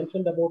he has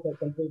mentioned about a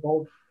central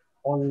board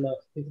on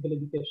physical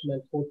education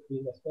and sports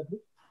being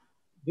established.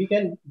 We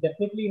can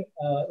definitely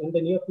in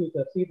the near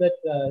future see that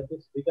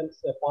this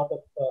becomes a part of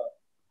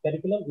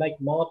curriculum like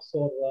maths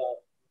or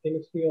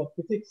chemistry or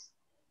physics.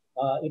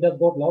 It has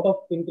got a lot of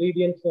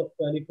ingredients of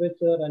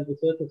literature and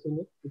research in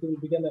it. It will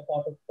become a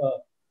part of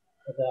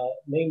the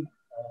main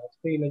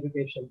stream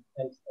education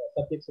and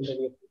subjects in the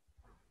near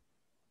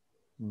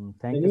future.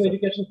 The new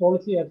education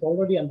policy has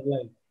already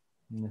underlined.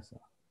 Yes, sir.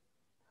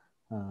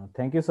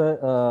 Thank you, sir.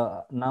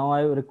 Now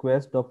I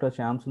request Dr.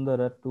 Shyam Sundar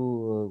Rath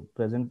to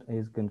present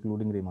his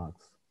concluding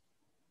remarks.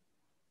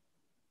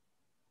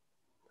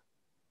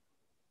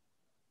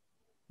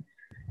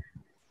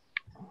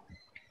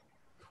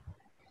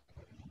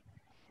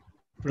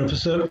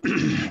 Professor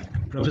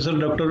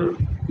Dr.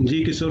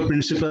 G. Kishore,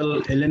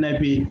 Principal,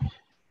 LNCPE,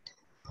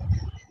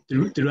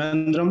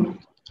 Trivandrum,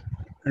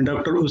 and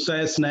Dr. Usha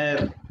S.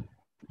 Nair,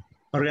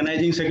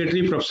 Organizing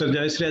Secretary, Professor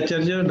Jayasri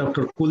Acharya,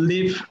 Dr.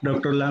 Kuldeep,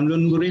 Dr.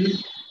 Lamlun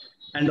Guril,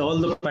 and all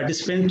the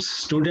participants,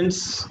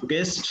 students,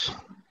 guests.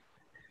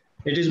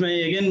 It is my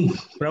again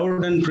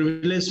proud and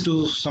privilege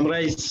to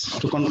summarize,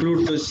 to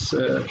conclude this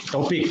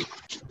topic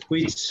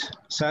which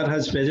Sir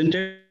has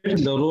presented,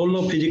 the role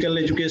of physical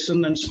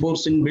education and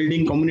sports in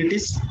building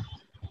communities.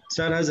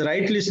 Sir has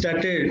rightly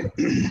stated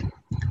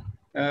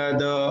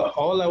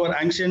all our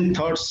ancient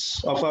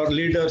thoughts of our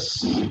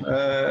leaders,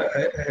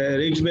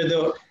 Rig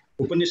Veda,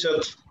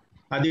 Upanishad,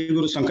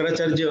 Adiguru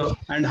Shankaracharya,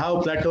 and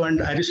how Plato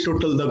and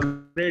Aristotle, the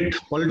great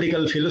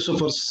political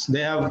philosophers,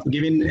 they have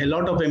given a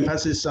lot of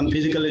emphasis on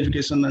physical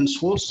education and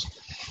sports.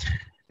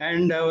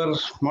 And our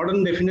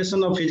modern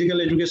definition of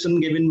physical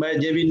education given by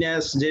J.V.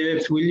 Nash,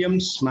 J.F.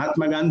 Williams,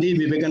 Mahatma Gandhi,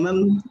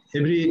 Vivekananda,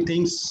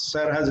 everything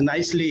sir has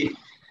nicely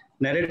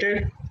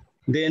narrated.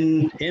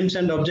 Then aims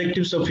and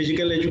objectives of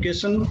physical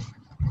education.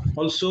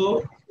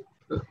 Also,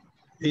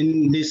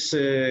 in this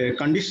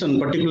condition,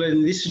 particularly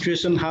in this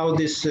situation, how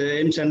this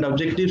aims and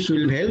objectives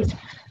will help.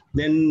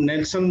 Then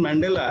Nelson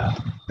Mandela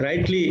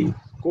rightly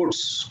quotes,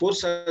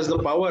 sports has the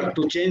power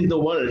to change the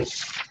world.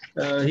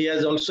 He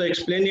has also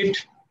explained it,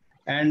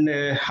 and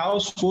how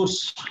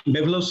sports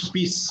develops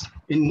peace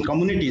in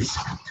communities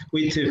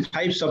with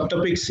 5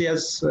 subtopics he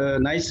has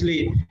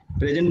nicely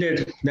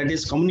presented, that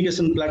is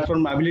communication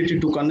platform, ability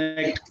to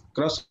connect,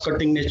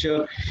 cross-cutting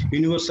nature,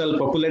 universal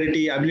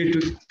popularity,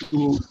 ability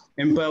to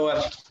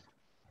empower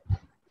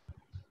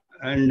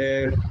and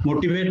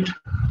motivate.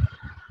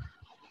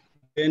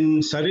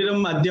 Then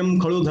Sariram Adhyam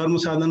Khalu Dharma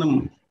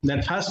Sadhanam,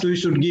 that first we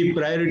should give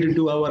priority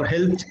to our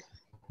health,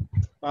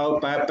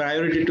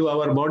 priority to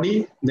our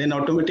body, then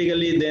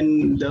automatically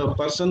then the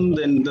person,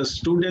 then the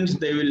students,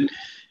 they will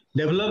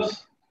develop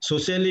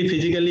socially,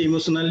 physically,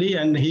 emotionally,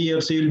 and he or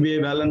she will be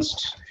a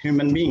balanced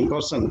human being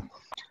person.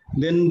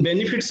 Then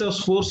benefits of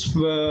sports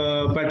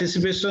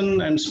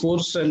participation and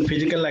sports and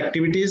physical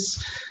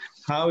activities,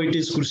 how it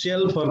is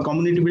crucial for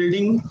community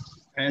building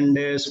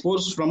and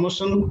sports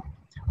promotion.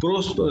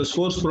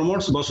 Sports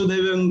promotes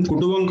Vasudevam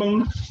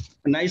Kutumbakam,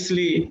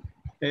 nicely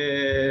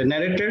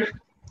narrated.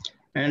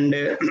 And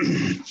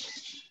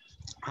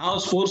how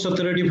Sports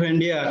Authority of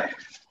India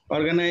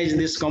organize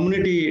this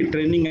community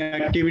training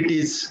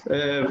activities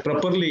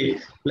properly,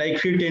 like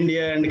Fit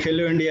India and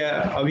Khelo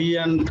India,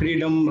 Abhiyan,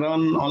 Freedom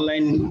Run,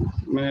 online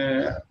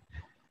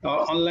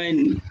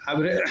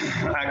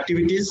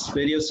activities,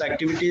 various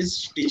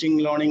activities, teaching,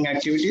 learning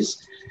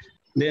activities.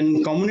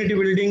 Then community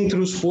building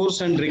through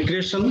sports and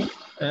recreation,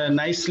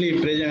 nicely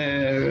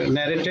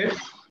narrated.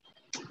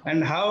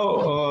 And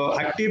how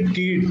active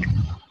kids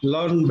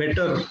learn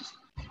better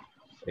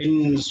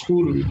in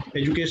school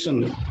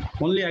education,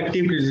 only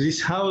activities.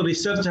 This how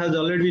research has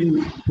already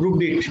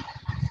proved it.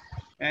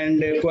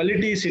 And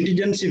quality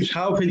citizenships,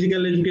 how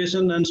physical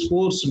education and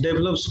sports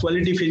develops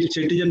quality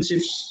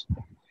citizenships.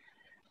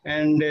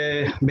 And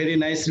very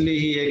nicely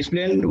he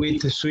explained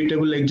with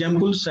suitable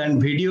examples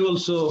and video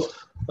also.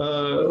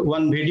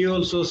 One video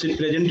also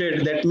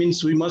presented, that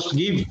means we must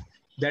give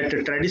that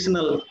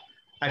traditional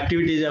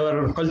activities,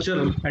 our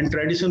culture and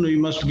tradition, we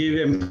must give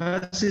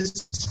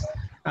emphasis,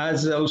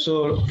 as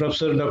also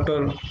Professor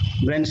Dr.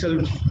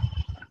 Branislav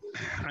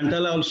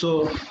Antala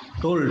also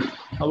told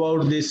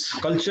about this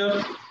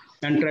culture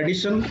and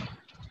tradition.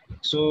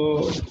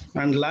 So,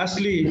 and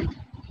lastly,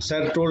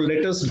 sir told,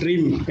 let us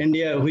dream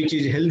India which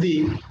is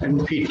healthy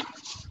and fit.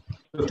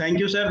 So thank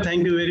you, sir.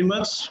 Thank you very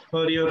much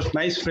for your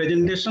nice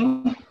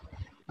presentation.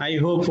 I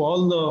hope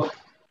all the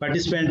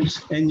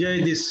participants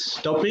enjoy this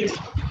topic.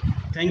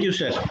 Thank you,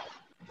 sir.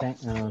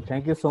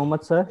 Thank you so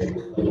much, sir.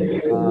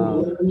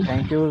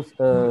 Thank you,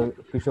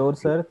 Kishore,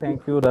 sir.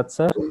 Thank you, Rat,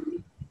 sir.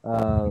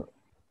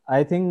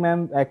 I think,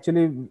 ma'am,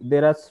 actually,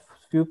 there are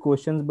few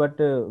questions, but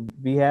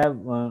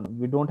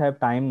we don't have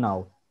time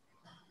now.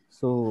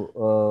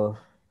 So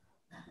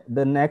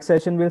the next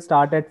session will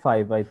start at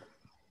 5.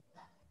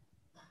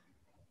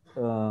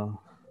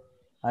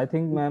 I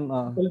think, ma'am.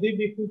 Kuldeep,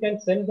 if you can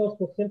send those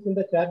questions in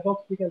the chat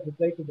box, we can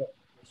reply to them.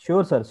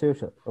 Sure, sir.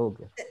 Sure.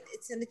 Okay.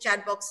 It's in the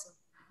chat box.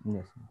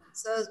 Yes.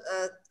 So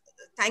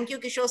thank you,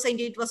 Kishore.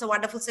 Indeed, it was a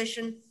wonderful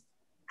session,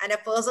 and a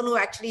person who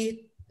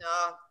actually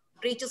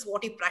preaches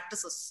what he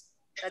practices.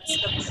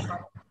 That's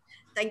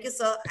thank you,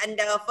 sir.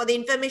 And for the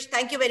information,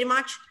 thank you very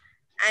much.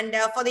 And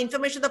for the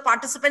information of the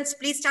participants,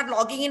 please start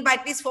logging in by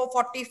at least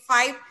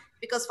 4:45,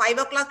 because 5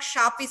 o'clock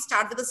sharp we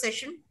start with the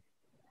session.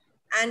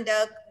 And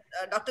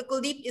Dr.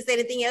 Kuldeep, is there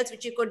anything else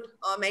which you could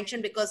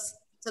mention, because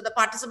so the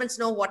participants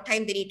know what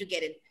time they need to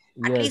get in?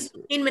 At least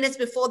 15 minutes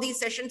before the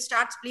session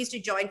starts, please to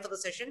join for the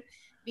session.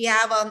 We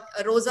have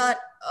Rosa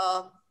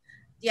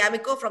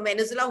Diamico from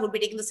Venezuela who will be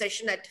taking the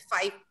session at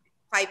 5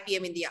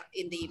 p.m. in the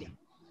evening.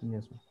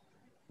 Yes.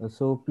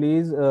 So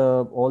please,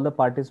 all the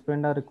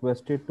participants are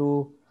requested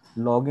to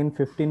log in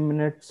 15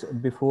 minutes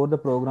before the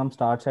program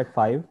starts at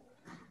 5,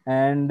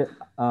 and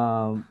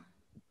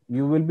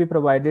you will be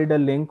provided a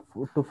link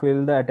to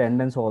fill the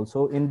attendance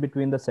also in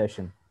between the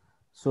session.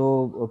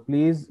 So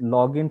please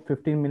log in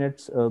 15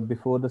 minutes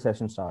before the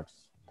session starts.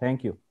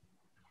 Thank you.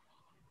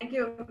 Thank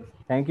you.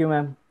 Thank you,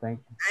 ma'am. Thank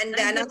you. And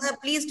another,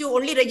 please do,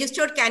 only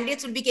registered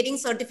candidates will be getting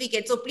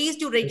certificates. So please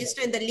do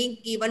register in the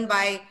link given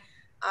by,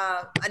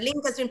 a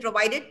link has been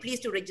provided. Please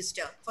do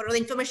register for the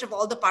information of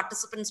all the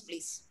participants,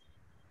 please.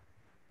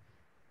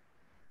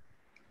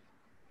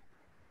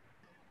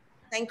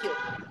 Thank you.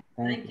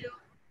 Thank you.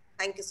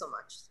 Thank you so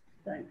much.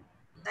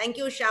 Thank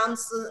you, Shyam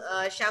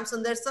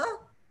Sundar, sir.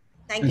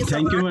 Thank you so much.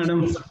 Thank you,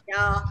 madam.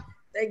 Yeah.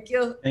 Thank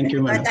you. Thank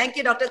you, ma'am. Thank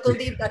you, Dr.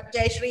 Kuldeep, Dr.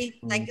 Jayashree.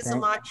 Thank you so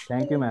much.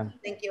 Thank you, ma'am.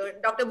 Thank you.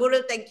 Dr.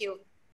 Burul, thank you.